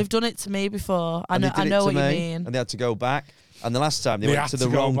 Yeah. They've done it to me before. I know what you mean. And they had to go back. And the last time they went to the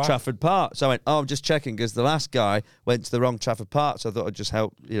wrong Trafford Park. So I went, I'm just checking because the last guy went to the wrong Trafford Park. So I thought I'd just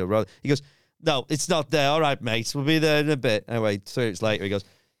help. He goes, no, it's not there. All right, mate. We'll be there in a bit. Anyway, 3 minutes later, he goes,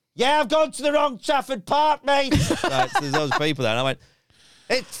 yeah, I've gone to the wrong Trafford Park, mate. Right, so there's those people there. And I went,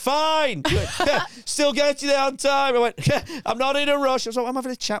 it's fine. He went, still get you there on time. I went, I'm not in a rush. I was like, I'm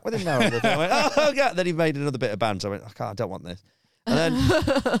having a chat with him now. I went, oh, God. Then he made another bit of banter. I went, I don't want this. And then,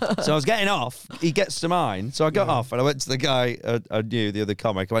 so I was getting off. He gets to mine. So I got off and I went to the guy I knew, the other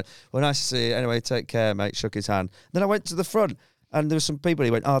comic. I went, well, nice to see you. Anyway, take care, mate. Shook his hand. Then I went to the front. And there were some people,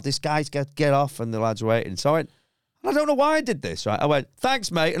 he went, this guy's get off, and the lads were waiting. So I went, I don't know why I did this, right? I went,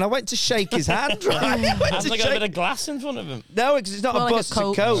 thanks, mate, and I went to shake his hand, right? Has like a bit of glass in front of him? No, because it's not a bus, it's a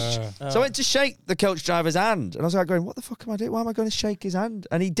coach. So I went to shake the coach driver's hand, and I was like going, what the fuck am I doing? Why am I going to shake his hand?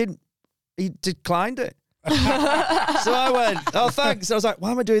 And he declined it. So I went, thanks. I was like, why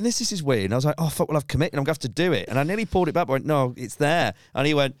am I doing this? This is weird. And I was like, fuck, well, I've committed, I'm going to have to do it. And I nearly pulled it back, but I went, no, it's there. And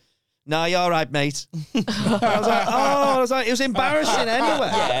he went, no, you're all right, mate. I was like, it was embarrassing anyway.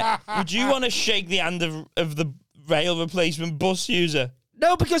 Yeah. Would you want to shake the hand of the rail replacement bus user?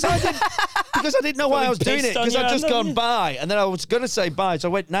 No, because I didn't know why I was doing it, because I'd just gone by, and then I was going to say bye, so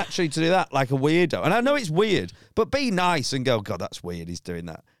I went naturally to do that like a weirdo. And I know it's weird, but be nice and go, God, that's weird, he's doing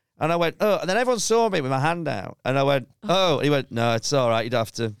that. And I went, and then everyone saw me with my hand out, and I went, and he went, no, it's all right, you'd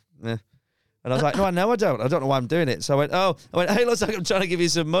have to, And I was like, no, I know I don't know why I'm doing it. So I went, hey, looks like I'm trying to give you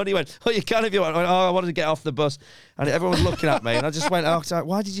some money. He went, you can if you want. I went, I wanted to get off the bus. And everyone was looking at me. And I just went,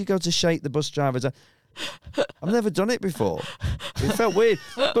 why did you go to shake the bus drivers? I've never done it before. It felt weird.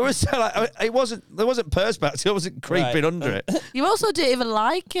 But it was like, there wasn't perspex. I wasn't creeping under it. You also didn't even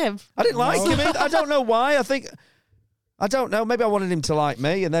like him. I didn't like him. I don't know why. I don't know. Maybe I wanted him to like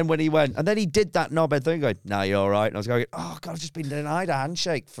me. And then when he went, and then he did that knobhead thing going, no, you're all right. And I was going, God, I've just been denied a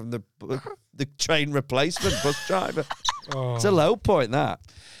handshake from the train replacement bus driver. It's a low point, that.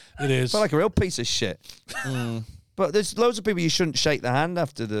 It is. Felt like a real piece of shit. But there's loads of people you shouldn't shake the hand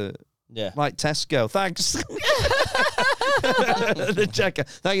after like Tesco. Thanks. The checker.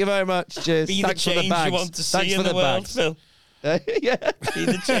 Thank you very much. Cheers. Be Thanks the change for the bags. you want to Thanks see in the world, Phil. Yeah. Be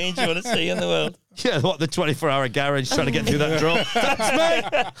the change you want to see in the world. Yeah, what, the 24-hour garage trying to get through that drawer. Thanks, mate.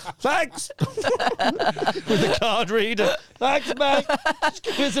 Thanks. With the card reader. Thanks, mate. Just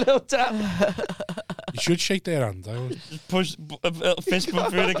give us a little tap. You should shake their hand. Just push a little fist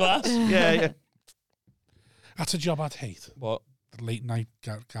bump through the glass. Yeah. That's a job I'd hate. What? late night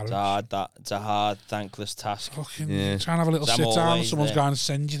garage. It's a hard, thankless task. Fucking trying to have a little sit down. Someone's going to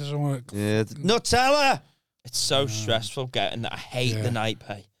send you to somewhere. Yeah, Nutella. It's so stressful getting that. I hate the night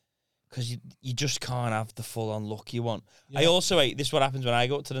pay because you just can't have the full on look you want. I also hate this. Is what happens when I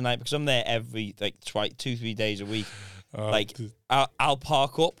go up to the night because I'm there every 2-3 days a week. I'll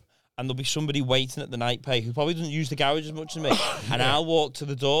park up and there'll be somebody waiting at the night pay who probably doesn't use the garage as much as me, and I'll walk to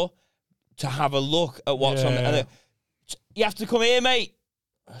the door to have a look at what's on. And you have to come here, mate.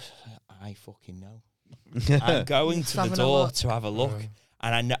 I fucking know. I'm going to the door to have a look,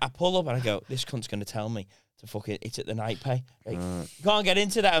 and I pull up and I go, this cunt's going to tell me to fucking, it's at the night pay. Like, you can't get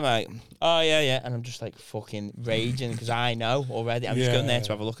into that, mate. Oh, yeah. And I'm just like fucking raging because I know already. I'm just going there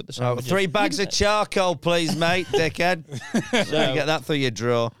to have a look at the sandwiches. 3 bags of charcoal, please, mate, dickhead. So get that through your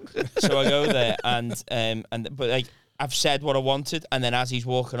drawer. So I go there but like I've said what I wanted, and then as he's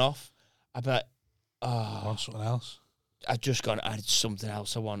walking off, I bet, I want something else. I've just gone, it's something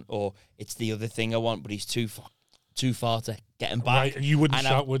else I want, or it's the other thing I want, but he's too far to get him back. Right, you wouldn't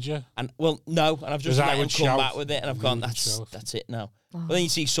shout, would you? And no, and I've just let him come back with it, and I've gone, that's it now. But then you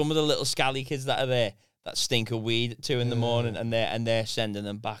see some of the little scally kids that are there that stink of weed at 2 in the morning, and they're sending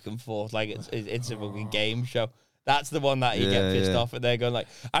them back and forth like it's a fucking game show. That's the one that you get pissed off at. They're going like,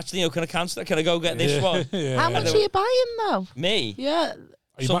 actually, can I cancel it? Can I go get this one? How much are you buying though? Me? Yeah.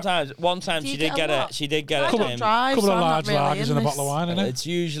 Sometimes, one time she did get a couple of large lagers and a bottle of wine, innit? It's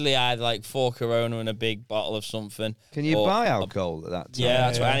usually either like 4 Corona and a big bottle of something. Can you buy alcohol at that time? Yeah,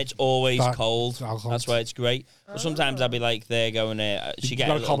 that's right, and it's always cold. That's why it's great. But sometimes I'll be like, they're going there. She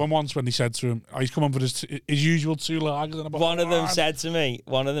got a comment once when he said to him, he's coming for his usual 2 lagers and a bottle of wine.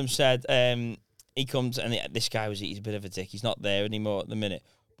 One of them said, he comes, and this guy he's a bit of a dick. He's not there anymore at the minute,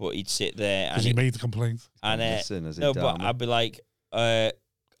 but he'd sit there. Because he made the complaint. And but I'd be like, can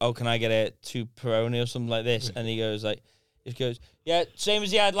I get a 2 Peroni or something like this? And he goes, yeah, same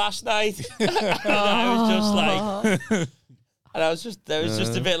as he had last night. And I was just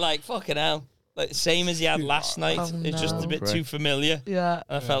a bit like, fucking hell. Like, same as he had last night. It's just a bit too familiar. Yeah.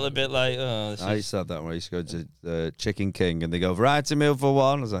 And I felt a bit like, I used to have that when I used to go to the Chicken King and they go, variety meal for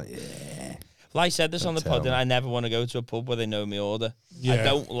 1. I was like, yeah. Well, I said this on the pod, and I never want to go to a pub where they know me order. Yeah. I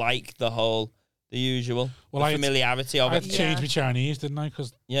don't like the usual familiarity of it. I had to change my Chinese, didn't I?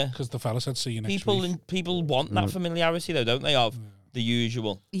 Because the fella said, see you next week. People want that familiarity, though, don't they, of the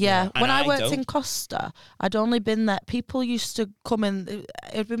usual? Yeah. When I worked in Costa, I'd only been there. People used to come in.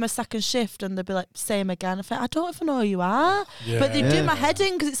 It would be my second shift, and they'd be like, same again. I don't even know who you are. Yeah. But they'd do my head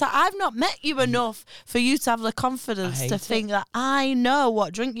in, because it's like, I've not met you enough for you to have the confidence to think that I know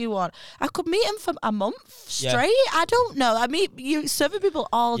what drink you want. I could meet him for a month straight. I don't know. I meet you serving people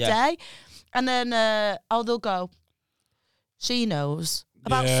all day. And then, they'll go, she knows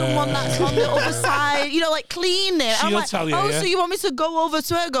about someone that's on the other side, like cleaning. I'm like, tell you, so you want me to go over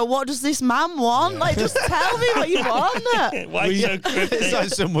to her and go, what does this man want? Like, just tell me what you want. Why so cryptic? It's like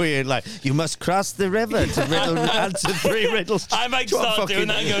some weird, you must cross the river to answer 3 riddles. I might start doing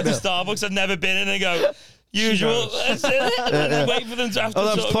that and go to Starbucks I've never been in and go, usual. That's it. Wait for them to have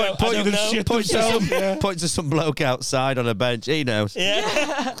to point to some bloke outside on a bench. He knows.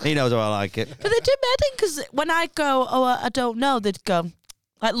 Yeah. He knows how I like it. But they do better, because when I go, I don't know, they'd go,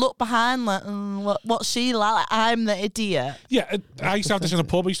 look behind, what's she like? I'm the idiot. Yeah, I used to have this in a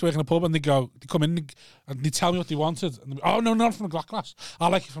pub. I used to work in a pub, and they come in and they tell me what they wanted. And no, not from that glass. I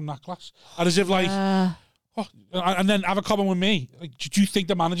like it from that glass. And as if and then have a comment with me. Like, do you think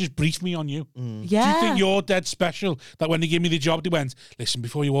the managers briefed me on you? Yeah. Do you think you're dead special? That when they give me the job, they went, listen,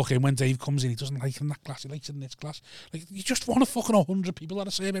 before you walk in, when Dave comes in, he doesn't like it in that class, he likes it in this class. Like, you just want to fucking 100 people that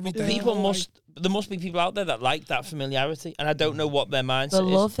are same every day. There must be people out there that like that familiarity, and I don't know what their mindset is. They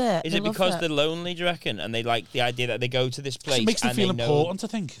love it. Is it because they're lonely, do you reckon? And they like the idea that they go to this place. It makes them feel important, I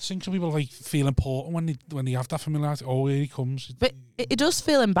think. I think some people feel important when they have that familiarity. Oh, here he comes. But it does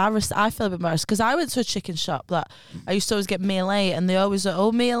feel embarrassed. I feel a bit embarrassed, because I went to a chicken shop that I used to always get meal 8, and they always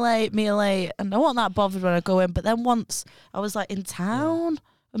go, meal 8, and I wasn't that bothered when I go in. But then once I was in town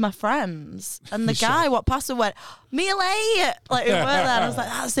with my friends, and the guy walked past and went, meal 8, we weren't there. And I was like,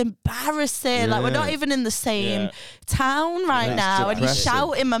 that's embarrassing. We're not even in the same town right now, and he's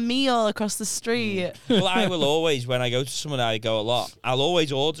shouting my meal across the street. Well, I will always, when I go to someone I go a lot, I'll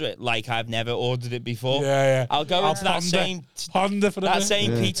always order it like I've never ordered it before. Yeah. I'll go into that same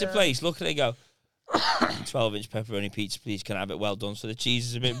pizza place, look at it and go, 12-inch pepperoni pizza, please, can I have it well done so the cheese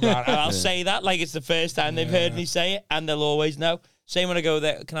is a bit brown? And I'll say that like it's the first time they've heard me say it, and they'll always know. Same when I go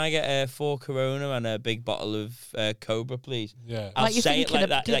there, can I get 4 Corona and a big bottle of Cobra, please? Yeah. I'll say it like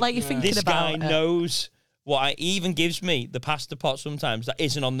that. Like you're thinking this about guy knows what he even gives me the pasta pot sometimes that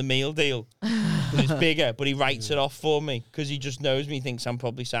isn't on the meal deal. It's bigger, but he writes it off for me because he just knows me. He thinks I'm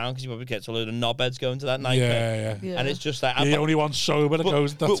probably sound because he probably gets a load of knobheads going to that night. Yeah. And it's just like... You're the only one sober that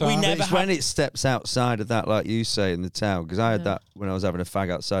goes at that time. We never it's when it steps outside of that, like you say, in the town. Because I had that when I was having a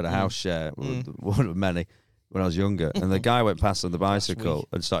fag outside a house share, one of many, when I was younger. And the guy went past on the bicycle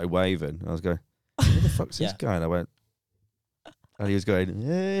and started waving. I was going, who the fuck's this guy? And I went... And he was going,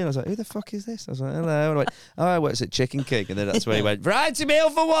 hey, and I was like, who the fuck is this? I was like, hello. And I went, oh, I work at Chicken King. And then that's where he went, variety meal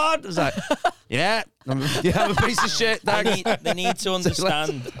for one. I was like, yeah, I'm a piece of shit. They need to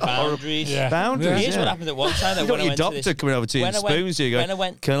understand boundaries. Boundaries. Here's what happened at one time. You got your doctor coming over to you and spoons you. When I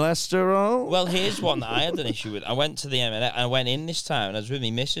went, cholesterol. Well, here's one that I had an issue with. I went to the M&S. I went in this time and I was with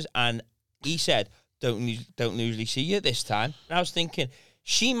my missus, and he said, don't usually see you this time. And I was thinking,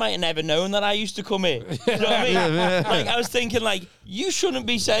 she might have never known that I used to come here. You know what I mean? Like, I was thinking, like, you shouldn't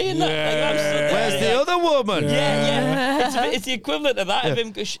be saying that. Like, where's the other woman? Yeah. It's the equivalent of that. Of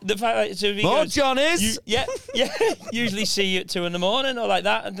him, the fact that so more Johnny's. Usually see you at 2 a.m. or like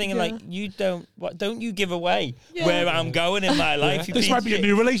that, and thinking like, don't you give away where I'm going in my life? This might be a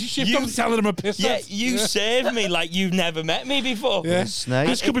new relationship. Don't tell them a piss. Yeah, you saved me like you've never met me before. Yeah. Snake.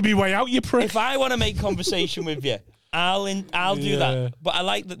 This could be my way out, you prick. If I want to make conversation with you, I'll do that. But I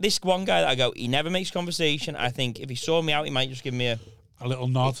like that this one guy that I go, he never makes conversation. I think if he saw me out, he might just give me a little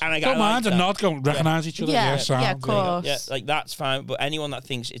nod. And I don't mind a nod, don't recognise each other. Yeah, of course. Yeah, like that's fine. But anyone that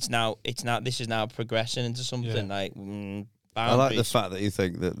thinks this is now progressing into something like boundaries. I like the fact that you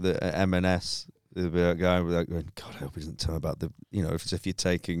think that the M&S, there'll be a guy without going, God, I hope he doesn't tell me about the, if you're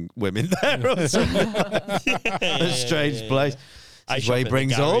taking women there or something. A strange place. This is where he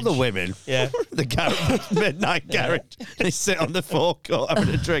brings all the women. Yeah. The midnight garage. They sit on the forecourt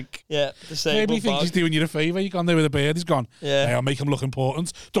having a drink. Yeah. Maybe he thinks he's doing you a favour. You've gone there with a beard. He's gone, hey, I'll make him look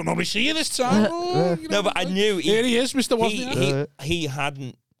important. Don't normally see you this time. No, but I knew. Here he is, Mr. Wozniak. He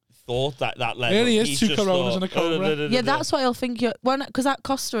hadn't thought that level. Here he is, 2 Coronas and a Cobra. Yeah, that's what he'll think. Because at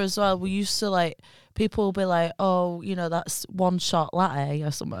Costa as well, we used to like, people will be like, oh, that's one shot latte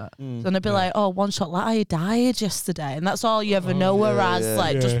or something. And they'll be like, oh, one shot latte died yesterday. And that's all you ever know, whereas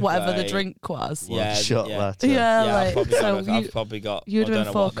just whatever the drink was. One shot latte. Yeah, I've probably got, you'd have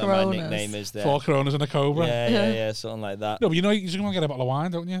been 4 Coronas. My nickname is there. 4 Coronas and a Cobra. Yeah, something like that. No, but you're going to get a bottle of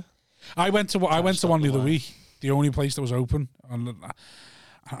wine, don't you? I went to one the other week, the only place that was open. And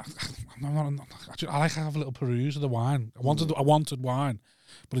I like to have a little peruse of the wine. I wanted wine,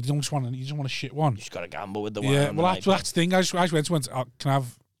 but you just want a shit one. You just got to gamble with the wine. Yeah, well, that's the thing. I just went, can I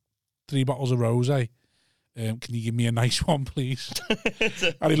have 3 bottles of rosé? Can you give me a nice one, please?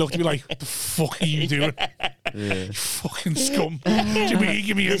 And he looked at me like, what the fuck are you doing? You fucking scum. Give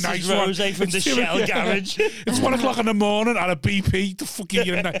me a nice one. Rosé from the Shell garage. It's 1 o'clock in the morning at a BP. The fuck are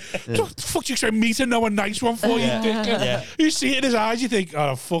you What the fuck do you expect me to know a nice one for, you dickhead? You see it in his eyes, you think,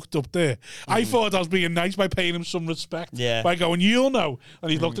 oh, I fucked up there. I thought I was being nice by paying him some respect. Yeah. By going, you'll know. And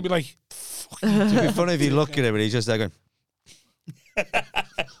he looked at me like, fuck. It'd be funny if you look at him and he's just there going,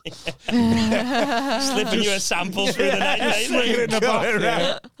 slipping you a sample through the night, mate.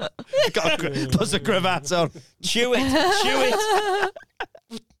 Puts a cravat on. Chew it.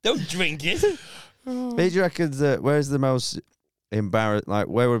 Don't drink it. Who do you reckon where's the most embarrassing? Like,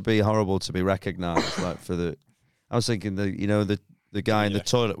 where would be horrible to be recognised? Like I was thinking the guy in the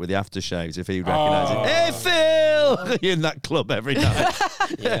toilet with the aftershaves, if he'd recognise it. Hey, Phil! You're in that club every night.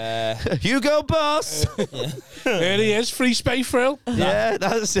 Yeah. Hugo Boss! There he is, Free Space Frill. Yeah,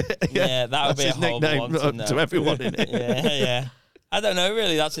 that's it. Yeah, that would be his a horrible nickname to everyone in it. Yeah. I don't know,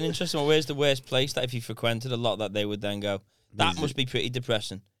 really. That's an interesting one. Where's the worst place that if you frequented a lot that they would then go, that must be pretty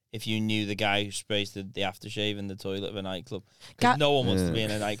depressing. If you knew the guy who sprays the aftershave in the toilet of a nightclub. Because no one wants to be in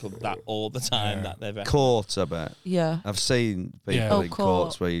a nightclub that all the time. That they're courts, I bet. Yeah. I've seen people in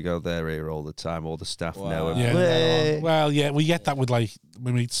courts where you go there here all the time, all the staff know him. Yeah. Well, yeah, we get that with like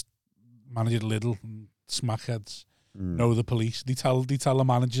when we manage Lidl and smackheads know the police. They tell the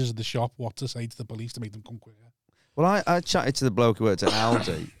managers of the shop what to say to the police to make them come quicker. Well, I chatted to the bloke who worked at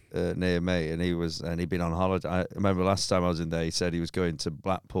Aldi near me, and he'd been on holiday. I remember last time I was in there, he said he was going to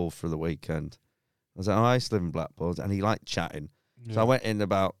Blackpool for the weekend. I was like, I used to live in Blackpool, and he liked chatting. Yeah. So I went in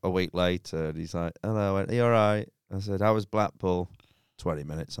about a week later, and he's like, hello, I went, are you all right? I said, how was Blackpool? 20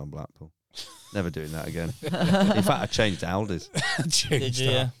 minutes on Blackpool. Never doing that again. In fact, I changed Aldi's. Did you?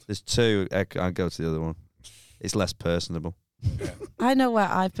 Yeah. There's 2. I go to the other one. It's less personable. Yeah. I know where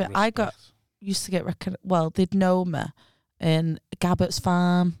I've been. Used to get they'd know me in Gabbett's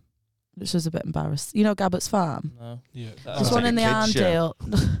Farm, which was a bit embarrassed. You know Gabbett's Farm? No. Yeah. There's one in the Arndale.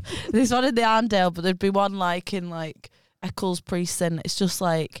 There's one in the Arndale, but there'd be one like in like Eccles Precinct. It's just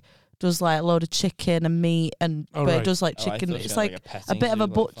like does like a load of chicken and meat, and it does like chicken. It's like a bit of a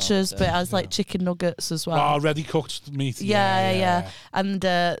butcher's, but it has like chicken nuggets as well. Oh, ready cooked meat. Yeah. And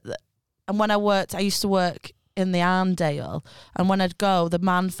when I used to work in the Arndale, and when I'd go, the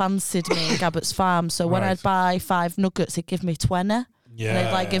man fancied me in Gabbert's Farm. So when I'd buy 5 nuggets, he'd give me 20. Yeah. And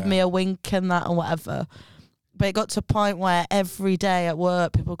they'd like give me a wink and that and whatever. But it got to a point where every day at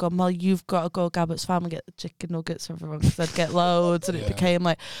work, people go, Mel, you've got to go Gabbert's Farm and get the chicken nuggets for everyone, because I'd get loads, and it became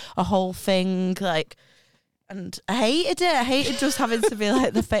like a whole thing. Like, and I hated it. I hated just having to be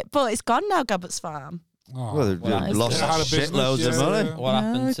like the fit. But it's gone now, Gabbert's Farm. Oh, well, they've lost shitloads of money. What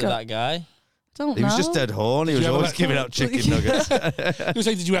happened to that guy? Don't he know. was just dead horny. He was always giving out chicken nuggets.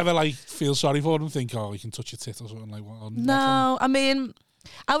 Did you ever like feel sorry for him? Think, you can touch your tit or something like that? No, I mean,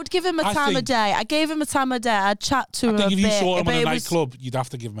 I would give him a time of day. I gave him a time of day. I'd chat to him a bit. I think if you saw him in a nightclub, you'd have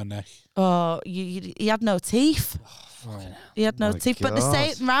to give him a neck. Oh, he had no teeth. He had no teeth. But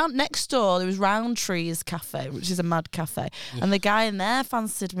round next door, there was Roundtree's Cafe, which is a mad cafe. Yeah. And the guy in there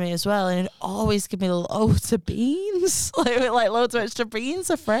fancied me as well. And he'd always give me loads of beans. like loads of extra beans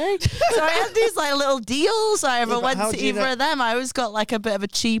for free. So I had these like little deals. I ever went to either of them. I always got like a bit of a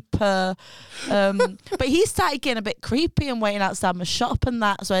cheaper. But he started getting a bit creepy and waiting outside my shop and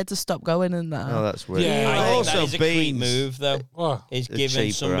that. So I had to stop going in there. Oh, that's weird. Yeah, I think that is a creep move, though. What? Is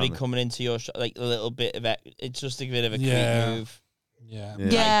giving somebody coming into your shop like a little bit of it. It's just a bit of a creep move. Yeah.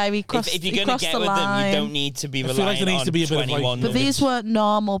 If you're going to get with them, you don't need to be relying on 21. But these weren't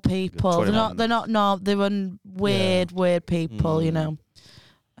normal people. They're not normal. They were weird people, you know.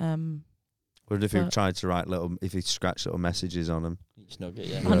 What if you tried to write if you scratched little messages on them? Each nugget,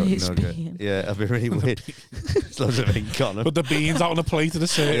 yeah. On his bean. Yeah, that'd be really weird. It's loads of ink on them. Put the beans out on a plate at a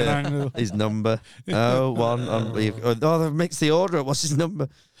certain angle. His number. They've mixed the order up. What's his number?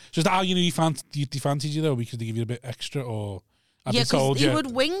 Just how you know he fancied you though, because they give you a bit extra, or because he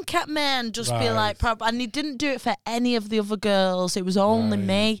would wink at me and just be like, and he didn't do it for any of the other girls. It was only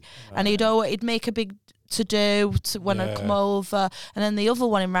me, and he'd make a big to do when I come over, and then the other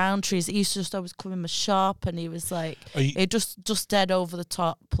one in Roundtrees, he used to just always come in my shop, and he was like, he just dead over the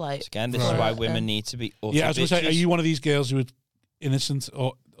top, like. Again, this is why women need to be. Yeah, I was going to say, are you one of these girls who are innocent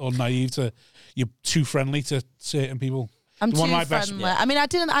or naive you're too friendly to certain people? I'm too friendly. I mean, I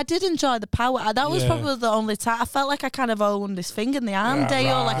did enjoy the power. That was probably the only time I felt like I kind of owned this thing in the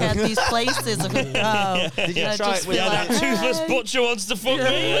Arndale. Like I had these places. I could go. Did you try it with that toothless butcher wants to fuck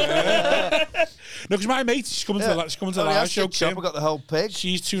me? No, because my mate, she's coming to the live show. I got the whole pig.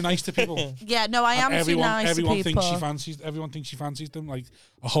 She's too nice to people. Yeah, no, I am too nice to people. Everyone thinks she fancies them like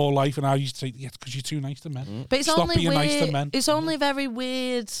a whole life, and I used to say, because you're too nice to men. But it's only being nice to men. It's only very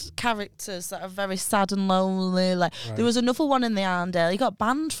weird characters that are very sad and lonely. Like there was another one in the Arndale. He got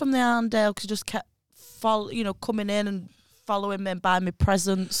banned from the Arndale because he just kept coming in and following me and buying me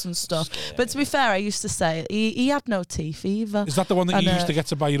presents and stuff. But to be fair, I used to say he had no teeth either. Is that the one that you used to get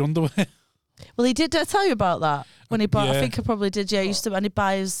to buy your underwear? Well, he did. Did I tell you about that? When he bought, I think I probably did. Yeah, he used to, and he'd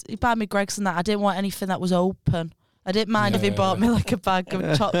buy me Greggs and that. I didn't want anything that was open. I didn't mind if he bought me like a bag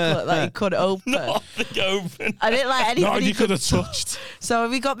of chocolate that he could open. Nothing open. I didn't like anything. Not you could have touched. So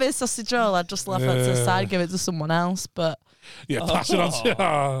if he got me a sausage roll, I'd just laugh it to the side, give it to someone else. But pass it on to.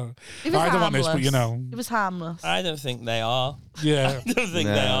 I don't want this, but it was harmless. I don't think they are. Yeah, I don't think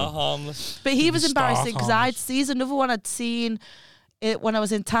they are harmless. But he was embarrassing because he's another one I'd seen. When I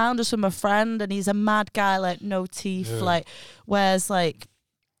was in town just with my friend, and he's a mad guy, like no teeth, like wears like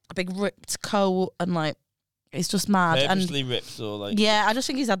a big ripped coat, and like it's just mad. Purposely ripped or like I just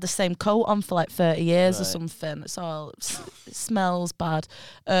think he's had the same coat on for like 30 years or something. It smells bad.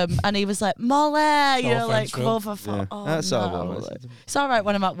 And he was like, Molly, like both. I thought, that's no. It's all right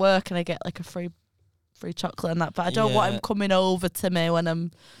when I'm at work and I get like a free chocolate and that, but I don't want him coming over to me when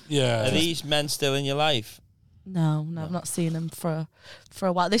I'm. Yeah. Are these men still in your life? No, I've not seen them for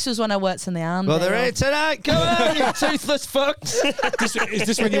a while. This was when I worked in the Army. Well, they're here tonight. Come on, you toothless fucks. Is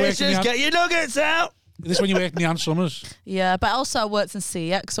this when you worked in the get your nuggets out. Is this when you worked in the Ann Summers? Yeah, but also I worked in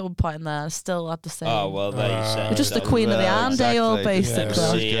CX at one point in there. I still had the same. Oh, well, there you say. You're just the queen of the Arndale,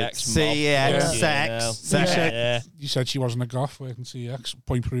 basically. CX, sex. You said she wasn't a goth working CX.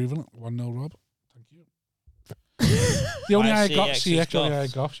 Point proven. 1-0, Rob. Thank you. The only I got CX, only I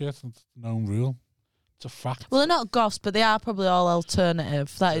got, it's known rule. It's a fact. Well, they're not goths, but they are probably all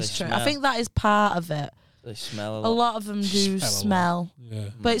alternative. That is true. I think that is part of it. They smell A lot of them do smell. Yeah.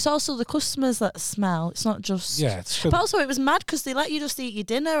 But it's also the customers that smell. It's not just... Yeah. But also it was mad because they let you just eat your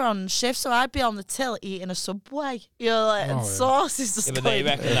dinner on shift, so I'd be on the till eating a Subway. And sauce is just but they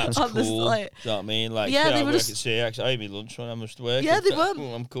reckon that's cool. Do you know what I mean? Like, they were just... I ate my lunch when I must work. Yeah, they weren't.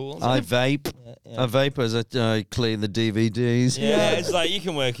 I'm cool. I vape. I vape as I clean the DVDs. Yeah, it's like you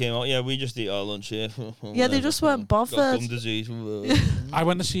can work in. Yeah, we just eat our lunch here. Yeah, they just weren't bothered. Got gum disease. I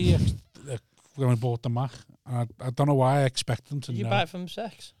went to see when I bought the Mac. I don't know why I expect them to know. Did you buy it from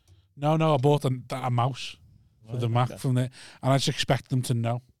sex? No, I bought a mouse for the Mac from there, and I just expect them to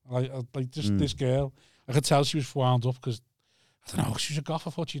know. Like just this girl, I could tell she was wound up because I don't know. She was a goth. I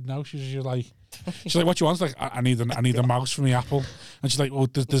thought she'd know. She's like, what you want? Like, I need a mouse from the Apple, and she's like, well,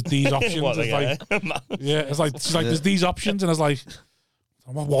 there's these options. It's like she's like, there's these options, and I was like,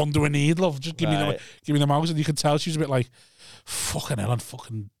 I'm a wandering need, love. Just give me the mouse, and you could tell she was a bit like, fucking hell, and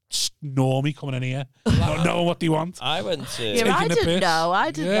fucking normie coming in here, not knowing what they want. I went to... Yeah, I didn't know. I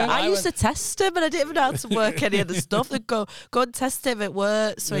didn't know. I used to test him, and I didn't even know how to work any of the stuff. They'd go and test it if it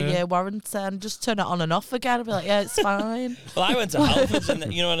works for a year warranty, and just turn it on and off again. I'd be like, yeah, it's fine. Well, I went to Halfords, and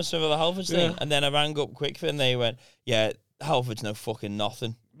when I saw the Halfords thing, and then I rang up Quickfit, and they went, yeah, Halfords no fucking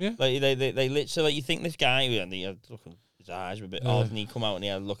nothing. Yeah. Like, they literally, like, you think this guy, and he had looking... His eyes were a bit odd, and he come out and he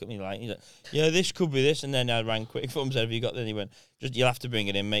had a look at me like, he's like, yeah, this could be this. And then I rang Quickfoot and said, have you got this? And he went, you'll have to bring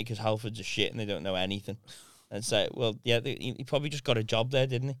it in, mate, because Halfords are shit and they don't know anything. And so, well, yeah, he probably just got a job there,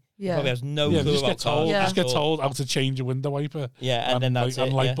 didn't he? Yeah. He probably has no clue about cars. Just get told how to change a window wiper. Yeah, and then that's it.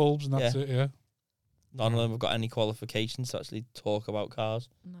 And light bulbs, and that's it, yeah. None of them have got any qualifications to actually talk about cars.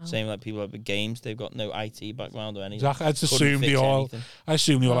 No. Same like people with games, they've got no IT background or anything. Exactly. I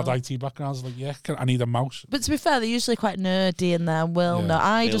assume they all had IT backgrounds. Like, yeah, I need a mouse. But to be fair, they're usually quite nerdy in there. No,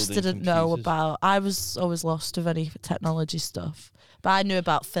 I just didn't know about. I was always lost of any technology stuff. But I knew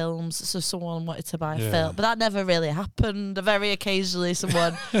about films, so someone wanted to buy a film. But that never really happened. Very occasionally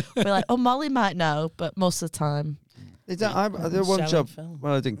someone would be like, oh, Molly might know, but most of the time. I did one job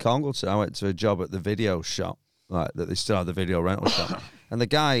when I was in Congleton. I went to a job at the video shop, like that they still had the video rental shop. And the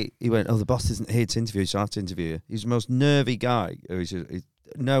guy, he went, "Oh, the boss isn't here to interview, so I have to interview you." He's the most nervy guy. He's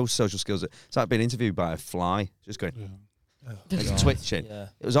no social skills. It's like being interviewed by a fly, just going, twitching. Yeah.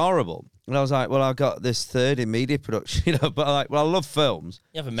 It was horrible. And I was like, "Well, I've got this third in media production, but I love films."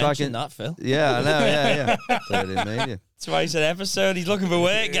 You haven't mentioned that, Phil. Yeah, I know. Yeah, third in media. Twice an episode. He's looking for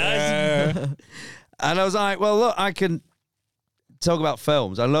work, guys. And I was like, well, look, I can talk about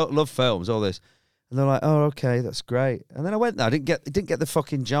films. I love films, all this. And they're like, oh, okay, that's great. And then I went there. I didn't get the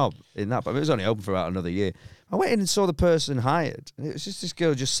fucking job in that, but it was only open for about another year. I went in and saw the person hired. And it was just this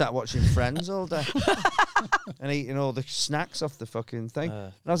girl just sat watching Friends all day and eating all the snacks off the fucking thing.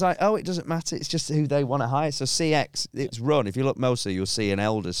 And I was like, oh, it doesn't matter. It's just who they want to hire. So CX, it's run. If you look mostly, you'll see an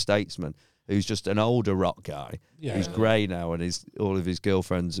elder statesman who's just an older rock guy who's grey now, and all of his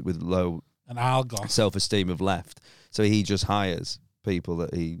girlfriends with low self-esteem have left. So he just hires people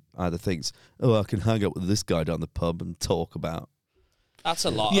that he either thinks, oh, I can hang out with this guy down the pub and talk about. That's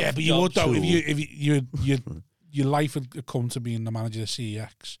a lot. Yeah, but you would though if your life had come to being the manager of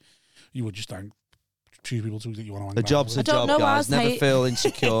CEX, you would just choose people that you want to hang a job's with. A job, guys. Never feel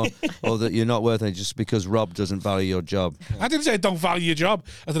insecure or that you're not worth it just because Rob doesn't value your job. I didn't say I don't value your job.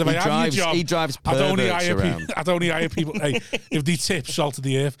 I said if I have your job, he drives perverts around. I'd only hire people. Hey, if they tip salt of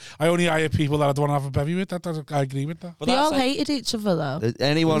the earth, I only hire people that I'd want to have a bevy with. I agree with that. But they all hated each other though.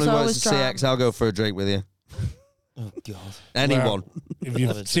 Anyone who works at CX, I'll go for a drink with you. Oh God! Anyone? Well, if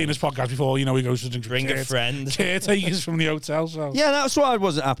you've seen this podcast before, you know he goes to bring a friend, caretakers from the hotel. So yeah, that's why I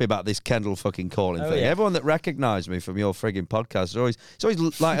wasn't happy about this Kendall fucking calling thing. Yeah. Everyone that recognised me from your frigging podcast it's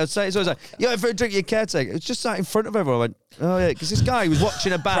always like I'd say, it's always like, yeah, for a drink, your caretaker. It's just sat in front of everyone. I went, oh yeah, because this guy was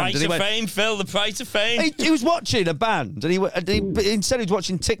watching a band. Price of fame, Phil. The price of fame. He was watching a band, and instead he was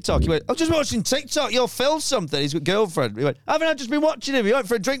watching TikTok. He went, I'm just watching TikTok. You'll film something. He's with girlfriend. He went, haven't I just been watching him? He went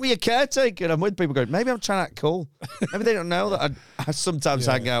for a drink with your caretaker. And I'm with people going, maybe I'm trying to act cool. Maybe they don't know that I sometimes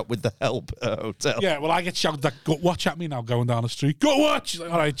hang out with the help at a hotel. Yeah, well, I get shouted that gut watch at me now going down the street. Gut watch!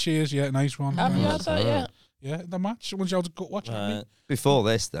 Like, all right, cheers, yeah, nice one. Have you had that yet? Yeah, the match. Someone shouted gut watch at me. Before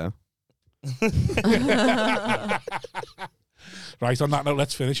this, though. Right, on that note,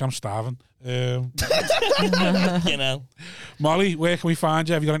 let's finish. I'm starving. You know. Molly, where can we find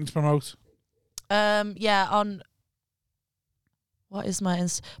you? Have you got anything to promote? Yeah, on... What is my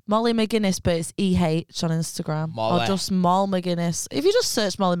Molly McGuinness, but it's EH on Instagram. Molly. Or just Moll McGuinness. If you just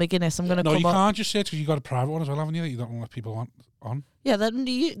search Molly McGuinness, I'm going to come up. No, you can't just search because you've got a private one as well, haven't you, that you don't want people on? Yeah, then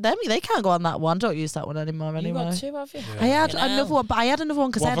they can't go on that one. Don't use that one anymore anyway. You got two, have you? Yeah. I had another one, but I had another one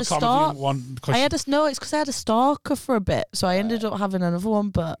because I had a stalker. It's because I had a stalker for a bit, so I ended up having another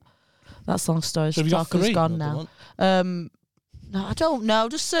one, but That's long story. So have you got Talker's 3? gone now. No, I don't know.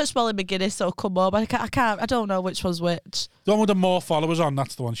 Just search Molly McGuinness, it'll come up. I can't. I don't know which one's which. The one with the more followers on,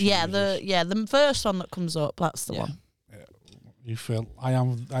 that's the one. She Yeah, uses. the first one that comes up, that's the one. You Phil. I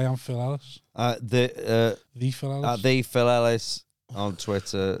am Phil Ellis. The Phil Ellis. The Phil Ellis on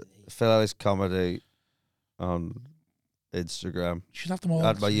Twitter. Phil Ellis Comedy on Instagram. You should have them all.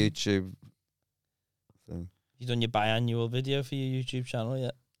 Add my YouTube thing. You done your biannual video for your YouTube channel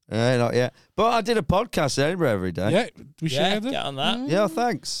yet? Not yet. But I did a podcast in Edinburgh every day. Yeah, we shared it. Get on that. Yeah,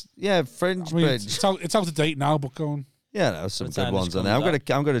 thanks. Yeah, Fringe Bridge. It's out of date now, but go on. Yeah, there's some What good time ones this on there. comes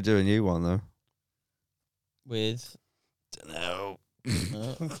I'm gonna do a new one though. With No.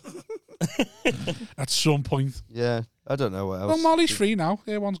 At some point. Yeah, I don't know what else. Well, Molly's free now.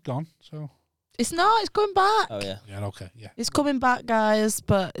 One's gone. So It's not. It's coming back. oh yeah, yeah, okay, yeah. It's coming back, guys.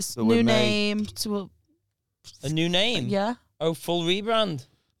 But it's But with new me. name. To a new name. yeah, Oh, full rebrand.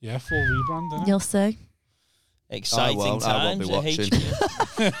 Yeah, full rebrand. Innit? you'll see. Exciting I won't times be at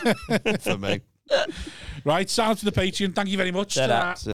watching. HQ. For me. Right, sign up to the Patreon. Thank you very much. Ta-da.